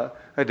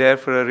 Adair,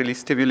 for a really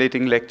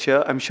stimulating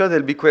lecture. I'm sure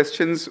there'll be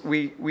questions.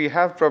 We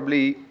have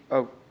probably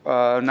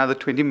another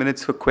 20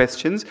 minutes for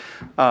questions.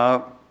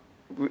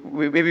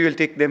 Maybe we'll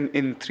take them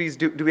in threes.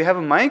 Do we have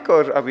a mic,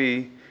 or are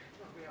we?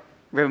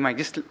 We have a mic.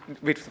 Just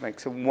wait for the mic.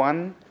 So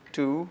 1,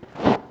 2,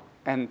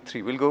 and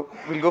 3. We'll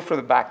go from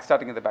the back,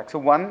 starting at the back. So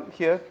 1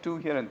 here, 2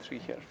 here, and 3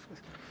 here.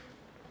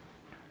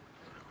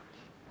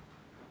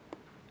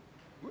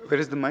 Where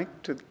is the mic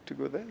to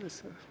go there?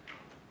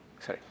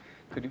 Sorry,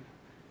 could you?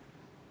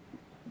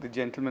 The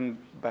gentleman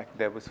back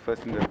there was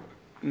first in the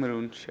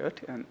maroon shirt,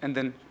 and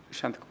then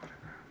Shantakumar.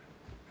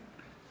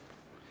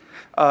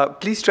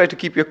 Please try to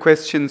keep your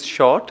questions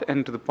short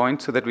and to the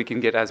point so that we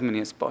can get as many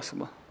as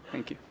possible.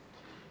 Thank you.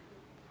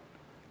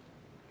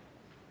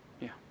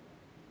 Yeah.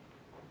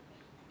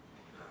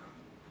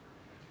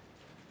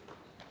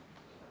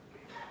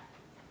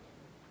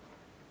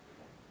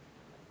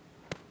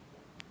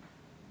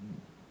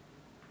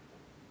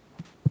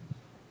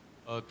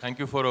 Thank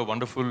you for a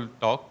wonderful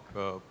talk.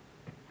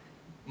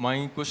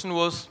 My question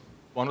was,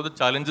 one of the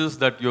challenges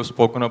that you've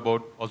spoken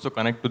about also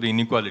connect to the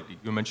inequality.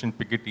 You mentioned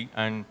Piketty,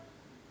 and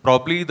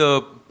probably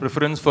the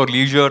preference for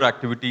leisure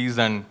activities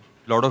and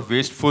a lot of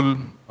wasteful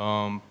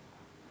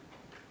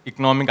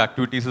economic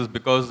activities is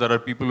because there are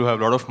people who have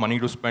a lot of money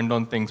to spend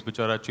on things which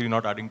are actually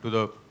not adding to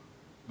the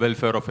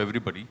welfare of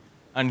everybody.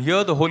 And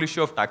here the whole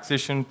issue of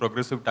taxation,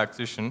 progressive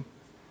taxation,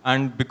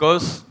 and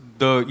because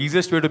the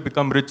easiest way to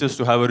become rich is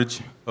to have a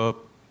rich,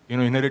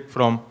 inherit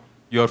from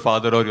your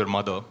father or your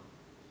mother.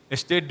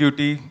 Estate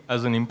duty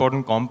as an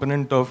important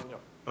component of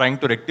trying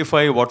to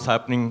rectify what's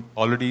happening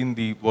already in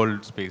the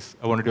world space.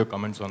 I wanted your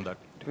comments on that.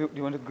 Do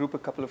you want to group a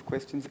couple of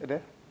questions,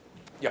 Adair?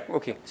 Yeah.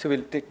 Okay, so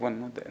we'll take one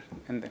more there,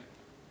 and then.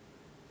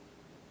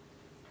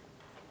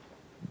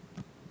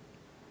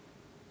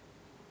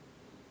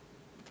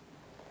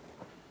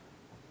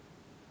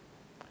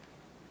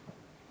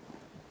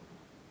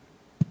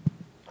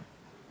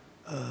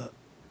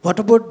 What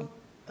about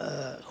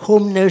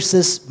home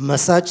nurses,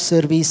 massage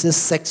services,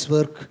 sex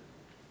work,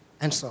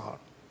 and so on?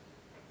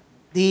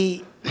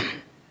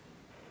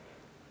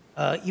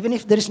 Even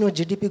if there is no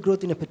GDP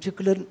growth in a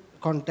particular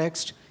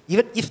context,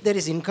 even if there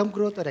is income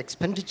growth or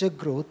expenditure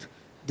growth,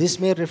 this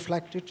may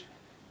reflect it.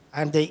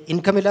 And the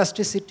income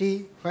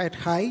elasticity quite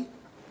high,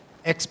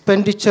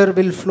 expenditure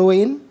will flow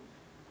in,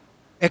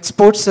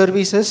 export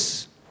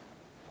services,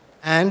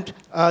 and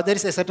there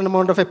is a certain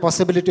amount of a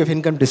possibility of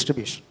income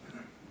distribution.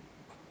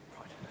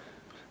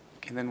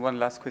 And then one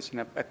last question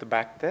up at the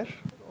back there,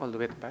 all the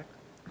way at the back.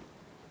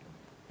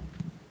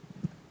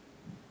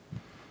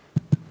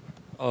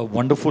 A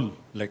wonderful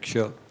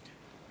lecture.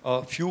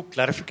 A few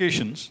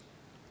clarifications.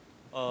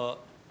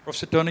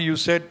 Professor Turner, you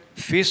said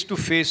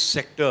face-to-face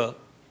sector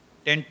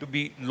tend to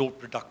be low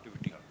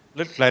productivity. A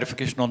little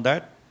clarification on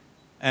that.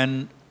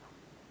 And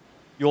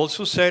you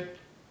also said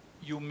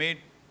you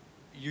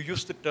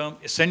used the term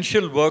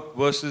essential work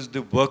versus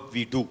the work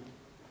we do.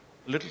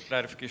 A little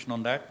clarification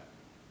on that.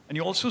 And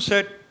you also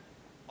said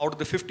out of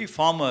the 50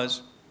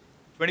 farmers,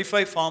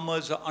 25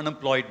 farmers are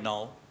unemployed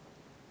now.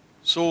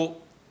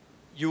 So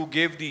you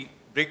gave the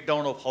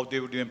breakdown of how they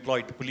would be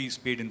employed, the police,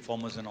 paid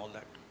informers, and all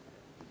that.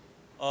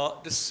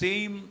 The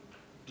same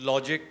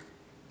logic,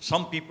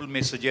 some people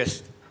may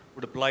suggest,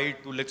 would apply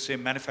to, let's say,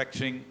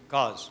 manufacturing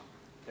cars.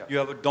 Yeah. You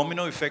have a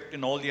domino effect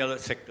in all the other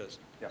sectors,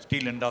 Yeah.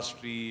 steel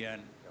industry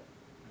and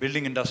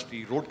building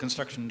industry, road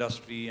construction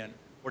industry, and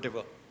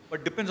whatever. But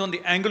it depends on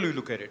the angle you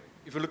look at it.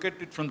 If you look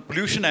at it from the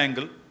pollution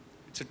angle,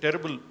 it's a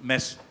terrible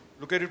mess.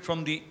 Look at it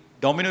from the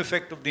domino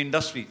effect of the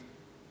industry,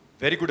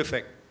 very good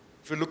effect.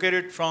 If you look at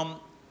it from,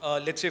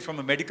 let's say, from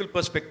a medical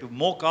perspective,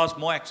 more cars,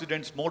 more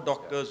accidents, more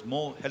doctors,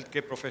 more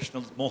healthcare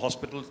professionals, more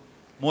hospitals,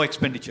 more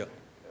expenditure.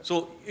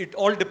 So it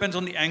all depends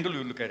on the angle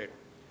you look at it.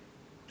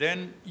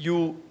 Then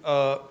you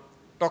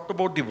talked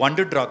about the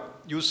wonder drug.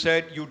 You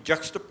said you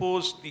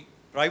juxtapose the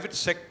private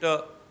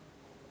sector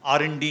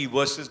R&D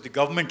versus the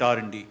government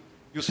R&D.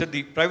 You said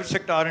the private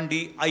sector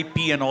R&D,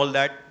 IP and all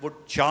that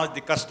would charge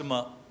the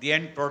customer. The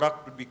end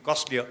product would be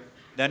costlier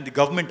than the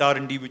government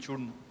R&D, which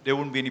there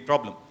wouldn't be any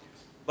problem.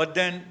 But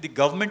then the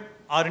government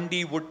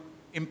R&D would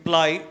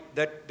imply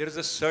that there is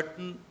a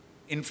certain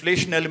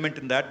inflation element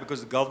in that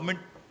because the government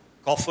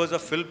coffers are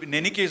filled in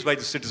any case by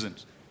the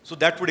citizens. So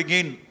that would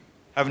again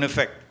have an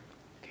effect.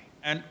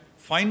 And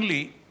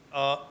finally,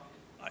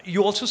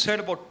 You also said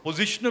about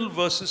positional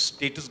versus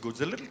status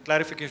goods. A little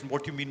clarification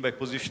what you mean by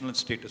positional and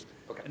status.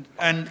 Okay.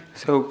 And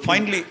So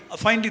finally,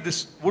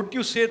 this, would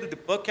you say that the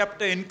per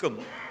capita income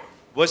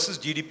versus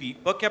GDP,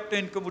 per capita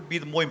income would be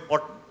the more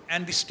important,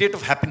 and the state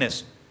of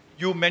happiness?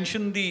 You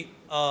mentioned the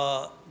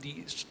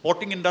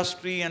sporting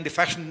industry and the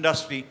fashion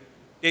industry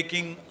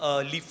taking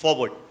a leap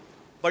forward.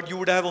 But you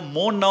would have a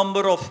more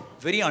number of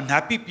very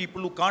unhappy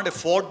people who can't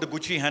afford the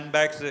Gucci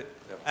handbags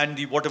and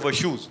the whatever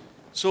shoes.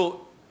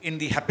 So in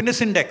the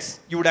happiness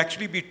index, you would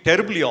actually be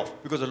terribly off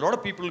because a lot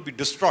of people will be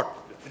distraught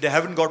that they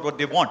haven't got what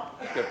they want.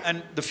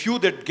 And the few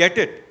that get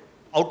it,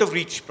 out of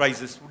reach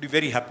prices, would be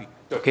very happy.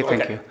 Okay,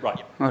 thank you. Right.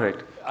 All right.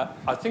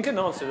 I think in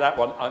answer to that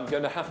one, I'm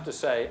going to have to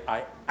say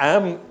I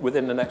am,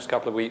 within the next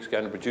couple of weeks,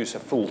 going to produce a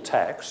full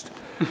text.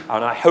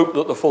 And I hope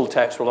that the full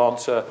text will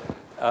answer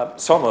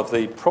some of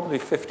the probably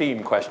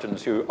 15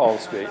 questions you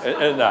asked me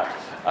in that.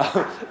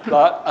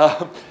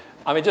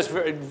 I mean, just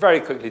very, very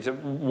quickly to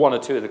one or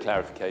two of the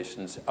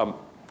clarifications.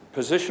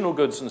 Positional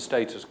goods and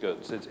status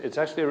goods, it's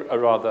actually a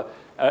rather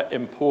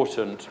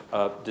important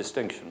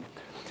distinction.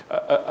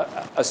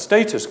 A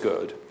status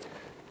good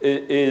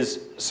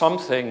is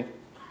something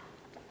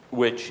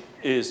which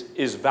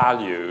is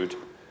valued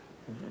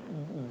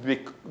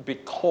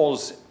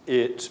because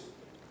it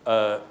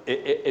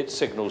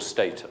signals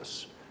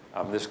status.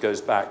 This goes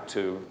back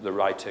to the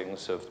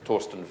writings of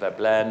Thorsten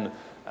Veblen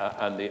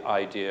and the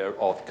idea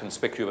of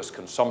conspicuous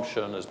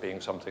consumption as being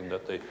something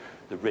that the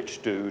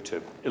rich do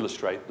to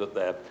illustrate that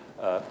they're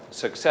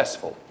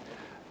successful.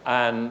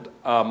 And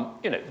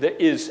there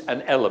is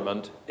an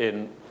element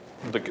in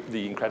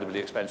the incredibly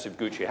expensive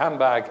Gucci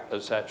handbag,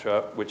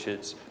 etc., which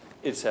it's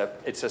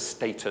a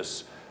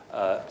status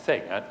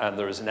thing, and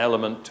there is an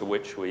element to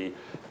which we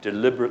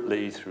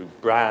deliberately, through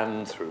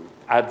brand, through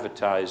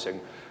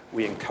advertising,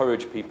 we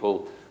encourage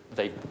people.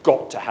 They've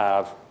got to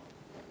have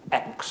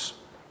X,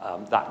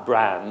 that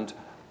brand,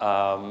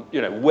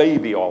 way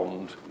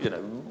beyond,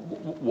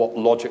 what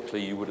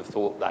logically you would have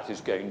thought that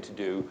is going to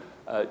do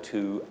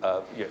to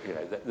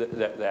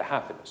their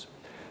happiness.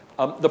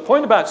 The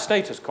point about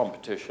status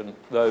competition,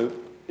 though,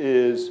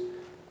 is,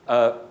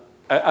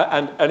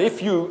 and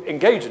if you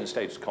engage in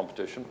status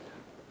competition,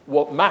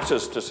 what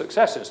matters to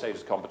success in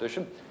status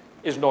competition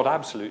is not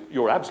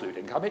your absolute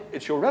income,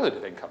 it's your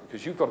relative income,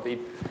 because you've got to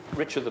be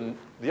richer than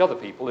the other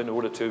people in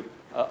order to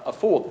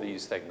afford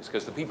these things,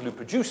 because the people who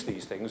produce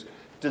these things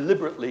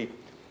deliberately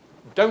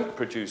don't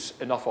produce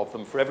enough of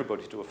them for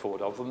everybody to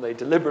afford of them. They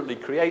deliberately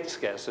create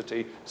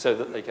scarcity so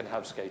that they can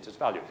have status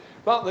value.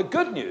 But the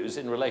good news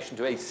in relation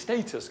to a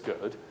status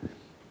good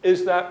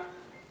is that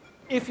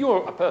if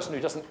you're a person who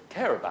doesn't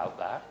care about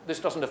that, this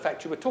doesn't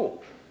affect you at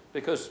all,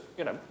 because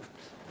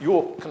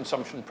your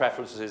consumption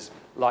preferences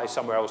lie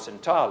somewhere else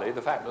entirely.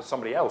 The fact that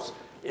somebody else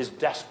is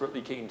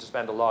desperately keen to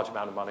spend a large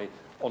amount of money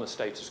on a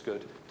status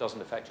good doesn't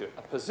affect you.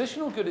 A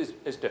positional good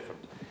is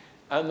different.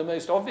 And the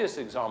most obvious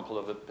example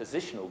of a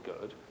positional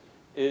good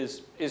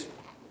is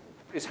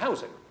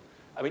housing.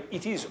 I mean,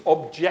 it is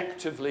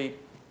objectively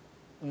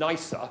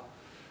nicer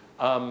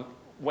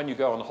when you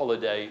go on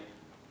holiday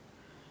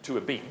to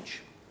a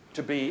beach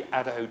to be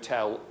at a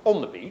hotel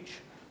on the beach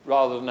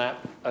rather than at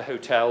a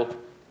hotel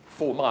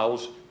 4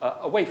 miles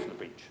away from the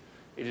beach.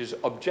 It is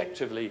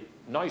objectively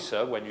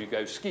nicer when you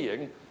go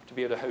skiing to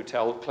be at a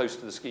hotel close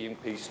to the skiing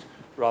piste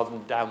rather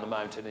than down the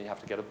mountain and you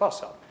have to get a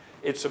bus up.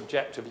 It's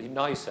objectively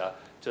nicer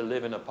to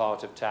live in a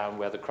part of town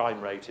where the crime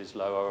rate is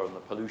lower and the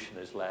pollution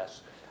is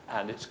less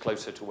and it's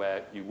closer to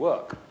where you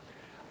work.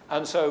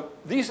 And so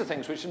these are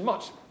things which are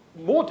much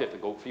more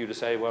difficult for you to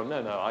say, well,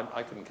 no,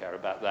 I couldn't care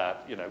about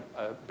that,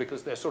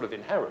 because they're sort of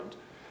inherent.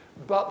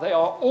 But they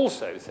are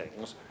also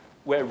things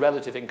where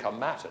relative income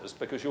matters,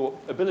 because your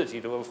ability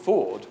to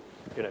afford,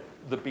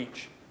 the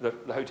beach, the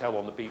hotel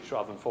on the beach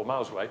rather than 4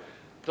 miles away,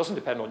 doesn't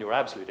depend on your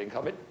absolute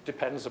income. It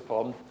depends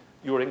upon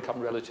your income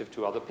relative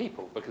to other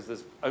people, because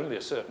there's only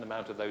a certain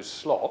amount of those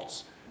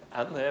slots,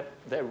 and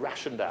they're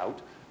rationed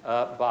out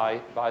by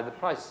the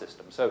price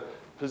system. So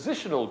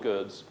positional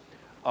goods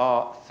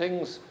are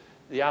things,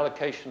 the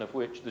allocation of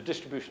which, the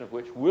distribution of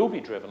which will be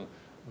driven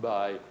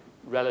by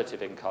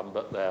relative income,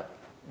 but they're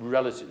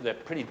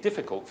pretty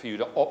difficult for you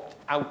to opt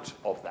out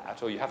of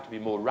that, or you have to be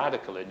more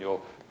radical in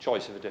your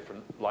choice of a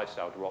different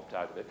lifestyle to opt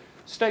out of it.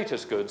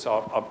 Status goods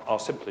are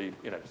simply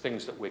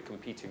things that we're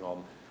competing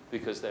on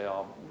because they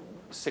are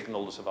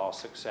signals of our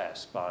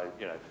success by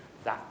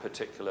that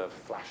particular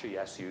flashy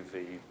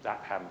SUV, that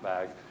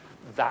handbag,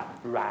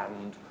 that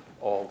brand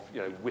of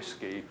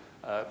whiskey,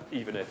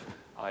 even if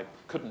I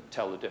couldn't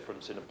tell the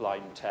difference in a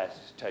blind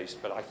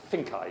taste, but I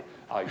think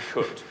I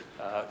could,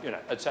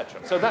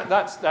 etc. So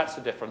that's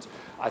the difference.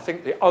 I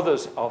think the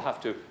others I'll have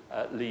to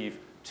leave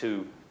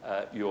to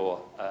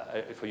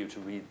for you to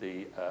read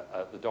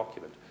the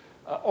document.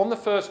 On the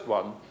first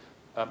one,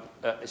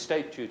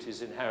 estate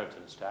duties,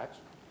 inheritance tax.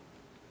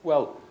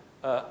 Well,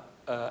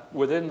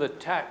 within the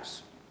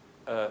tax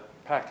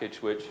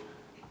package which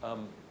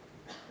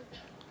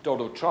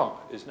Donald Trump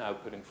is now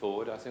putting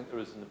forward, I think there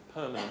is a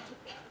permanent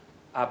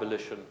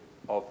abolition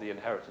of the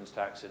inheritance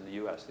tax in the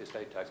US, the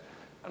estate tax.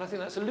 And I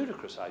think that's a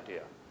ludicrous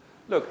idea.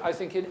 Look, I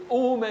think in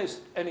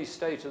almost any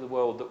state of the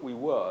world that we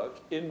work,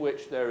 in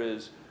which there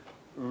is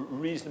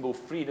reasonable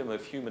freedom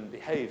of human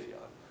behavior,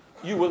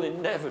 you will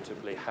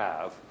inevitably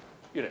have,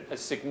 you know, a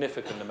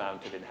significant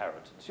amount of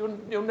inheritance.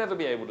 You'll never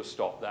be able to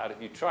stop that.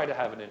 If you try to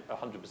have a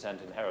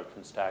 100%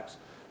 inheritance tax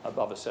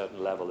above a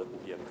certain level, it will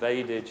be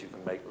evaded. You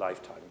can make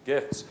lifetime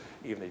gifts.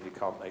 Even if you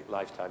can't make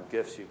lifetime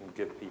gifts, you can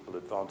give people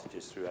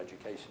advantages through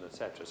education,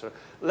 etc. So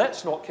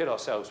let's not kid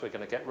ourselves, we're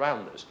going to get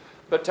round this.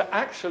 But to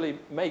actually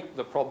make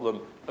the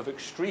problem of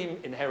extreme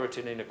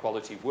inherited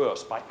inequality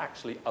worse by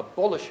actually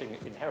abolishing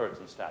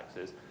inheritance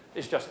taxes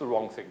is just the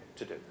wrong thing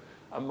to do.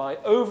 And my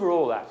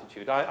overall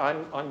attitude,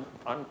 I'm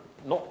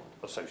not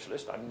a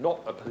socialist. I'm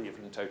not a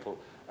believer in total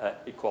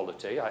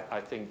equality.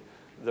 I think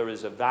there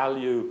is a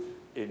value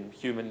in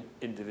human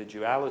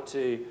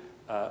individuality,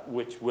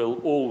 which will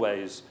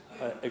always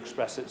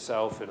express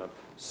itself in a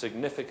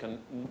significant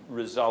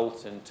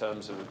result in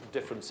terms of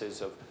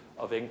differences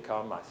of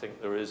income. I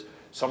think there is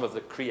some of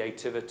the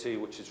creativity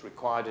which is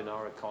required in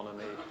our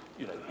economy,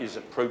 you know, is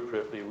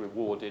appropriately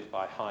rewarded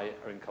by higher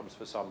incomes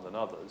for some than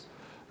others.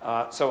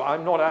 So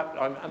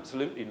I'm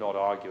absolutely not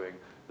arguing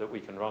that we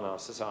can run our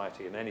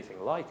society in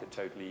anything like a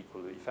totally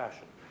equal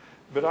fashion.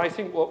 But I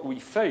think what we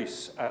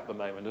face at the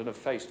moment, and have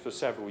faced for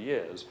several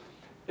years,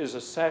 is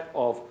a set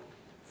of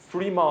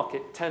free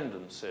market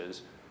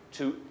tendencies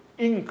to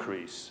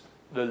increase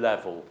the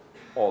level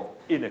of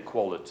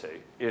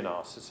inequality in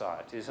our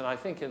societies. And I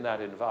think in that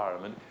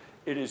environment,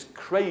 it is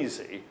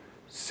crazy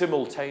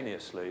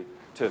simultaneously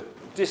to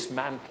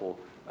dismantle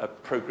a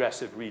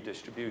progressive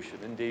redistribution.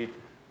 Indeed,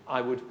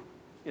 I would,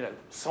 you know,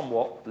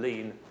 somewhat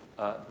lean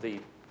the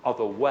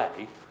other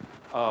way.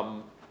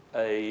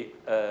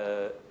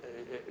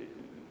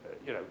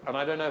 You know, and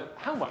I don't know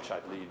how much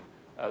I'd lean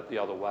the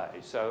other way.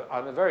 So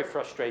I'm a very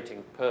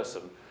frustrating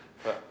person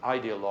for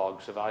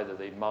ideologues of either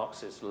the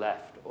Marxist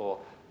left or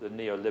the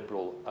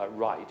neoliberal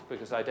right,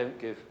 because I don't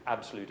give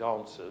absolute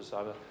answers.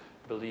 I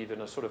believe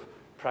in a sort of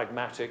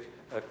pragmatic,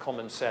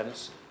 common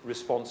sense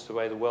response to the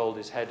way the world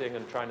is heading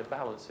and trying to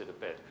balance it a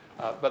bit.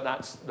 But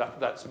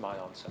that's my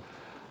answer.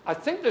 I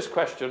think this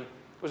question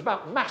was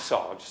about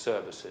massage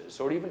services,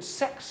 or even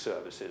sex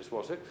services,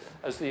 was it,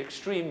 as the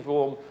extreme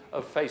form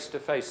of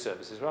face-to-face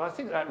services. Well, I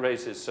think that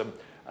raises some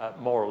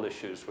moral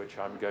issues which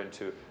I'm going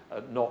to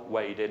not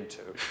wade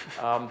into.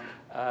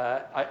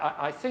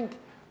 I think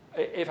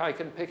if I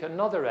can pick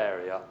another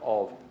area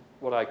of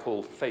what I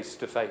call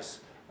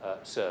face-to-face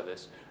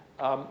service,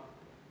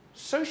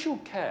 social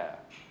care,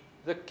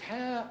 the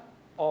care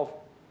of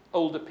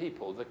older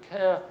people, the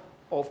care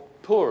of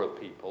poorer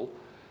people,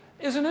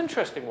 is an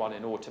interesting one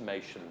in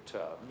automation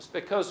terms,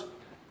 because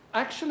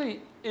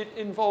actually it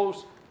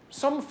involves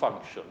some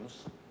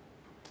functions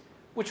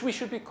which we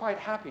should be quite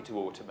happy to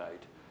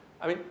automate.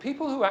 I mean,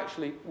 people who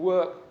actually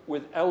work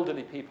with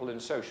elderly people in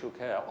social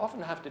care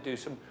often have to do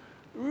some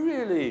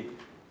really,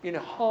 you know,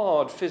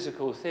 hard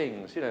physical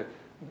things, you know,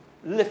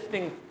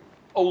 lifting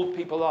old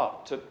people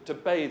up to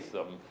bathe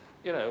them,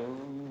 you know,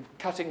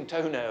 cutting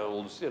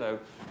toenails, you know,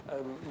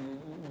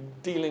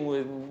 dealing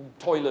with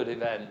toilet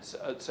events,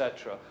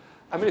 etc.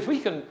 I mean, if we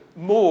can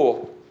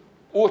more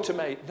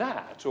automate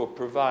that or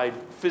provide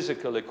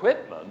physical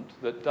equipment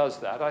that does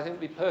that, I think it'd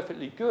be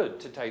perfectly good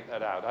to take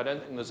that out. I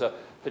don't think there's a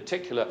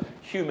particular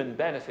human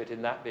benefit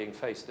in that being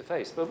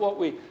face-to-face. But what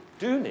we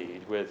do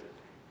need with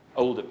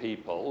older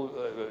people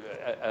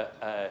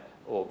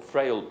or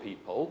frail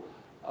people,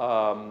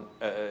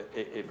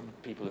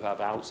 people who have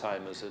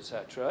Alzheimer's,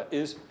 etc.,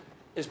 is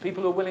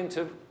people who are willing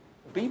to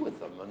be with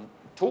them and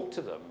talk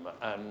to them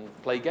and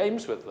play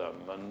games with them.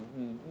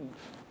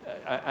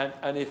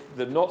 And if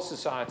they're not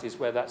societies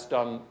where that's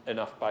done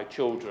enough by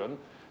children,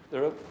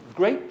 there are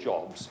great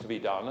jobs to be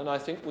done, and I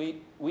think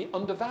we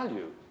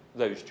undervalue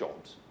those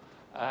jobs,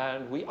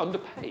 and we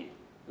underpay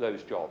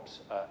those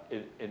jobs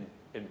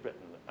in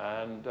Britain.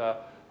 And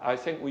I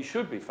think we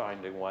should be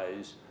finding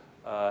ways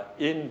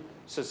in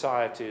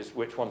societies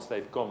which, once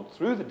they've gone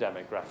through the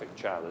demographic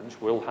challenge,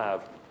 will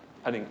have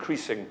an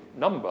increasing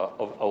number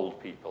of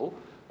old people,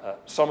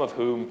 some of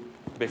whom,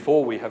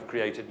 before we have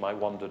created my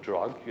wonder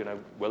drug, you know,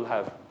 will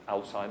have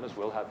Alzheimer's,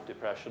 will have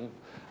depression.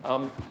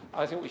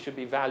 I think we should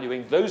be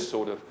valuing those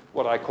sort of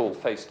what I call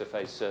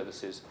face-to-face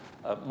services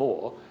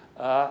more.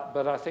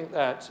 But I think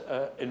that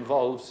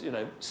involves, you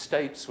know,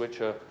 states which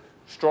are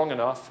strong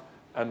enough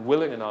and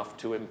willing enough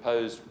to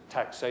impose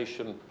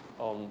taxation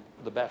on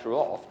the better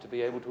off to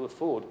be able to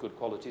afford good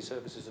quality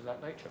services of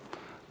that nature.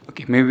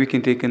 Okay, maybe we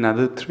can take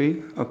another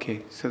 3.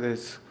 Okay, so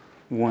there's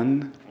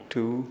 1,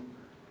 2,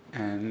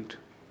 and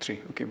 3.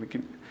 Okay, we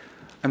can.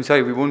 I'm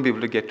sorry, we won't be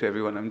able to get to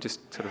everyone. I'm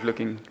just sort of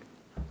looking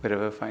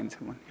wherever I find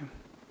someone. Yeah.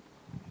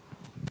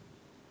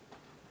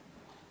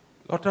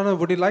 Lord Turner,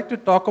 would you like to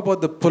talk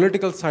about the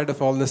political side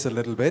of all this a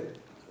little bit?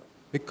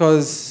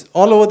 Because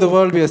all over the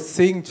world we are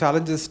seeing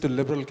challenges to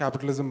liberal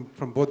capitalism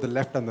from both the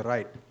left and the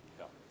right.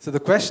 Yeah. So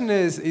the question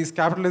is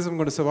capitalism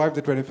going to survive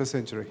the 21st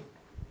century?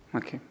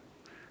 Okay.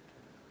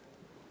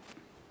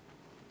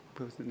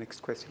 What was the next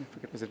question? I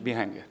forget. Was it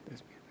behind you?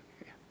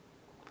 Yeah.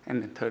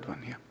 And then third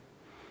one here.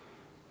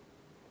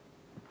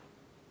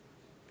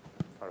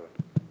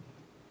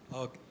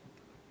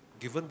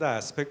 Given the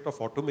aspect of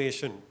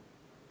automation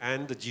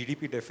and the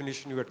GDP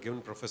definition you had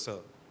given, Professor,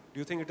 do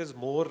you think it is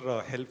more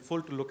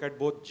helpful to look at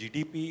both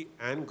GDP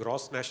and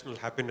gross national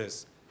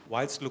happiness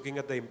whilst looking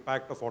at the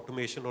impact of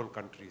automation on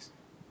countries?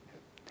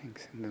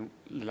 Thanks. And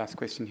the last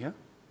question here.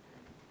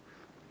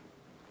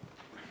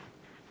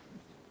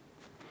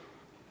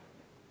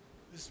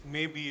 This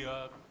may be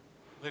a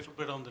little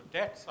bit on the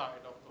debt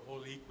side of the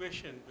whole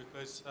equation,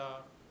 because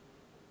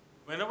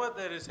whenever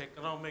there is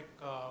economic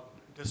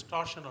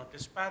distortion or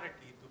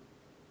disparity,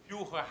 the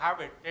few who have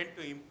it tend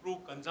to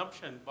improve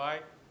consumption by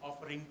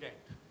offering debt.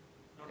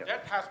 Now,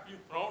 debt has been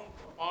frowned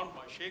upon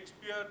by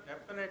Shakespeare,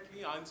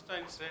 definitely.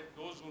 Einstein said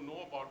those who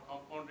know about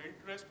compound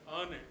interest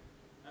earn it,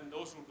 and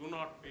those who do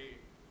not pay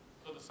it.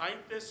 So the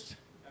scientists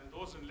and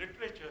those in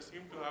literature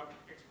seem to have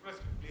expressed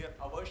a clear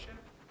aversion.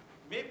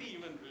 Maybe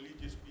even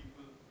religious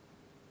people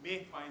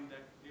may find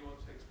that they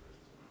also express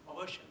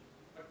aversion.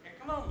 But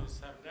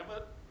economists have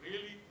never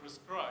really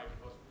prescribed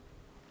or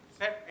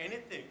said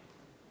anything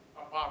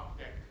about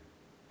debt.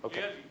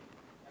 Okay. Clearly,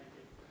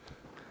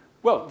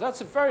 Well,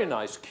 that's a very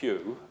nice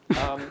cue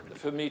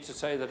for me to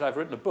say that I've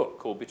written a book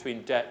called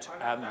Between Debt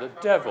and the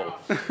Devil.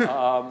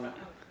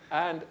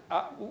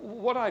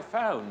 What I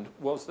found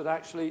was that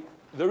actually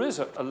there is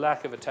a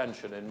lack of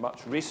attention in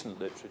much recent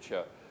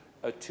literature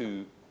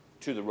to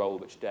the role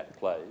which debt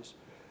plays.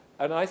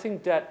 And I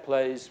think debt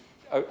plays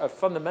a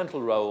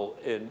fundamental role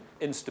in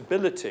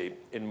instability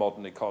in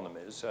modern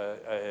economies.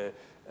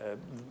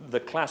 The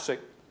classic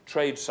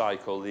trade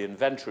cycle, the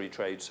inventory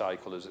trade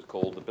cycle as it's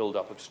called, the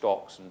build-up of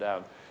stocks and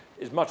down,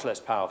 is much less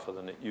powerful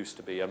than it used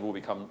to be and will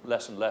become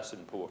less and less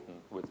important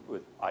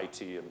with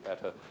IT and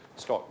better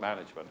stock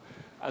management.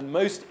 And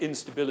most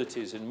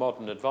instabilities in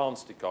modern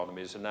advanced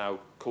economies are now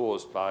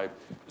caused by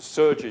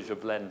surges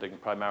of lending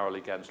primarily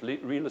against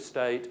real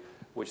estate,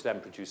 which then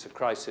produce a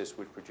crisis,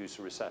 which produce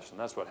a recession.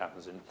 That's what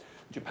happens in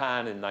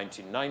Japan in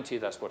 1990.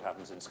 That's what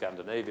happens in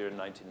Scandinavia in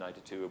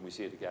 1992, and we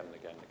see it again and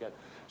again and again.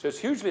 So it's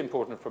hugely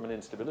important from an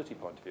instability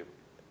point of view.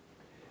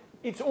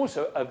 It's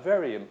also a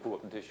very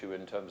important issue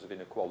in terms of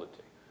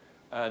inequality.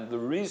 And the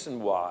reason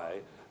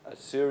why a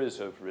series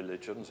of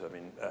religions, I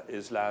mean,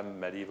 Islam,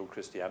 medieval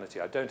Christianity,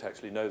 I don't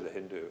actually know the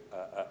Hindu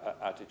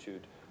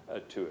attitude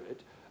to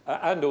it,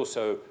 and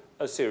also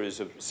a series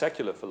of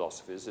secular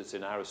philosophies, it's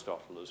in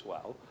Aristotle as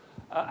well,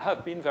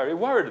 have been very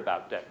worried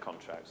about debt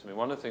contracts. I mean,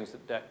 one of the things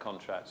that debt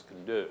contracts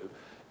can do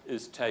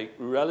is take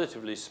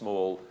relatively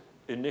small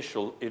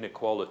initial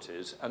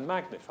inequalities and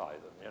magnify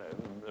them. You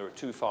know, there are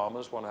two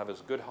farmers, one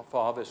has a good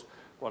harvest,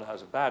 one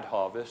has a bad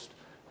harvest.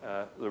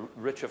 The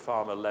richer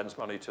farmer lends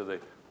money to the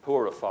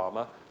poorer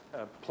farmer,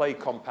 play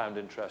compound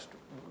interest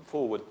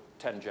forward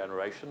 10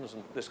 generations,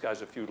 and this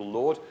guy's a feudal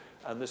lord,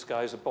 and this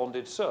guy's a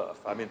bonded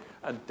serf. I mean,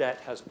 and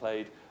debt has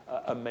played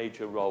a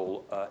major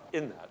role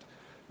in that.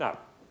 Now,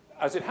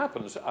 as it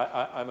happens,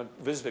 I'm a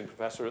visiting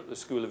professor at the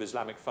School of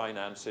Islamic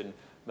Finance in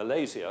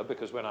Malaysia,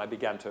 because when I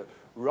began to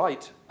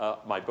write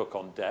my book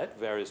on debt,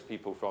 various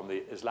people from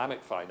the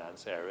Islamic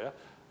finance area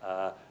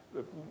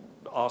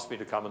asked me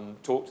to come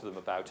and talk to them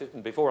about it.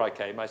 And before I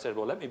came, I said,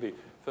 well, let me be,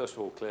 first of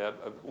all, clear.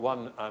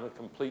 One, I'm a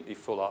completely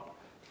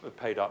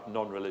paid-up,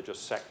 non-religious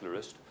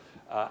secularist.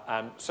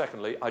 And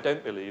secondly, I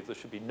don't believe there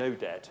should be no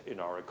debt in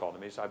our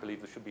economies. I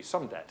believe there should be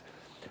some debt.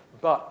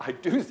 But I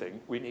do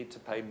think we need to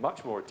pay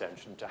much more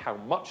attention to how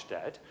much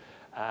debt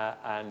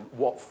and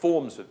what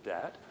forms of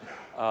debt.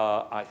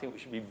 I think we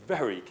should be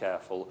very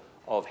careful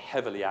of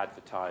heavily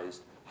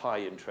advertised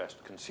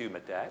high-interest consumer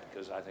debt,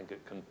 because I think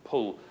it can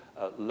pull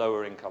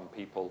lower-income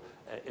people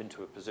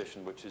into a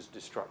position which is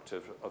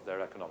destructive of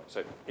their economics.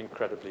 So,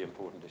 incredibly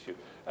important issue.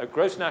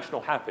 Gross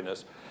national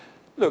happiness.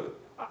 Look,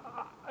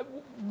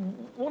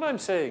 what I'm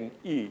saying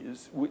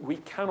is we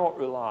cannot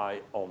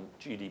rely on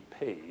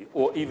GDP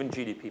or even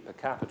GDP per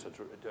capita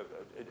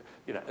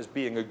as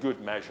being a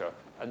good measure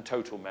and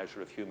total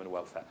measure of human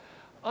welfare.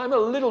 I'm a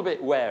little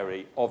bit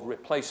wary of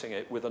replacing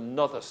it with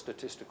another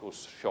statistical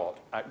shot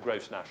at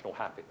gross national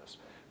happiness,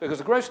 because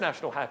the gross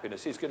national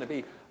happiness is going to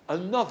be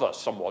another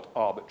somewhat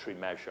arbitrary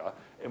measure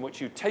in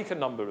which you take a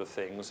number of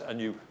things and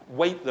you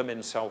weight them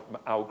in some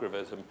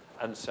algorithm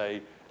and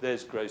say,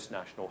 there's gross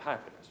national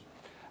happiness.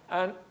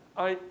 And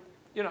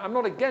I'm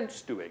not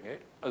against doing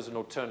it as an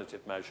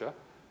alternative measure,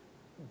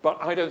 but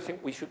I don't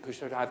think we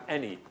should have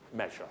any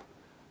measure.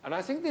 And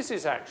I think this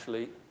is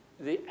actually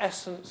the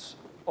essence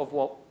of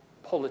what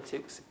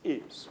politics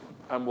is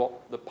and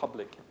what the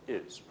public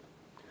is.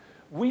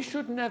 We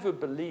should never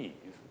believe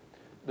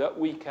that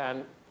we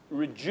can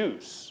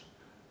reduce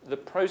the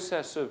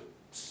process of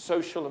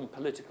social and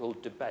political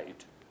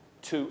debate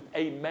to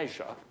a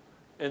measure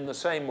in the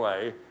same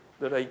way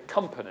that a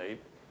company,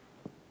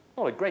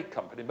 not a great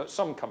company, but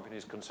some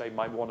companies can say,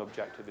 my one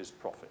objective is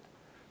profit.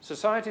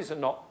 Societies are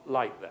not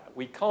like that.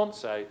 We can't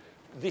say,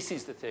 this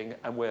is the thing,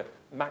 and we're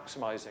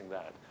maximizing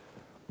that.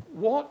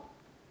 What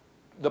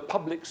the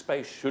public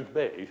space should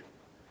be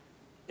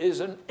is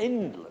an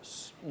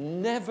endless,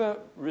 never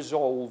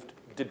resolved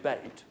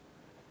debate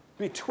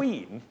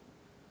between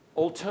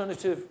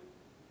alternative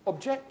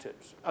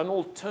objectives and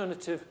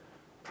alternative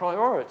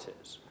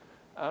priorities.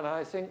 And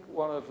I think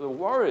one of the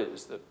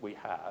worries that we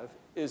have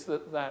is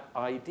that that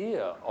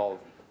idea of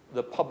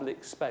the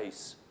public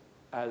space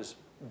as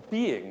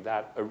being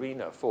that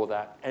arena for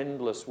that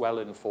endless,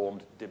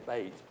 well-informed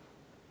debate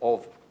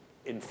of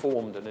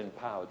informed and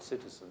empowered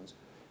citizens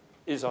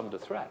is under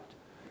threat.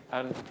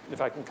 And if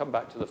I can come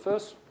back to the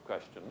first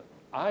question,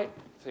 I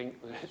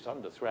think that it's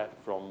under threat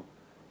from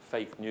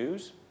fake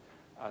news.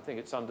 I think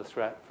it's under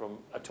threat from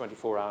a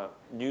 24-hour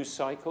news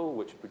cycle,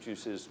 which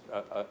produces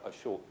a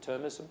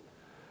short-termism.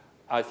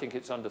 I think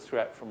it's under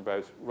threat from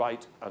both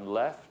right and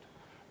left.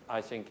 I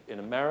think in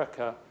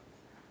America,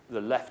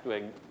 the left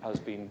wing has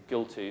been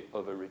guilty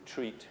of a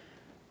retreat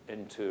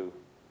into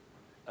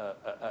a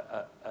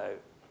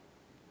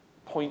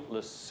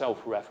pointless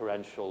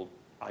self-referential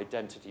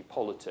identity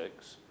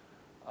politics,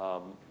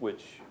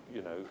 which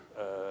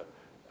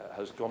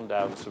has gone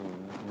down some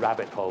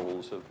rabbit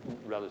holes of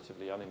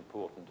relatively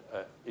unimportant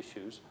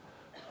issues,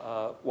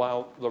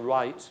 while the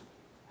right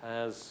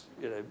has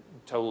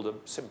told a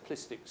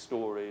simplistic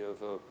story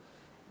of a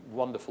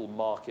wonderful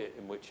market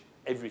in which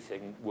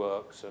everything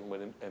works and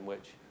in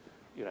which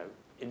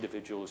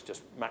individuals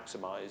just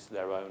maximize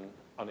their own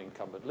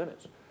unencumbered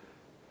limits.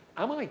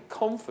 Am I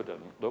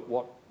confident that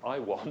what I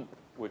want,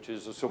 which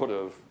is a sort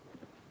of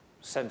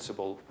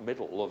sensible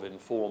middle of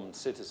informed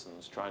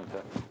citizens trying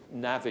to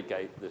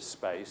navigate this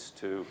space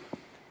to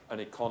an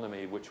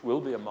economy which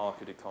will be a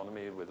market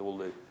economy with all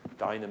the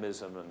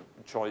dynamism and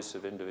choice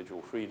of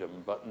individual freedom,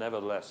 but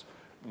nevertheless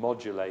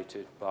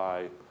modulated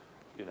by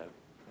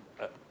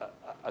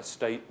a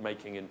state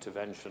making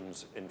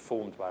interventions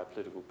informed by a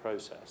political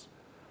process?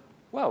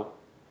 Well,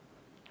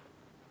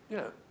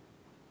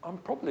 I'm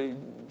probably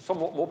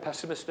somewhat more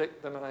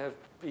pessimistic than I have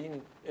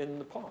been in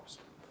the past.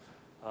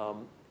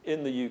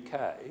 In the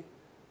UK,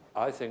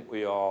 I think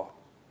we are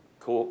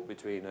caught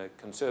between a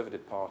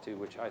Conservative Party,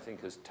 which I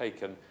think has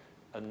taken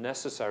a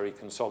necessary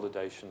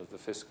consolidation of the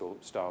fiscal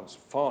stance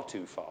far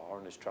too far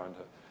and is trying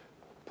to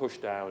push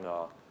down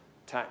our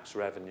tax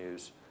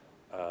revenues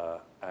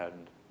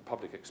and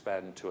public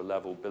expend to a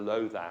level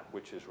below that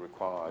which is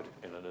required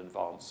in an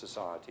advanced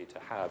society to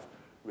have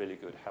really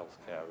good health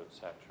care,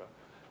 etc.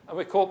 And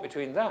we're caught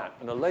between that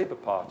and a Labour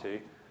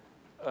Party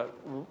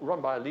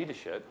run by a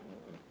leadership,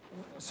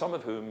 some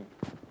of whom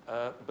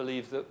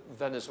believe that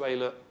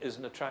Venezuela is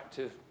an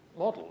attractive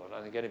model. And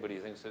I think anybody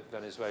who thinks that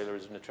Venezuela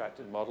is an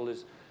attractive model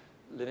is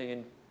living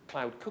in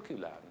cloud cuckoo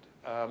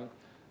land.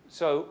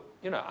 So,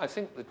 I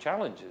think the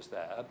challenge is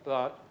there,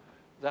 but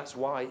that's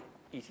why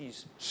it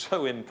is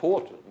so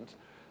important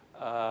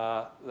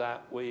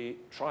that we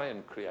try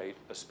and create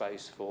a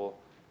space for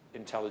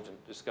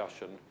intelligent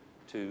discussion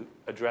to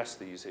address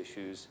these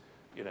issues,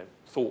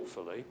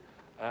 thoughtfully,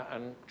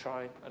 and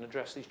try and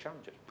address these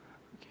challenges.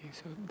 Okay,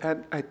 so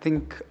that, I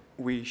think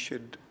we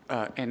should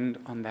end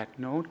on that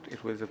note.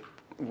 It was a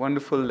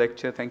wonderful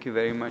lecture. Thank you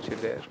very much,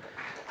 Adair.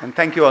 And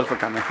thank you all for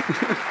coming.